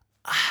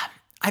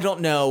 I don't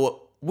know.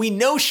 We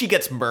know she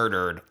gets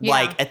murdered, Yeah.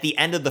 like, at the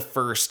end of the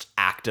first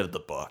act of the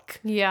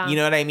book. Yeah. You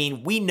know what I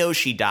mean? We know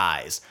she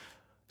dies.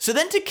 So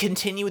then to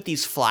continue with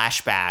these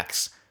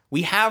flashbacks,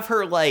 we have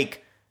her,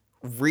 like,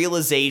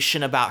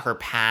 realization about her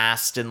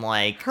past and,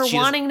 like... Her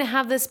wanting to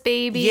have this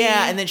baby.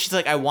 Yeah, and then she's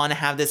like, I want to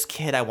have this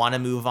kid. I want to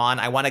move on.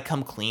 I want to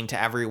come clean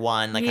to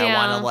everyone. Like, I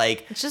want to,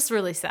 like... It's just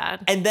really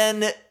sad. And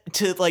then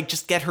to, like,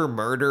 just get her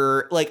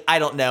murder, like, I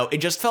don't know. It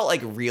just felt,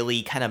 like,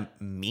 really kind of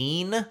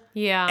mean.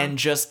 Yeah. And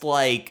just,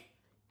 like,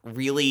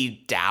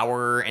 really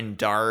dour and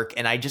dark.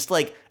 And I just,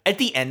 like, at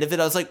the end of it,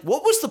 I was like,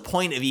 what was the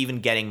point of even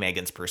getting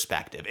Megan's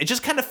perspective? It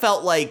just kind of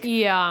felt like,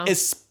 yeah.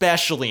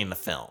 especially in the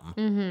film.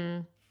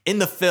 Mm-hmm. In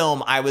the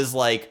film, I was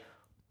like,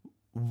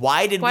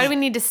 why do we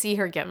need to see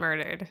her get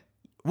murdered?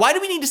 Why do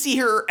we need to see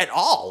her at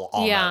all,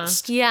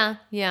 almost? Yeah.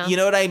 You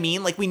know what I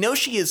mean? Like, we know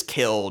she is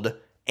killed,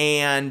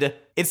 and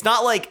it's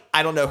not like,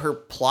 I don't know, her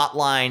plot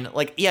line,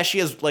 like, yeah, she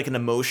has, like, an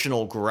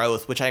emotional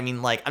growth, which I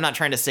mean, like, I'm not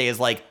trying to say is,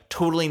 like,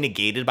 totally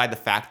negated by the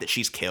fact that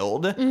she's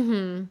killed.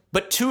 Mm-hmm.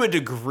 But to a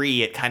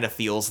degree, it kind of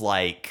feels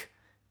like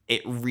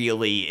it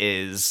really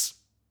is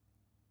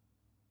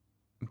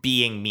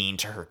being mean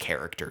to her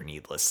character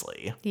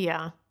needlessly.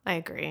 Yeah, I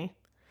agree.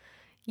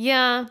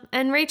 Yeah,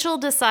 and Rachel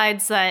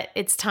decides that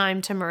it's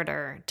time to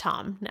murder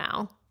Tom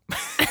now.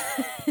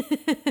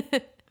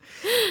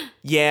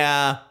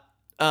 Yeah.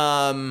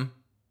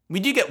 We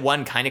do get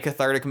one kind of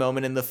cathartic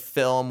moment in the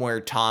film where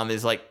Tom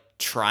is, like,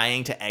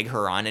 trying to egg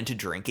her on into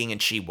drinking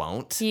and she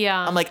won't. Yeah.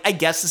 I'm like, I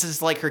guess this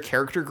is, like, her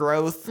character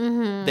growth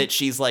that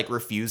she's, like,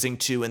 refusing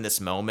to in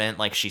this moment.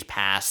 Like, she's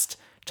past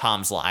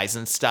Tom's lies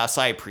and stuff,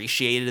 so I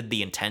appreciated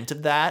the intent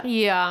of that.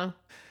 Yeah.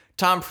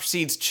 Tom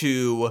proceeds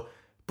to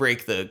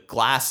break the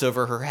glass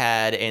over her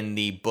head. In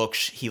the book,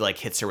 he, like,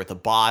 hits her with a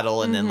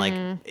bottle, and then, like,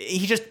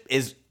 he just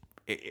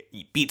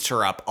he beats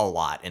her up a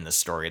lot in the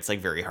story. It's, like,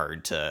 very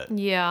hard to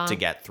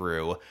get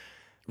through.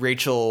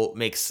 Rachel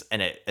makes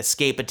an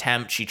escape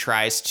attempt. She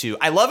tries to...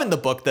 I love in the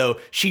book, though,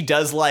 she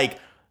does, like,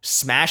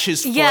 smash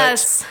his foot,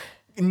 Yes.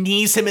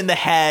 knees him in the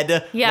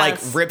head, Yes.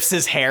 like, rips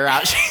his hair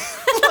out.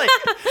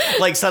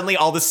 like suddenly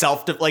all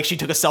the like, she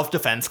took a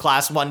self-defense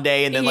class one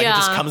day, and then, like, it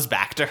just comes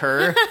back to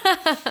her.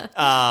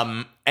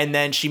 And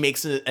then she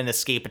makes an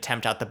escape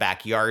attempt out the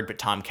backyard, but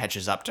Tom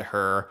catches up to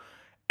her.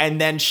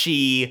 And then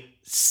she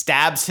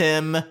stabs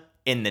him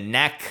in the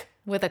neck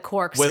With a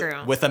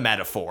corkscrew. with a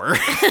metaphor.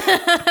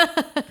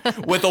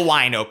 With a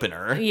wine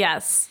opener.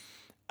 Yes.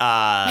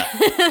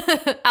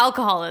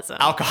 Alcoholism.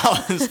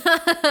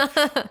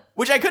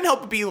 Which I couldn't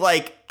help but be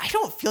like, I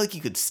don't feel like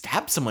you could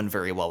stab someone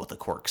very well with a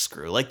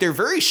corkscrew. Like, they're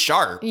very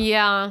sharp.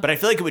 Yeah. But I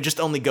feel like it would just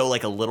only go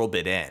like a little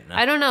bit in.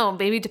 I don't know,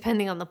 maybe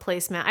depending on the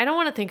placement. I don't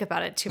want to think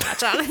about it too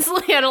much,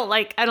 honestly. I don't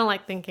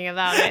like thinking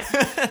about it.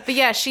 But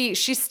yeah, she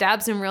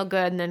stabs him real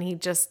good and then he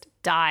just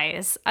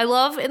dies. I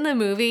love in the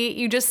movie,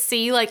 you just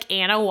see like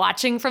Anna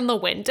watching from the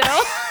window.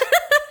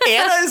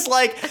 Anna is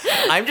like,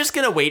 I'm just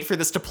going to wait for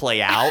this to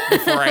play out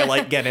before I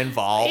like get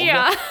involved.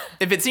 Yeah.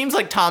 If it seems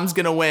like Tom's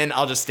going to win,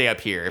 I'll just stay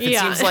up here. If it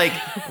Yeah. seems like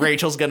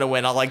Rachel's going to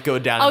win, I'll like go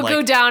down. I'll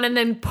go down and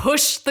then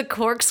push the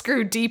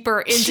corkscrew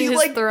deeper into his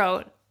like,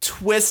 throat.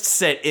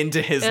 Twists it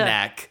into his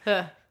neck.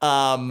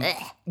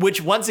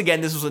 Which once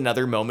again, this was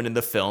another moment in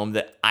the film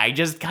that I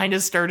just kind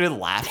of started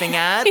laughing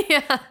at.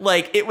 Yeah.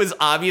 Like, it was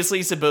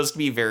obviously supposed to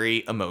be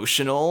very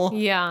emotional.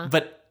 Yeah.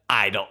 But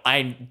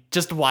I'm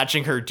just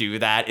watching her do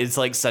that is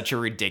like such a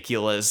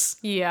ridiculous,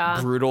 Yeah.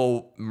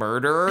 brutal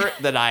murder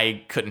that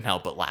I couldn't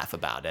help but laugh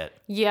about it.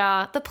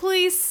 Yeah. The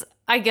police,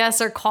 I guess,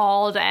 are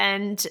called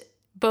and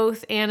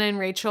both Anna and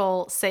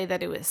Rachel say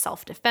that it was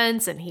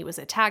self-defense and he was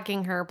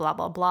attacking her, blah,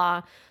 blah,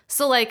 blah.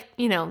 So, like,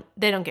 you know,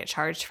 they don't get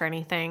charged for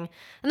anything.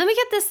 And then we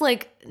get this,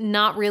 like,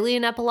 not really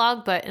an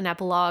epilogue, but an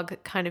epilogue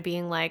kind of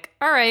being like,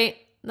 all right,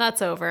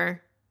 that's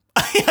over.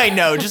 I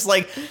know, just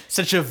like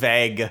such a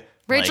vague.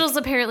 Rachel's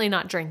apparently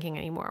not drinking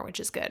anymore, which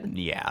is good.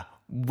 Yeah.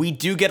 We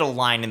do get a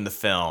line in the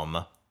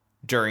film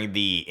during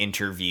the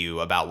interview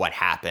about what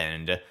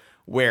happened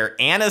where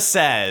Anna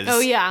says, Oh,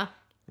 yeah.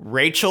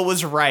 Rachel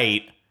was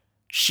right.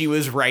 She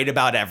was right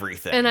about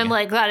everything. And I'm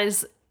like, that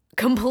is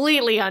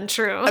completely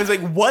untrue. I was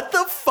like, what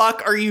the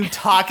fuck are you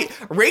talking?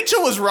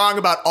 Rachel was wrong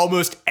about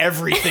almost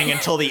everything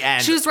until the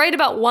end. She was right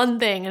about one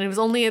thing, and it was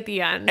only at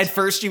the end. At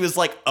first, she was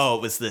like, oh,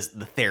 it was the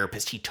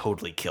therapist. He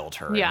totally killed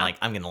her. Yeah. And like,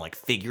 I'm going to like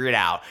figure it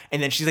out.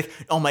 And then she's like,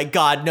 oh my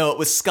God, no, it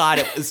was Scott.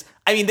 It was,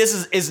 I mean,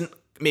 isn't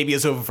maybe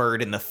as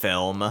overt in the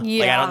film. Like, I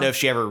Yeah. don't know if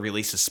she ever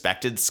really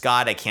suspected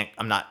Scott.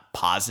 I'm not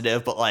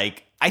positive, but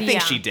like, I think Yeah.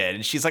 she did.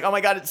 And she's like, oh my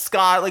God, it's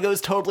Scott. Like, it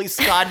was totally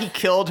Scott. He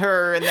killed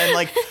her. And then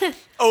like,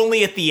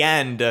 only at the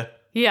end.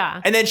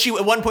 Yeah. And then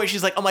at one point,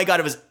 she's like, oh my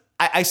God, it was,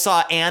 I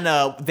saw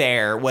Anna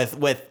there with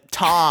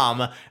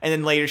Tom. And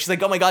then later, she's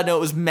like, oh my God, no, it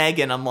was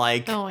Megan. I'm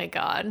like, Oh my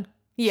God.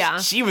 Yeah.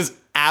 she was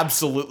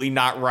absolutely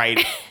not right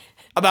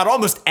about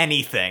almost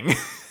anything.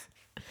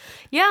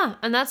 Yeah.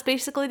 And that's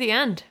basically the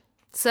end.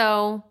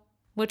 So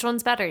which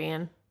one's better,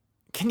 Ian?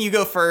 Can you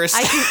go first?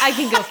 I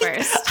can go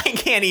first. I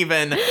can't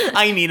even.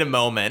 I need a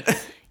moment.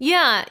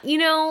 Yeah. You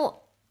know,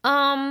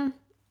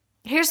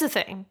 here's the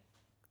thing.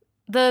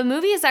 The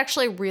movie is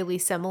actually really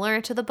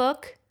similar to the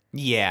book.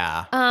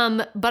 Yeah.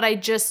 But I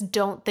just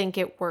don't think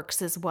it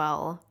works as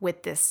well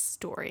with this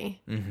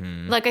story.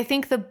 Mm-hmm. Like, I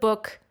think the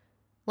book,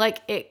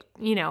 like, it,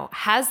 you know,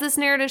 has this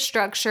narrative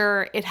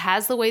structure. It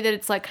has the way that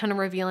it's, like, kind of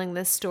revealing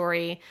this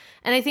story.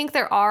 And I think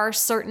there are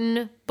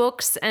certain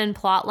books and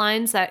plot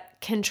lines that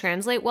can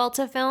translate well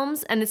to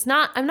films. And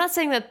I'm not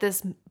saying that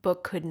this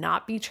book could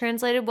not be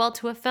translated well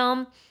to a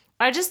film.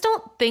 I just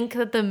don't think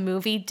that the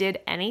movie did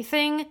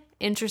anything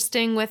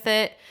interesting with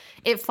it.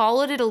 It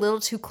followed it a little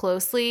too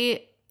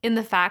closely in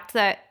the fact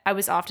that I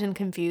was often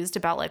confused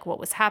about like what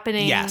was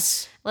happening.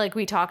 Yes. Like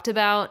we talked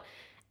about.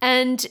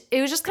 And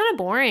it was just kind of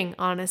boring,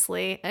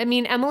 honestly. I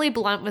mean, Emily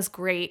Blunt was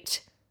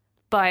great,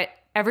 but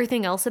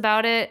everything else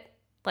about it,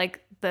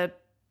 like the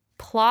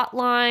plot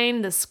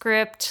line, the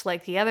script,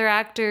 like the other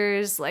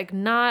actors, like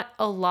not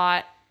a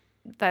lot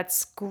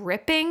that's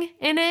gripping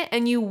in it.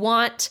 And you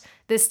want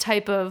this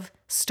type of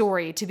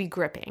story to be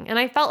gripping. And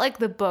I felt like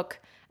the book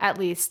at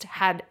least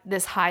had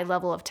this high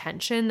level of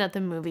tension that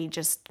the movie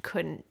just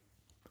couldn't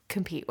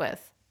compete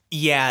with.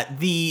 Yeah,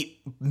 the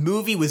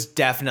movie was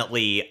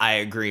definitely, I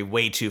agree,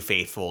 way too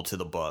faithful to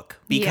the book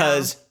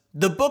because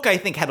the book, I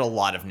think, had a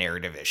lot of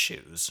narrative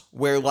issues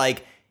where,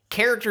 like,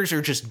 characters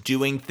are just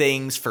doing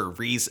things for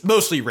reasons,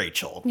 mostly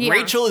Rachel. Yeah.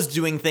 Rachel is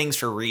doing things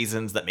for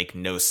reasons that make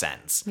no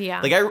sense. Yeah.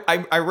 Like,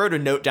 I wrote a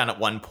note down at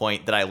one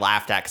point that I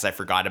laughed at because I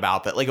forgot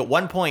about, but, like, at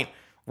one point,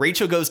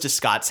 Rachel goes to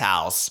Scott's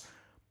house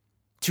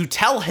to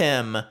tell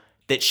him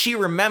that she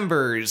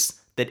remembers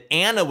that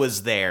Anna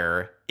was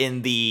there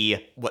in the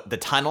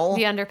tunnel?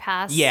 The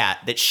underpass. Yeah,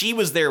 that she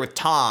was there with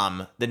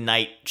Tom the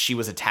night she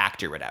was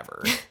attacked or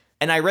whatever.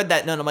 And I read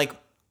that note and I'm like,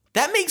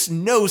 that makes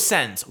no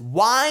sense.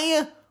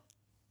 Why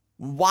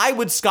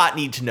would Scott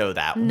need to know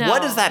that? No,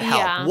 What does that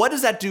help? yeah. What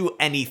does that do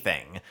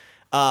anything?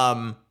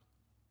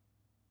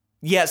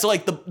 Yeah, so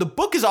like the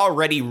book is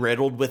already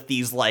riddled with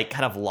these like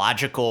kind of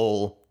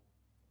logical,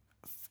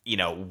 you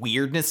know,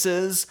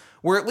 weirdnesses,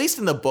 where at least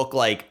in the book,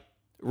 like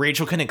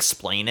Rachel can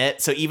explain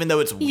it. So even though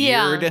it's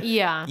weird,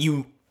 Yeah.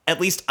 you at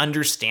least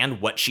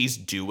understand what she's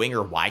doing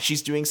or why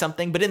she's doing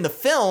something. But in the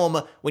film,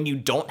 when you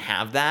don't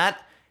have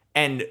that,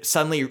 and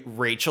suddenly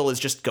Rachel is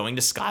just going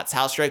to Scott's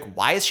house, you're like,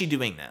 why is she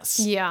doing this?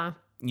 Yeah.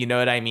 You know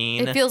what I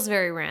mean? It feels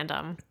very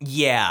random.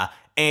 Yeah.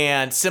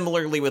 And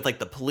similarly with like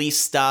the police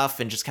stuff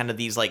and just kind of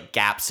these like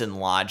gaps in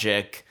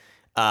logic.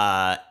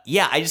 Yeah,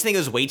 I just think it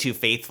was way too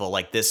faithful.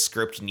 Like this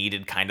script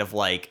needed kind of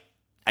like,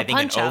 I think,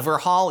 an Punch Up.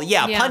 overhaul.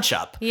 Yeah, Yeah. Punch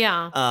Up.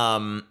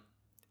 Yeah.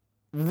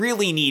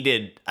 Really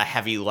needed a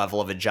heavy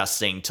level of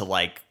adjusting to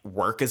like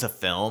work as a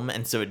film,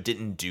 and so it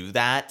didn't do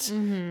that.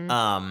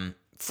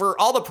 For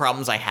all the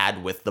problems I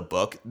had with the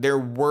book, there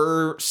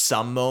were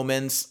some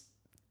moments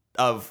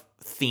of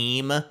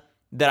theme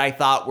that I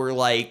thought were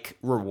like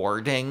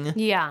rewarding.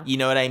 Yeah. You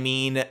know what I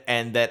mean?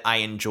 And that I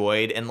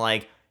enjoyed. And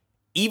like,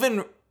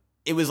 even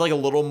it was like a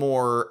little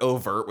more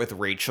overt with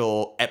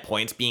Rachel at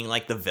points being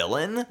like the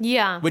villain.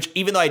 Yeah. Which,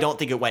 even though I don't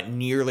think it went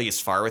nearly as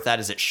far with that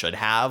as it should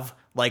have,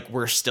 like,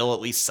 we're still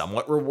at least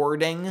somewhat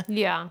rewarding.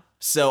 Yeah.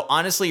 So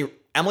honestly,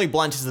 Emily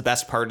Blunt is the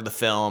best part of the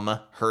film,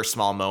 her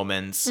small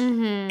moments.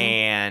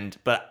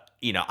 But,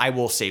 you know, I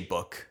will say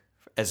book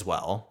as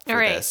well for All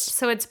right. this.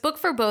 So it's book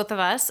for both of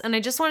us. And I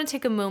just want to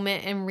take a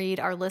moment and read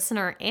our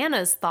listener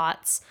Anna's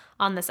thoughts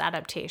on this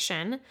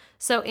adaptation.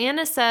 So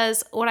Anna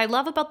says, what I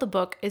love about the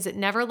book is it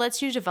never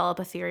lets you develop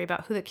a theory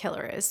about who the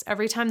killer is.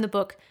 Every time the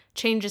book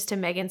changes to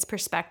Megan's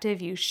perspective,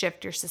 you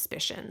shift your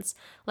suspicions.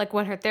 Like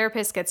when her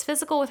therapist gets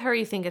physical with her,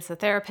 you think it's the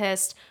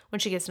therapist. When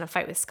she gets in a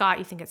fight with Scott,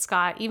 you think it's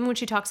Scott. Even when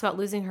she talks about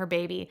losing her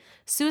baby,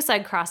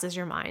 suicide crosses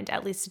your mind.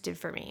 At least it did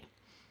for me.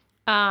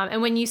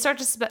 And when you start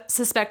to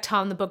suspect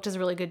Tom, the book does a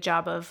really good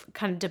job of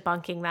kind of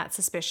debunking that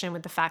suspicion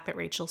with the fact that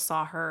Rachel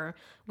saw her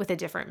with a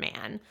different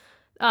man.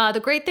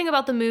 The great thing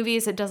about the movie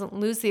is it doesn't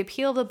lose the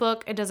appeal of the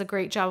book. It does a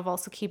great job of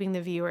also keeping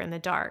the viewer in the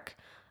dark.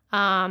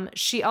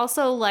 She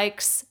also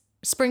likes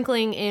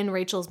sprinkling in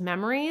Rachel's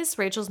memories.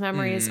 Rachel's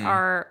memories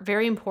are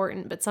very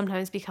important, but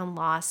sometimes become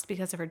lost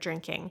because of her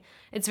drinking.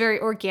 It's very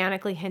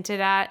organically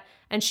hinted at,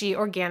 and she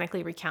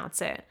organically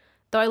recounts it.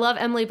 Though I love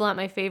Emily Blunt,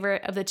 my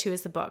favorite of the two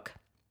is the book.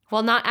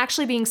 While not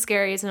actually being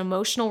scary, it's an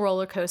emotional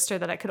roller coaster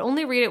that I could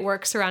only read at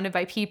work surrounded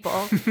by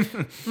people.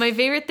 My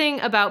favorite thing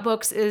about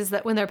books is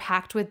that when they're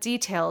packed with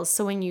details,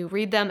 so when you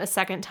read them a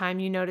second time,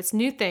 you notice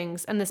new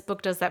things, and this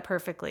book does that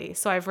perfectly.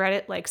 So I've read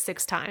it like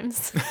 6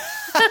 times.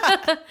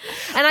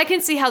 And I can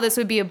see how this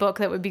would be a book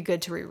that would be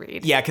good to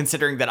reread. Yeah,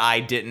 considering that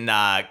I didn't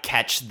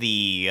catch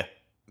the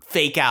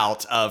fake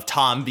out of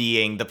Tom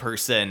being the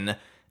person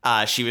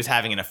she was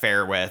having an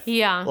affair with.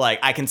 Yeah. Like,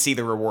 I can see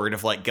the reward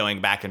of, like, going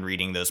back and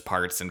reading those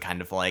parts and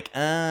kind of like,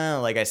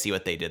 I see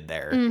what they did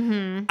there.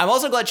 I'm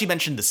also glad she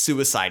mentioned the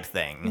suicide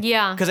thing.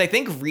 Yeah. Because I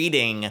think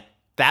reading,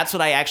 that's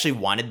what I actually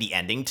wanted the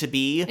ending to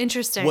be.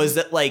 Interesting. Was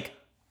that, like,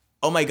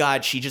 oh my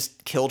God, she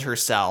just killed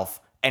herself,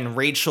 and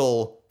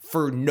Rachel,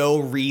 for no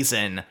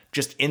reason,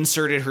 just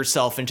inserted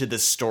herself into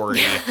this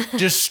story,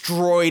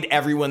 destroyed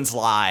everyone's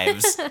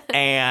lives,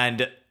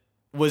 and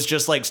was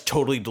just like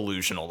totally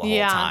delusional the whole time.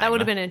 Yeah, that would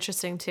have been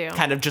interesting too.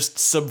 Kind of just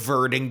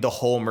subverting the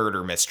whole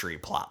murder mystery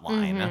plot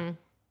line.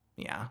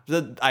 Yeah.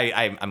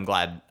 I'm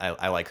glad.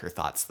 I like her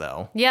thoughts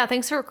though. Yeah,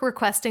 thanks for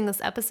requesting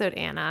this episode,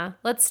 Anna.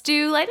 Let's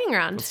do lightning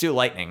round. Let's do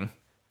lightning.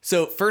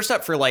 So first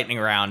up for lightning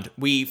round,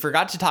 we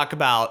forgot to talk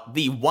about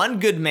the one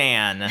good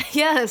man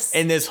Yes.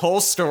 in this whole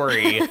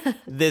story,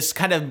 this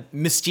kind of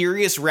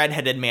mysterious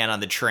redheaded man on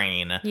the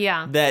train.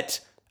 Yeah.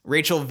 That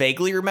Rachel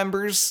vaguely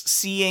remembers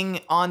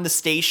seeing on the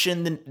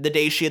station the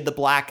day she had the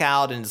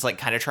blackout and is like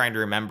kind of trying to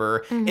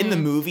remember. In the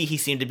movie, he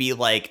seemed to be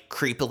like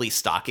creepily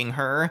stalking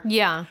her.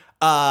 Yeah.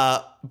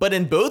 But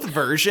in both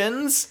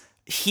versions,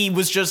 he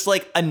was just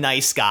like a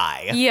nice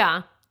guy.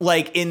 Yeah.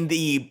 Like in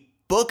the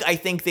book, I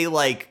think they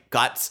like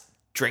got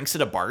drinks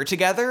at a bar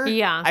together.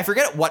 Yeah. I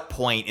forget at what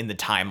point in the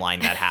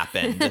timeline that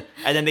happened.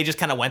 And then they just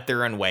kind of went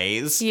their own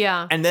ways.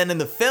 Yeah. And then in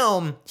the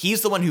film,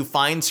 he's the one who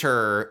finds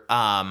her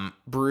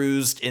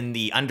bruised in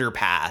the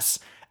underpass.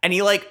 And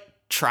he like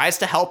tries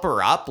to help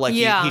her up. Like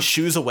he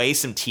shoos away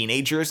some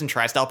teenagers and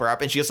tries to help her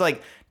up. And she just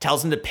like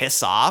tells him to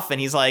piss off. And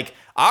he's like,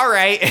 all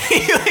right. And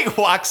he like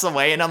walks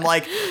away. And I'm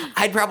like,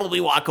 I'd probably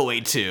walk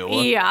away too.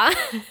 Yeah.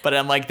 But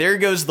I'm like, there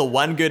goes the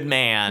one good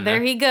man.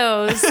 There he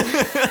goes.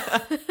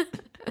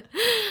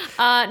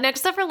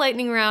 Next up for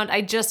lightning round,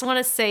 I just want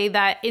to say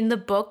that in the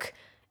book,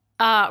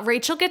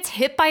 Rachel gets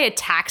hit by a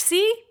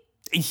taxi.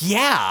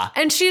 Yeah.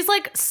 And she's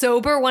like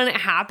sober when it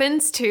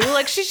happens too.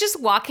 Like she's just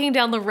walking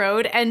down the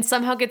road and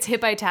somehow gets hit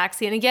by a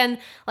taxi. And again,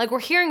 like we're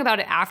hearing about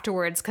it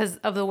afterwards because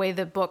of the way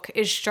the book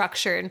is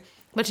structured.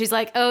 But she's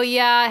like, oh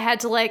yeah, I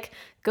had to like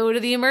go to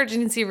the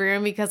emergency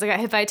room because I got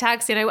hit by a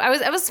taxi. And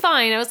I was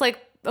fine. I was like,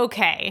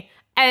 okay.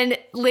 And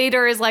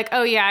later is like,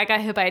 oh yeah, I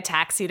got hit by a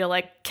taxi to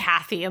like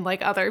Kathy and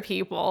like other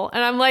people.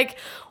 And I'm like,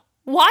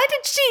 why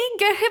did she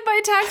get hit by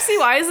a taxi?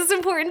 Why is this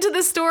important to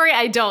the story?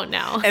 I don't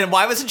know. And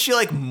why wasn't she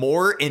like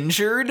more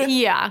injured?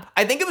 Yeah.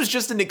 I think it was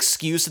just an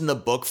excuse in the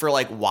book for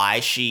like why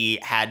she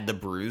had the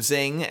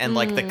bruising and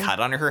like the cut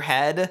on her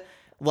head.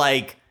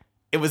 Like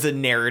it was a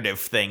narrative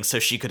thing so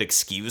she could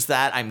excuse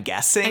that, I'm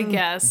guessing. I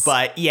guess.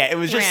 But yeah, it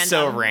was just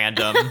so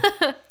random.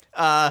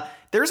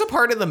 There's a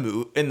part of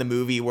in the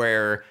movie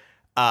where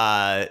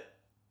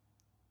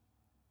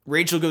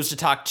Rachel goes to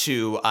talk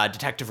to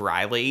Detective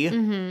Riley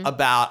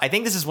about, I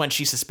think this is when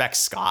she suspects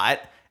Scott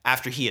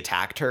after he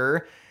attacked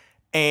her.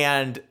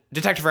 And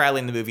Detective Riley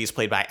in the movie is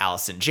played by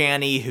Allison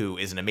Janney, who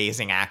is an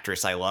amazing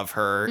actress. I love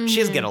her. She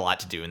doesn't get a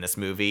lot to do in this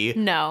movie.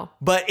 No.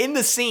 But in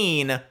the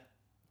scene,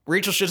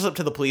 Rachel shows up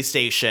to the police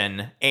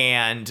station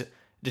and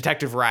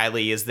Detective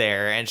Riley is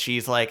there and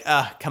she's like,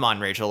 come on,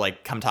 Rachel,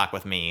 like, come talk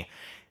with me.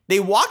 They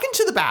walk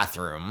into the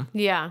bathroom.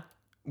 Yeah.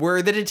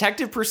 Where the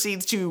detective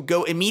proceeds to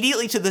go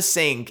immediately to the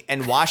sink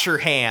and wash her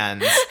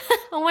hands.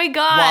 Oh my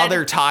God. While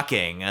they're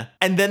talking.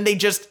 And then they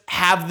just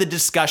have the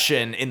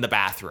discussion in the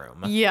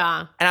bathroom.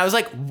 Yeah. And I was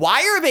like,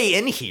 why are they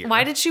in here?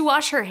 Why did she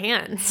wash her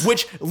hands?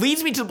 Which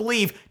leads me to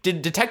believe,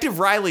 did Detective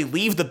Riley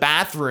leave the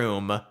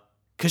bathroom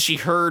because she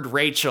heard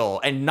Rachel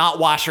and not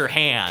wash her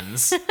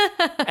hands?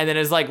 And then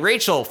it's like,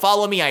 Rachel,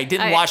 follow me. I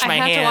didn't wash my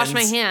hands. I have to wash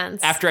my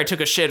hands. After I took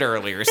a shit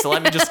earlier. So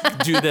let me just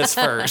do this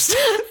first.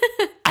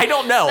 I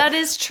don't know. That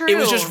is true. It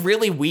was just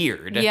really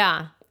weird.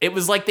 Yeah. It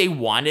was like they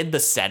wanted the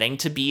setting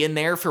to be in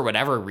there for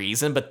whatever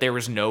reason, but there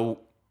was no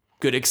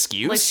good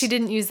excuse. Like she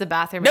didn't use the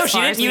bathroom. No,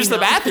 she didn't use the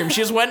bathroom.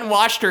 She just went and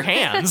washed her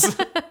hands.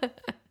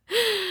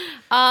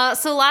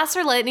 So last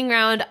for lightning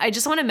round, I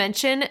just want to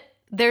mention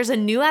there's a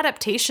new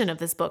adaptation of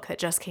this book that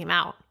just came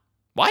out.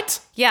 What?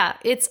 Yeah,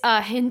 it's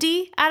a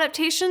Hindi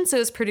adaptation, so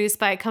it's produced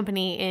by a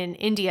company in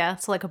India.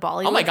 It's like a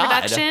Bollywood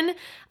production,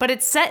 but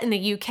it's set in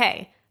the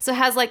UK. So it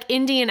has like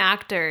Indian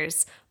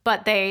actors,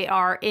 but they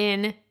are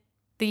in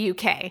the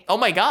UK. Oh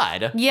my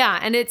God. Yeah,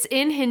 and it's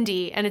in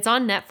Hindi and it's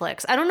on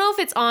Netflix. I don't know if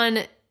it's on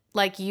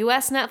like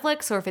US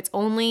Netflix or if it's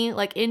only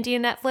like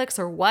Indian Netflix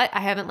or what. I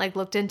haven't like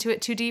looked into it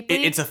too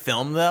deeply. It's a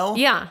film though?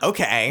 Yeah.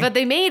 Okay. But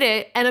they made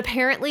it and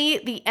apparently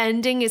the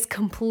ending is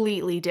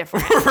completely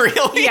different.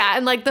 Really? Yeah,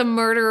 and like the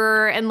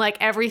murderer and like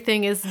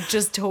everything is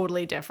just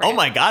totally different. Oh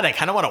my God, I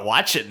kind of want to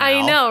watch it now.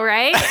 I know,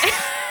 right?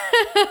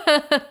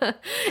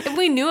 If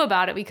we knew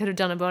about it, we could have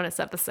done a bonus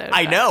episode.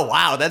 I know.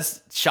 Wow,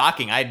 that's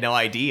shocking. I had no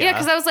idea. Yeah,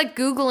 because I was like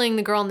Googling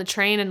the girl on the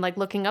train and like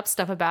looking up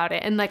stuff about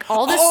it. And like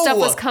all this stuff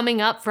was coming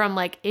up from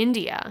like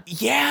India.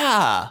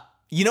 Yeah.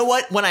 You know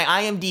what? When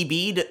I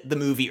IMDb'd the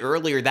movie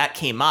earlier, that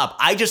came up.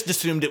 I just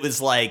assumed it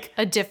was like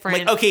a different.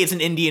 Like, okay, it's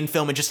an Indian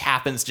film. It just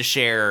happens to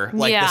share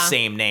like the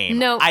same name.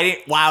 No. I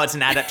didn't. Wow, it's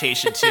an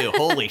adaptation too.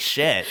 Holy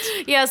shit.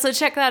 Yeah, so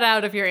check that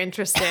out if you're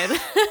interested.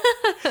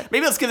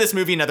 Maybe let's give this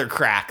movie another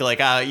crack. Like,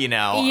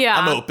 yeah.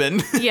 I'm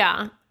open.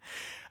 Yeah.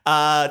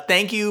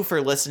 Thank you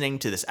for listening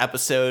to this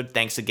episode.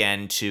 Thanks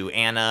again to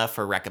Anna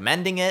for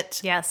recommending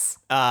it. Yes.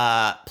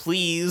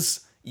 Please,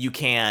 you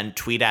can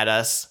tweet at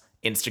us,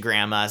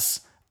 Instagram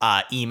us,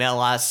 email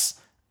us,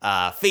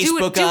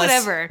 Facebook us. Do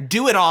whatever.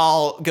 Do it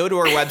all. Go to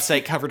our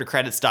website,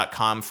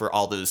 covertocredits.com for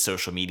all those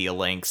social media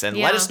links. And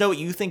let us know what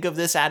you think of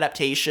this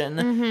adaptation.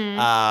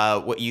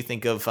 Mm-hmm. What you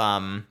think of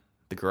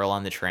the girl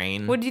on the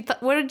train. What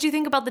did you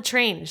think about the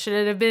train? Should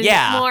it have been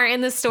more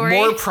in the story?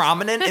 More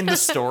prominent in the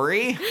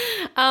story?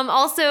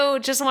 Also,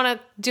 just want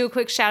to do a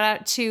quick shout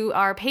out to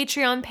our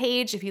Patreon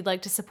page. If you'd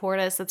like to support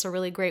us, that's a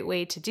really great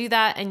way to do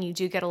that. And you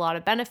do get a lot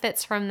of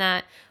benefits from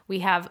that.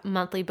 We have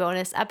monthly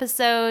bonus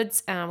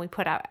episodes. We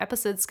put out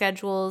episode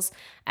schedules.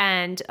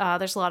 And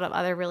there's a lot of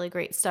other really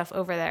great stuff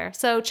over there.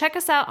 So check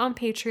us out on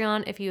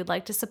Patreon if you would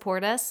like to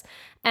support us.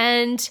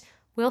 And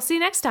we'll see you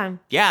next time.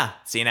 Yeah.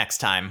 See you next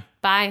time.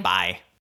 Bye. Bye.